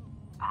 they go.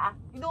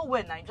 You don't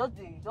wear now. You just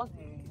the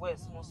wear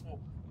small.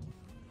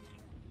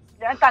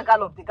 The enter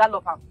gallop, the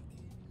gallop up.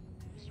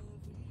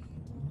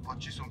 But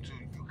Chisom too,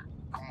 you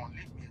come on,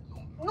 leave me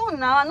alone. No,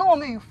 now I don't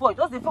want make you fall.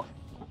 Just the fall.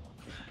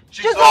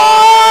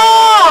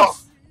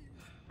 Jesus!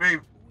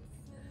 Babe.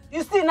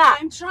 You see now?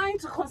 I'm trying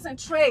to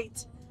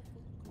concentrate.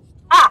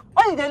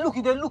 When they look.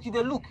 You don't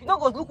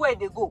go look where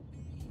they go.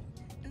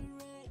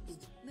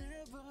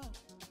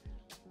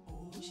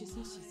 She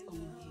says she's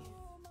coming here.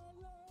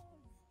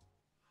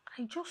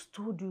 I just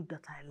told you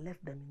that I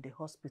left them in the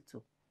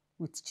hospital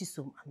with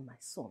Chisom and my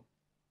son.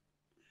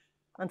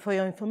 And for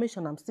your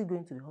information, I'm still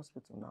going to the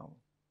hospital now.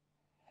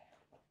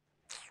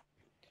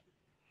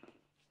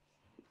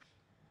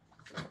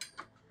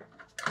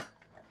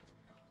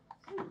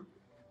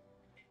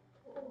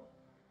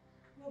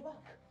 You're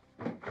back.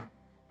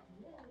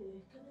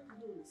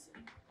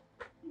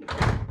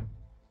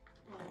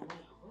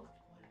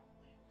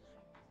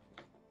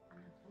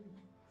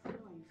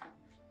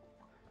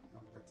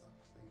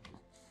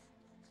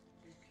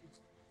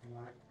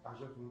 I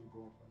just want to go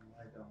up and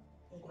lie down.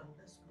 Okay,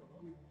 let's go.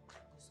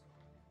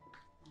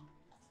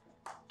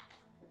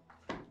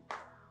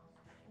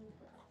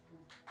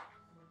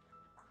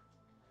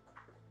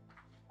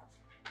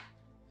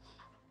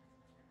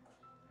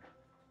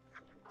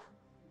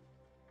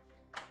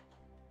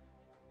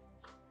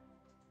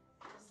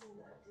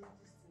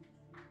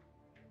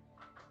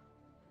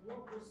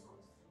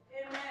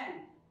 Amen.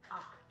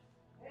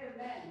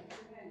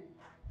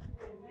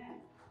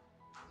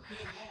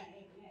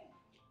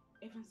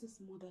 Evans's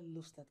mother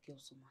loves that girl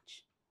so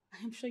much.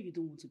 I am sure you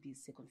don't want to be a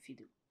second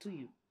fiddle, do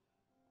you?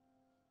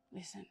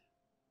 Listen.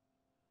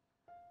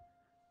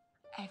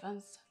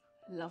 Evans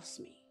loves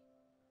me.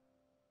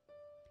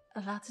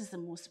 That is the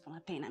most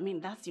important thing. I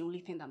mean, that's the only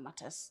thing that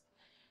matters.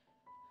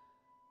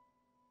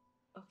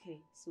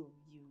 Okay, so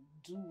you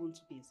do want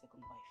to be a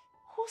second wife?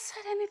 Who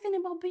said anything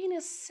about being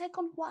a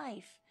second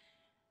wife?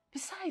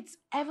 Besides,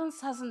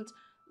 Evans hasn't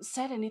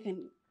said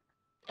anything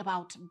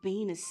about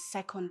being a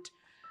second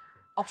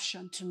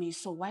option to me,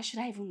 so why should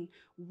I even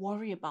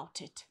worry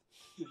about it?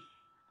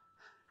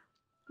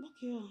 Look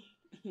here.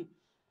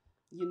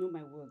 You know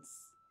my words.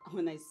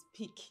 When I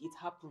speak, it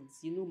happens.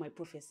 You know my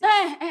prophecy.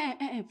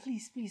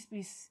 Please.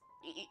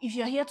 If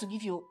you're here to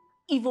give your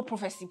evil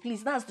prophecy.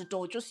 Please, that's the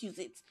door. Just use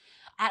it.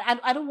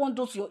 I don't want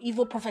those your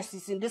evil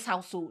prophecies in this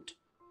household.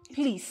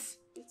 Please.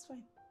 It's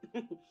fine.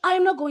 I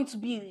am not going to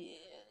be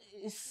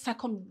a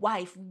second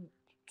wife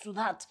to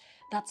that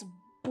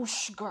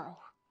bush girl.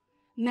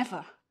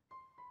 Never.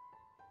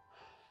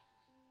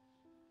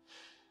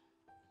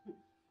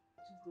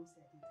 Just don't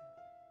say I didn't tell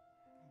you.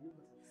 I know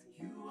what I'm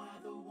saying. You are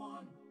the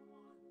one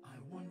I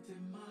want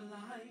in my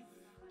life.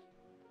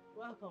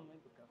 Welcome,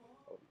 Ebuka.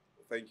 Oh,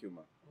 thank you,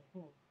 ma.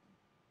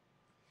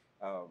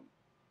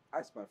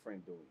 How's my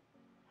friend doing?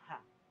 Ha.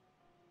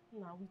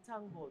 Now we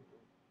thank God.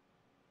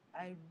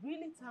 I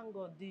really thank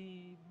God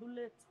the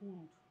bullet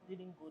wound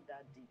didn't go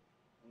that deep.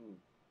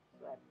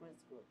 So I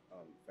praise God.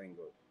 Thank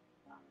God.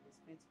 He's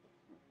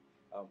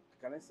faithful.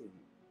 Can I see him?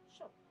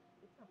 Sure,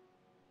 you can.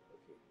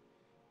 Okay.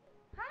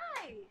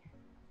 Hi.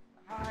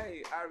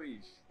 Hi,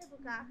 Arish. Hey,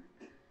 Buka.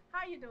 How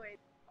are you doing?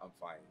 I'm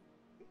fine.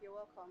 You're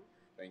welcome.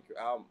 Thank you.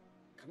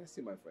 Can I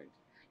see my friend?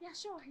 Yeah,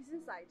 sure. He's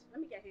inside.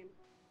 Let me get him.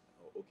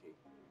 Oh, okay.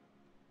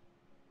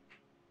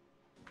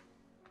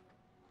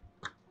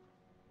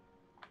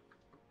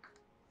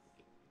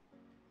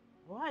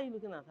 Why are you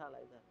looking at her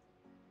like that?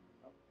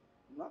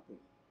 Nothing.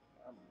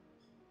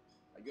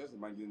 I just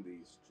imagine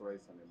the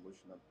stress and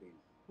emotional pain.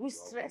 Which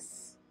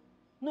stress?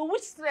 No,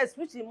 which stress?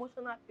 Which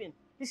emotional pain?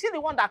 Is she the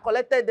one that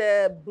collected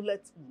the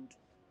bullet wound?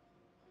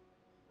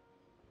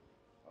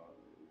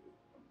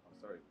 I'm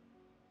sorry.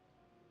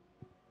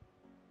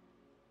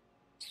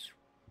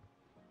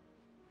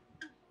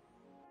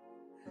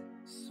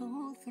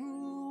 So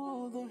through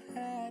all the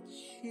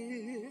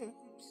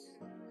hardships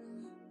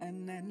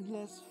and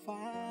endless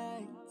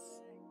fights,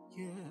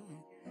 yeah,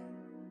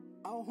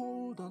 I'll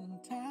hold on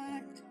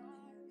tight,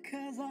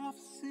 'cause I've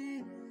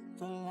seen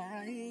the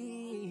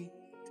light,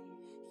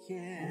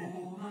 yeah.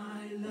 Oh,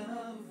 my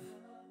love,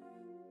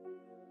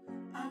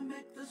 I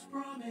make this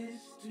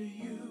promise to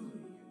you,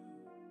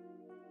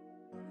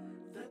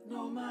 that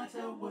no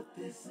matter what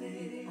they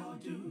say or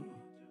do,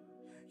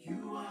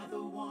 you are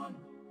the one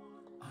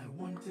I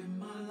want in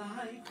my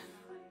life.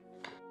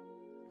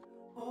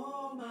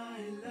 Oh, my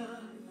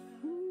love,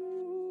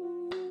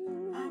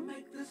 I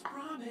make this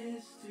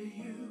promise to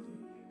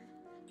you,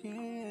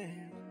 yeah,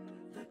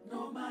 that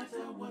no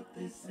matter what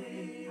they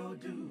say or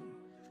do,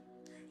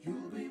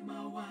 you'll be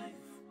my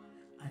wife,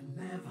 and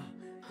never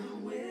the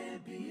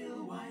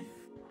way-bill wife.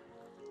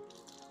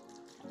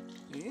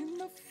 In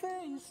the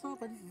face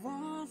of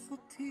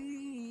adversity,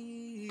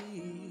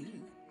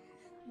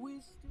 we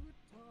stood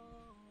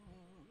tall,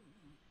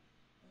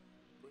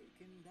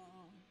 breaking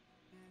down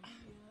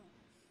barriers.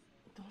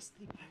 Don't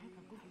sleep.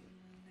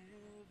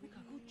 We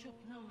can go chop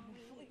now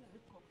before you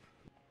wake up.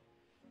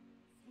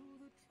 Through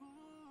the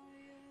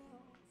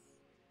trials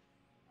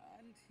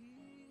and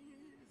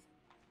tears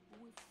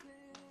we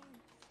faced.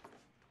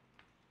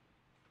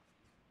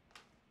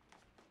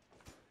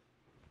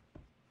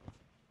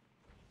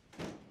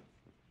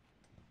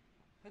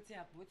 What's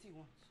up? What do you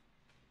want?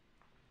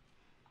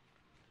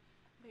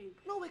 Babe.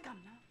 No, wake up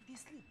now. They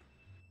sleep.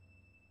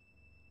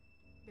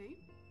 Babe?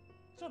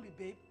 So be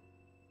babe.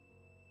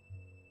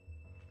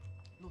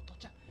 No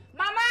touch her.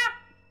 Mama!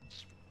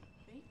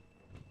 Babe?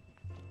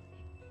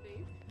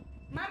 Babe?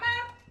 Mama!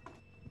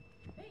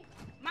 Babe?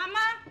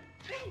 Mama!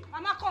 Babe?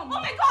 Mama, come. Oh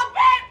my God,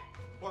 babe!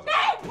 What's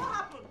Babe! What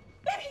happened?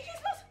 Baby,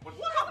 he's not.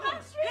 What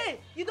happened? Hey,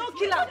 you don't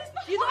kill him.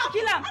 You don't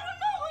kill him. I don't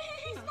know.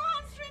 He's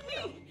not answering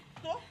me.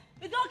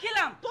 You don't kill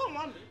him. Don't,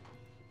 mommy.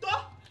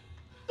 Don't,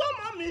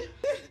 mommy.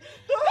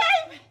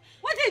 Babe!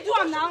 What did you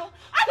do now?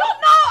 I don't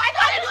know. I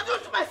didn't do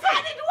it to myself.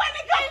 I didn't do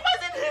anything. It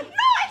wasn't him.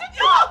 No, I didn't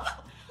do it.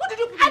 What did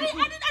you put? I didn't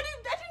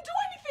do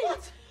anything.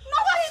 What?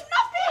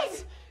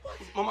 Nothing.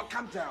 Mama,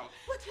 calm down.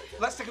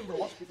 Let's take him to the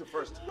hospital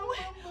first. No,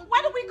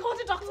 why don't we call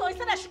the doctor? He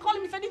said I should call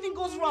him if anything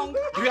goes wrong.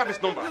 Do you have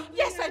his number?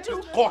 Yes, I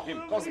do. Call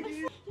him. Call him.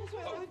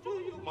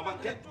 Mama,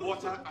 get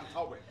water and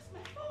towel.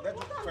 Let's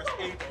do first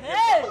aid.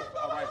 Hey!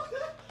 All right.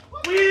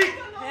 Quick!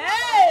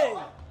 Hey!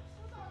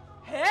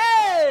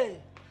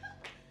 Hey!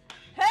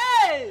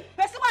 Hey!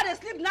 Person why they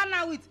sleep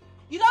now with.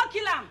 You don't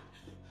kill him.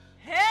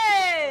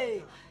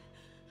 Hey!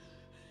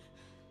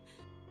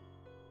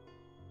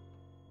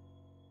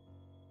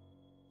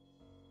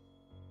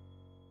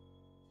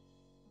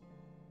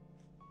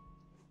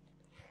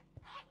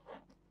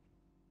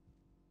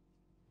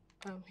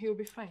 He'll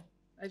be fine.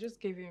 I just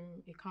gave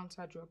him a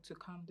counter drug to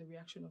calm the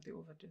reaction of the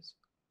overdose.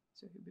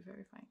 So he'll be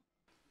very fine.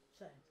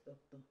 Doctor.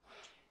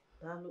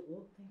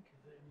 Oh, thank you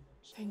very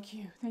much. Thank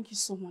you. Thank you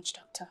so much,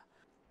 doctor.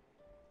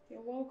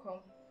 You're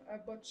welcome.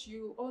 But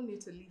you all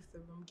need to leave the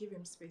room. Give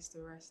him space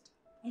to rest.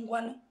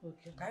 Ngwanu.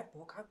 Okay.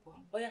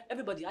 Oh yeah,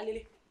 everybody,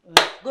 alele.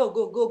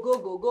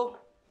 Go.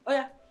 Oh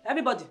yeah,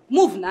 everybody,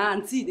 move now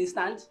and see they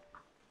stand.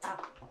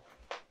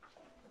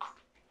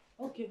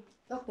 Okay,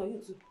 doctor,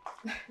 you too.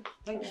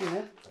 Thank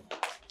you.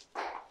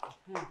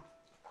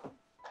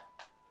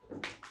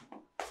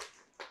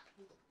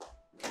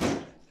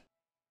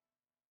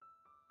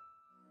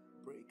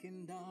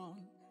 Breaking down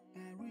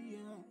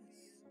barriers,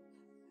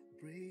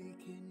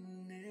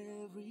 breaking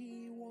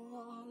every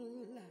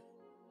wall.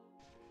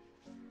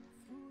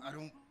 I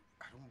don't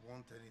want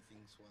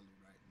anything swallow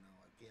right now,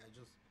 okay?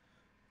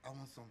 I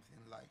want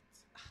something light.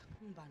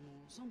 Mba,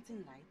 no,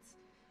 something light?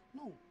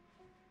 No.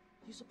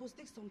 You're supposed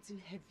to take something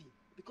heavy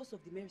because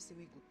of the medicine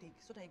we go take,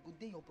 so that it go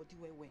day your body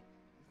well.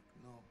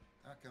 No,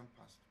 that can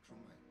pass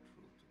through my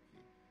throat,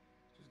 okay?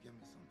 Just get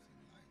me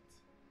something light.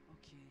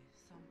 Okay,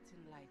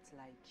 something light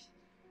like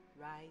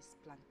rice,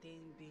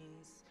 plantain,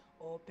 beans,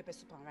 or pepper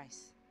soup and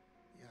rice.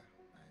 Yeah,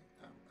 I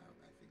think that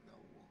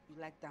will work.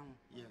 You like that one?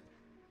 Yeah.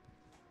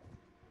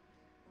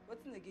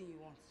 What thing again you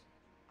want?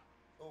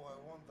 Oh, I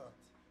want that.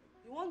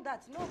 You want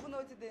that? You don't even know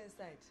what's there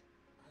inside.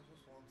 I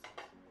just want it.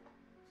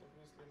 It's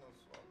obviously not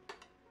swallow.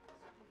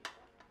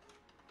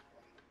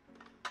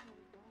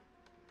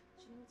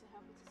 Do you need to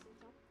help me to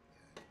sit up?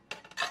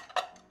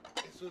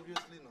 Yeah. It's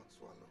obviously not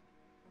swallow.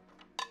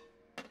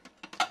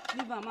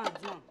 Leave her man,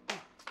 do one.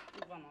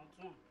 Leave her now,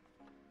 do one.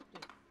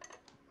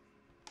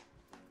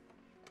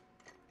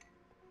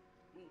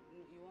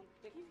 You want to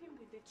take... Give him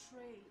with the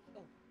tray.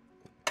 Oh.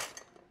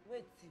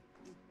 Wait.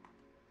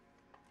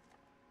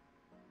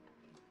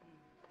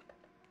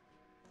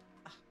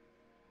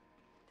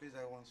 Please,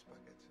 I want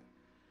spaghetti.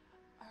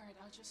 Alright,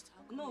 I'll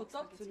go No, make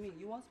talk to spaghetti me. for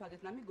You want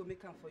spaghetti? Let me go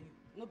make them for you.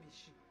 No be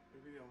she.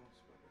 Maybe I want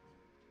spaghetti.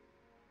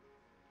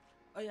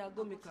 Oh yeah,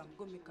 go make them.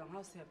 Go make them.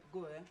 House help.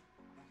 Go, eh?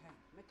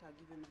 Make her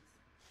give him it.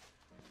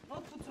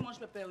 Don't put too much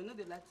pepper. We know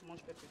they like too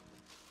much pepper.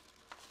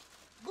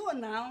 Go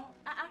now.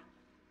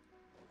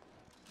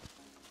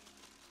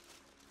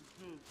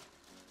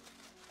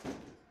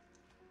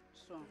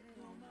 So.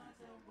 No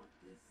matter what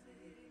they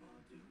say or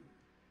do, you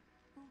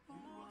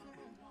are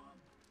the one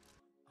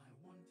I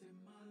want in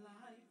my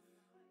life.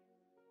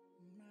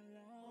 My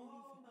love.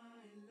 Oh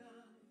my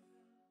love.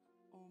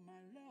 Oh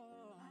my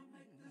love. I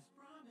make this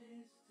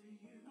promise to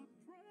you. I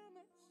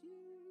promise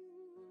you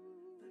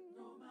that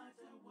no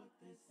matter what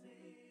they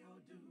say or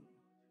do,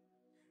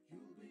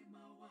 you'll be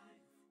my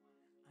wife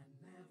and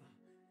never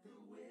the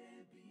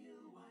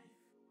way-bill wife.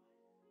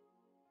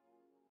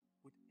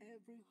 With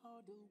every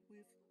hurdle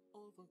we've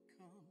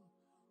overcome,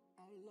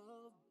 our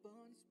love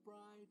burns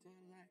brighter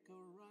like a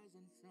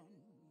rising sun.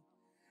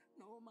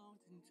 No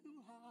mountain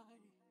too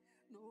high,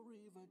 no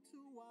river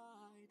too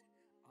wide.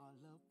 Our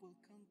love will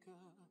conquer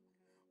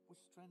with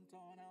strength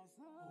on our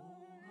side.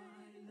 Oh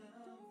my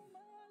love,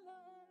 my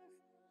life,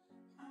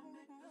 I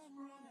make this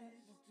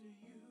promise to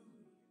you.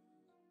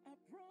 I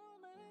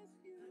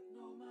promise you that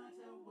no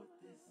matter what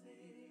they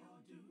say or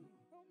do,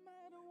 no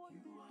matter what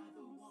you are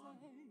the one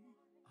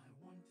I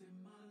want in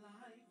my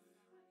life.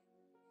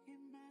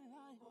 In my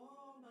life,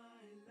 oh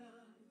my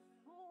love,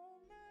 oh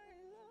my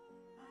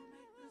love. I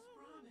make this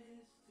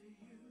promise to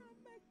you. I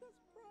make this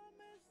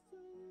promise to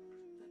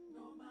you that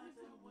no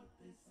matter what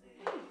they say.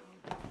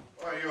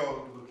 Why are you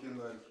all looking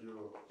like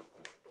you're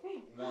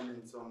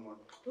wanting someone?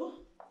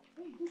 Oh,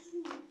 hey, this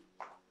woman.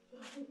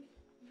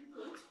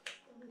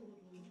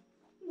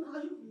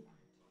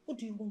 What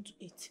do you want to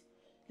eat?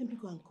 Let me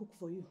go and cook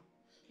for you.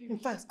 In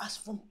fact, as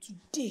from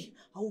today,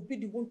 I will be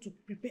the one to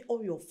prepare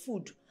all your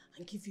food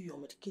and give you your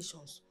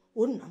medications.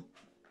 What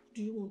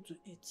do you want to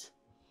eat?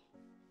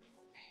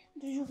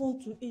 Do you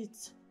want to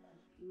eat?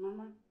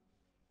 Mama.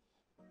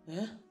 Eh? I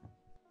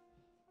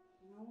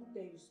want to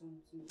tell you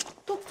something.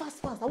 Talk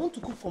fast. I want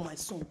to cook for my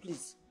son,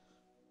 please.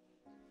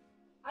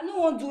 I don't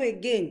want to do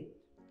again.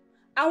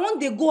 I want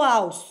to go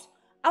house.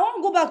 I want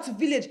to go back to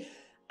village.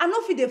 I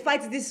don't feel they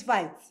fight this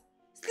fight.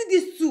 See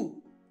these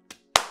two.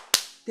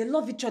 They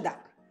love each other.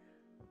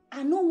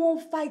 I no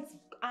want fight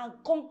and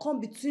come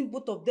between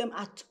both of them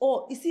at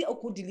all. You see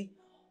Okudili?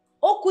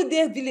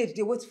 Okude village,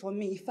 they wait for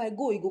me. If I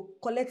go, he go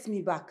collect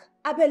me back.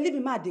 I better leave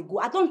him out, they go.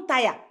 I don't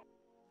tire. Yeah,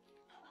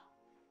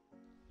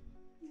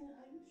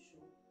 are you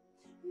sure?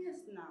 Yes,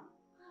 now.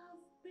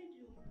 I've paid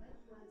you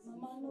right.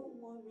 Mama, no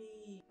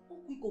worry.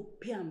 We go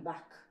pay him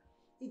back.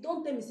 He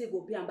don't tell me say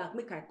go pay him back.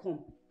 Make I come.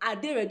 Are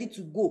they ready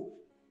to go?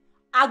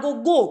 I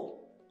go.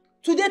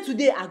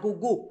 Today, I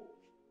go.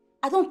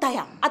 I don't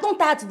tire. I don't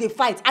tire to they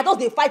fight. I just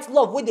they fight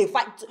love when they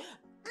fight.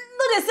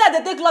 No, they say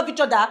they take love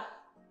each other. I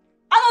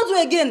don't do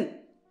again.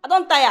 I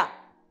don't tire.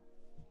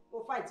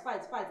 Go fight.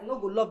 No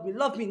go love me,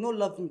 no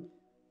love me.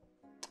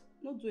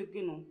 No do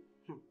again,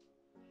 no.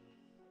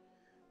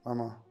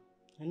 Mama.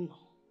 I know.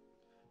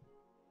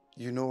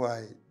 You know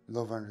I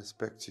love and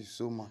respect you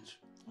so much.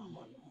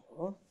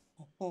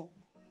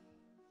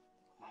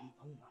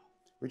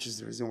 Which is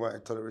the reason why I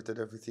tolerated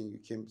everything you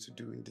came to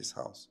do in this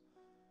house.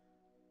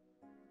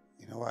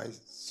 You know, I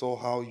saw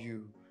how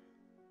you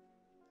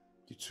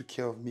took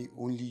care of me,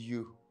 only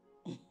you.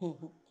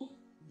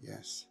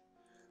 Yes.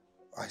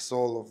 I saw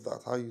all of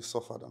that, how you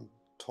suffered and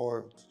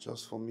toiled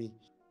just for me,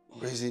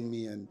 raising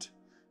me and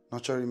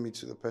nurturing me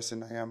to the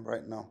person I am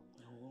right now.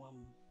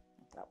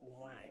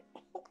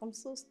 I'm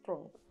so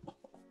strong.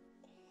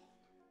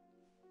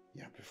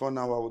 Yeah, before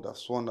now I would have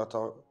sworn that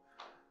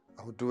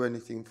I would do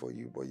anything for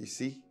you, but you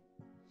see,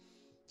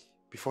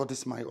 before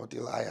this my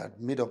ordeal, I had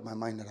made up my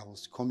mind that I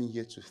was coming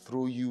here to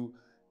throw you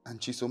and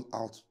Chisom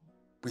out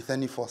with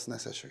any force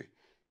necessary.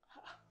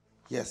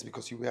 Yes,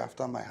 because you were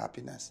after my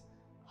happiness.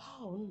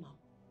 How now?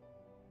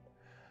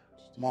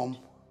 Mom,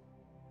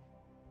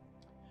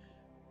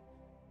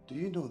 Do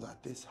you know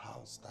that this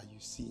house that you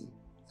see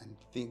and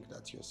think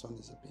that your son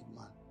is a big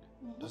man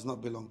does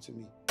not belong to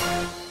me?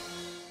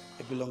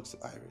 It belongs to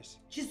Iris.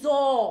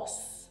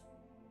 Jesus!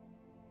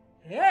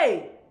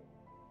 Hey!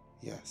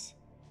 Yes.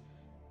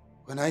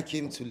 When I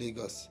came to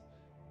Lagos,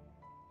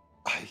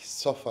 I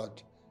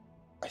suffered.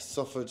 I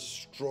suffered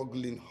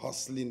struggling,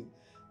 hustling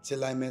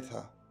till I met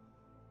her.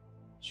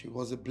 She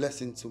was a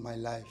blessing to my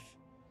life.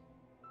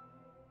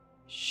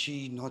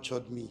 She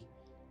nurtured me.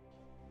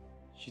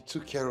 She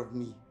took care of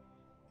me.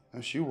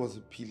 And she was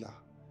a pillar.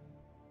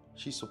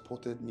 She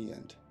supported me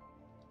and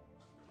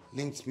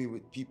linked me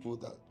with people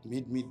that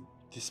made me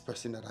this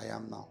person that I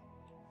am now.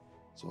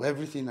 So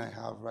everything I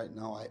have right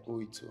now, I owe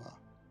it to her.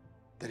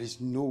 There is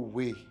no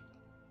way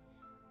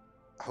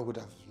I would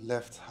have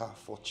left her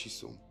for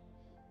Chisom,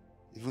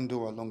 even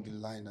though along the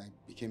line I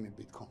became a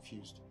bit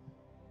confused.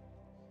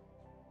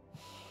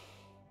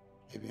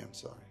 Maybe I'm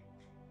sorry.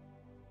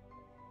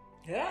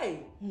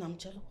 Hey!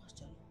 Namchalo.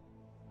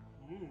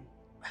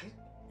 I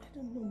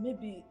don't know,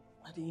 maybe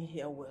I didn't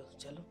hear well,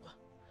 Jalopa.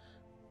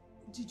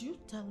 Did you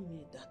tell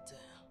me that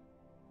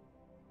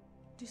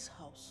this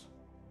house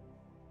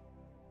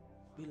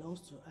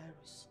belongs to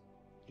Iris?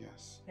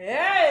 Yes.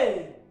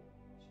 Hey!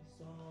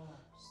 Jesus.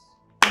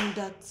 And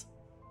that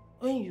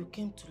when you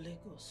came to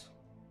Lagos,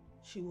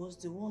 she was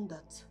the one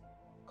that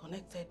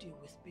connected you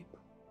with people?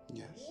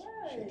 Yes, she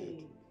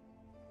did.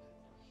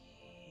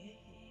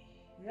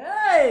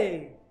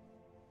 Hey!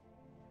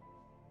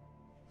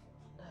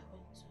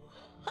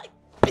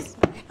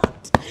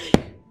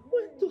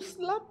 Went to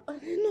slap an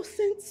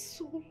innocent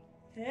soul.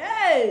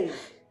 Hey!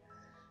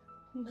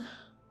 Nah.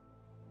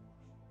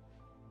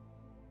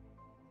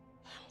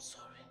 I'm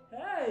sorry.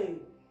 Hey!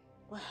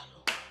 Well,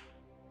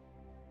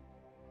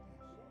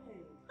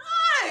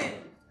 hey!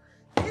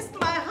 It's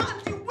my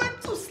hand. You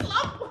went to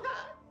slap her.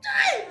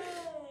 Hey!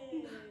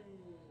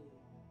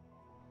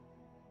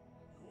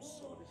 I'm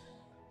sorry.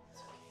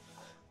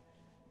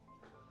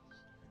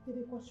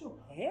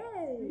 Hey!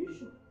 Are you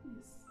sure?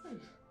 Yes.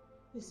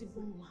 This is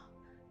Boma.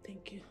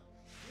 Thank you.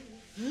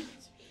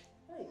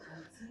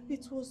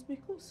 It was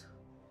because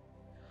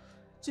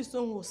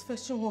Chisom was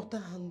fetching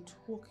water and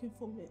working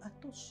for me. I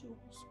thought she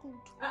was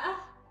good.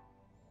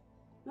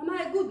 Mama,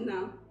 are you good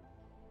now?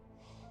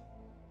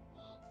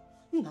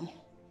 Nam,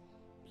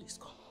 please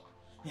come.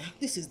 Yeah,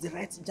 this is the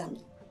right jam.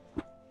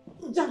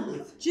 Jam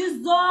it.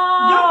 Jesus!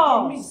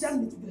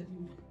 Jam it very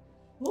well.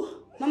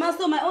 Oh. Mama,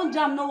 so my own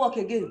jam no work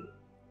again.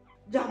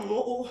 Jam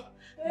no.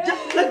 Jam,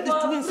 let the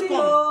twins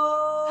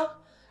come.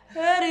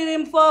 Hearing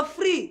him for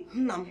free.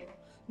 Nam,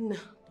 no,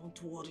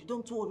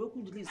 don't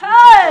worry.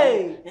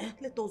 Hey!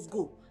 Let us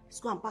go. Let's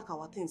go and pack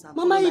our things. And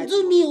Mama, you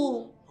do me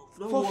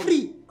for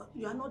free.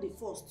 You are not the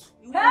first.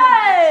 You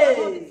are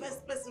not the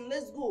first person.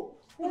 Let's go.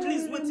 Udli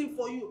is waiting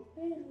for you.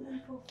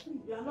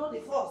 You are not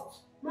the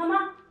first.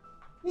 Mama,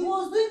 he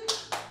was doing.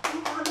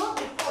 You are not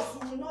the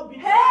first. You will not be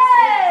the first.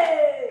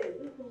 Hey!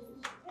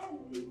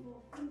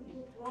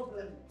 No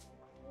problem.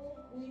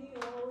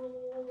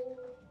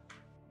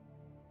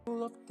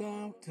 Full of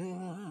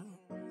doubters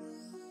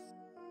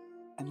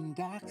and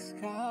dark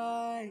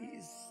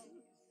skies,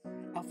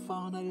 I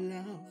found a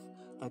love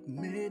that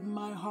made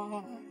my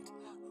heart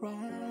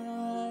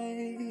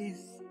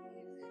rise.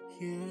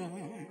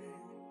 Yeah.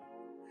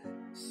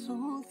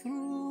 So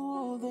through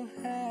all the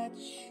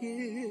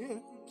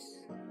hardships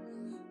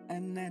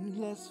and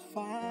endless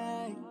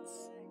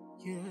fights,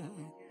 yeah,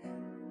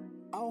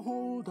 I'll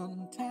hold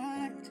on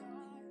tight,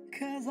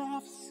 'cause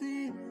I've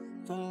seen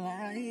the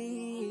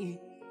light.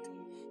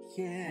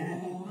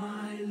 Yeah. Oh,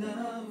 my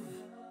love,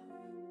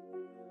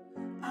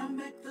 I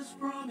make this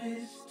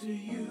promise to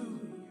you,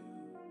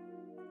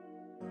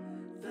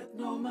 that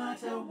no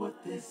matter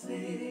what they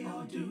say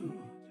or do,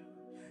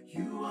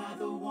 you are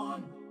the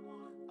one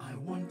I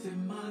want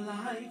in my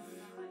life.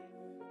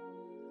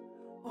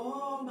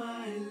 Oh,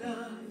 my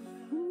love,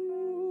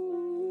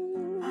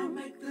 I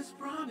make this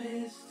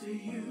promise to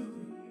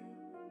you,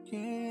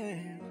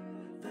 yeah,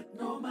 that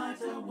no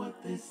matter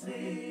what they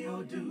say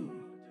or do,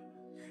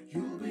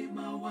 you'll be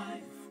my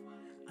wife,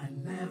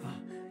 and never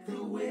the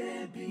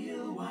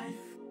WAYBILLED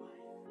wife.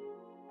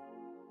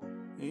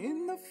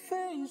 In the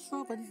face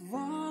of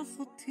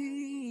adversity,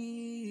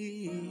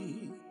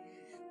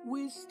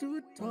 we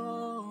stood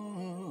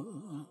tall,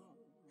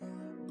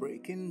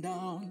 breaking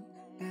down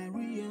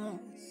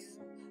barriers,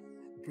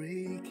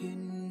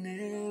 breaking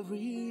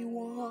every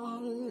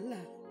wall.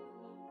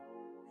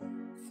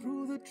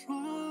 Through the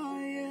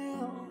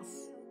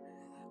trials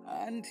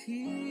and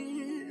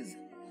tears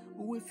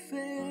we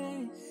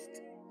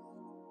faced,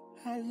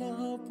 our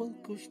love will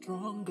go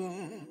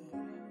stronger,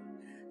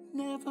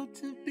 never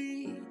to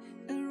be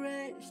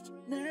erased,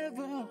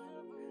 never.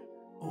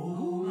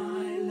 Oh,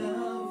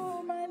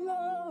 my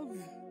love,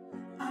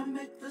 I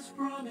make this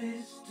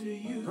promise to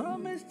you,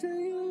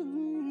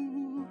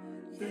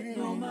 that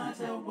no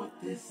matter what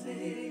they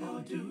say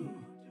or do,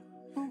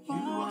 you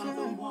are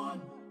the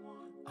one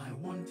I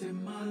want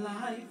in my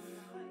life.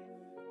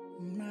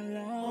 My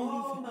love,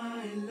 oh,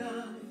 my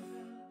love,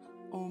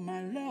 oh,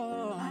 my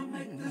love, I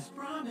make this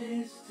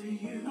promise to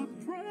you,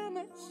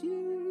 promise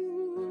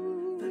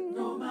you that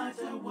no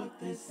matter what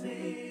they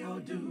say or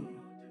do,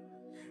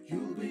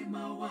 you'll be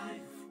my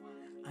wife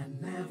and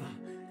never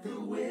the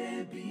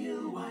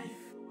way-bill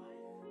wife.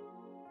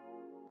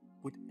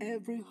 With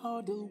every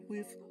hurdle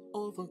we've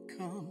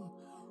overcome,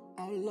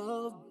 our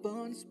love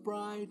burns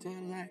brighter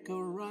like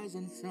a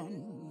rising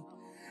sun.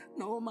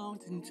 No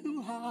mountain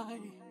too high,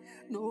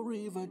 no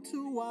river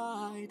too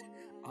wide.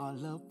 Our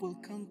love will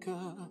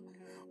conquer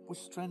with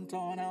strength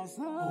on our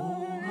side.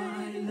 Oh,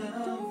 my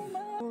love,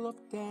 full of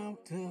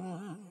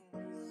doubters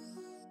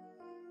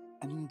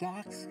and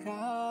dark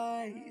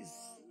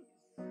skies,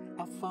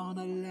 I found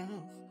a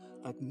love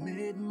that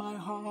made my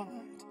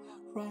heart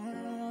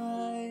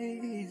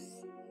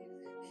rise.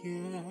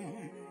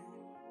 Yeah.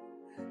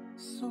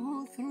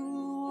 So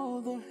through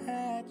all the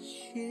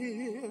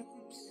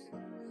hardships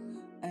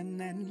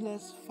and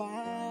endless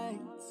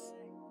fights,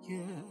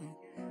 yeah,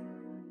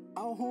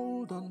 I'll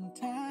hold on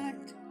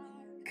tight,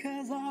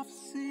 'cause I've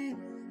seen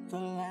the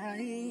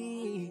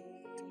light.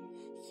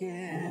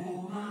 Yeah.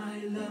 Oh, my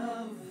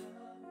love,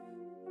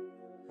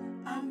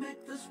 I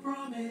make this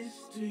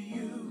promise to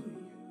you,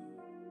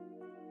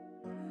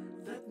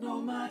 that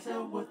no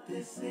matter what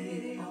they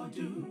say or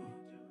do,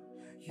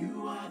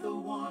 you are the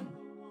one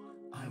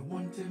I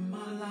want in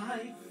my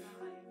life.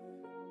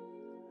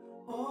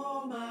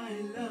 Oh, my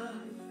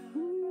love,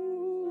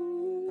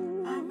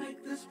 I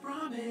make this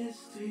promise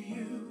to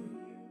you,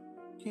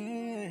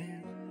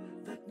 yeah,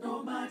 that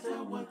no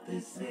matter what they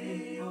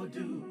say or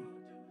do,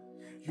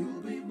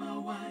 you'll be my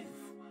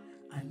wife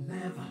and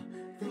never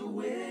the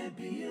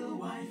way-bill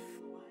wife.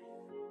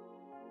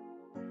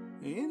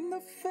 In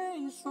the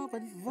face of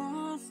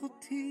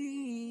adversity,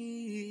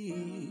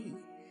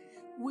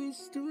 we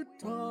stood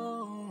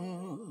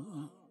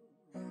tall,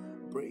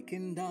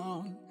 breaking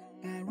down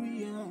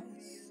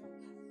barriers,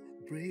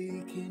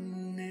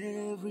 breaking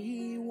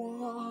every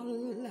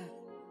wall.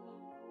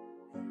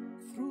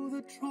 Through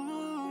the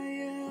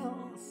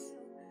trials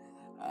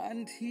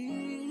and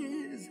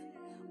tears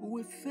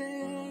we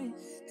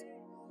faced,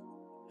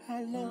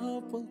 our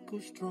love will go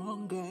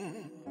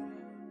stronger,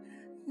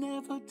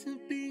 never to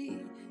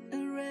be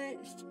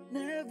erased,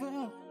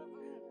 never.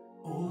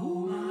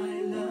 Oh,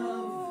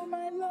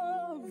 my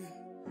love,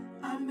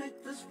 I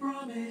make this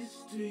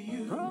promise to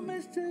you,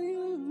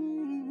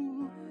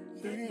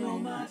 that no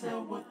matter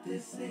what they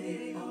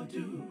say or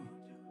do,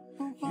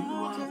 you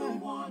are the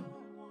one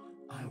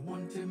I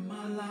want in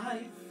my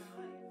life.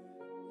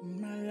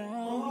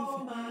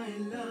 Oh, my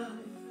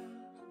love,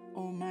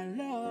 oh, my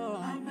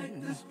love, I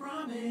make this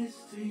promise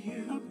to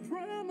you, I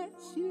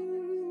promise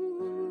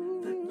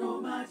you, that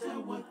no matter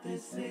what they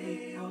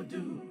say or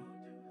do,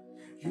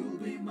 you'll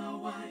be my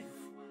wife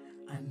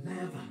and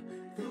never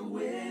the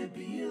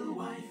way-bill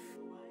wife.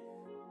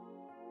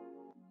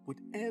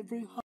 With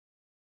every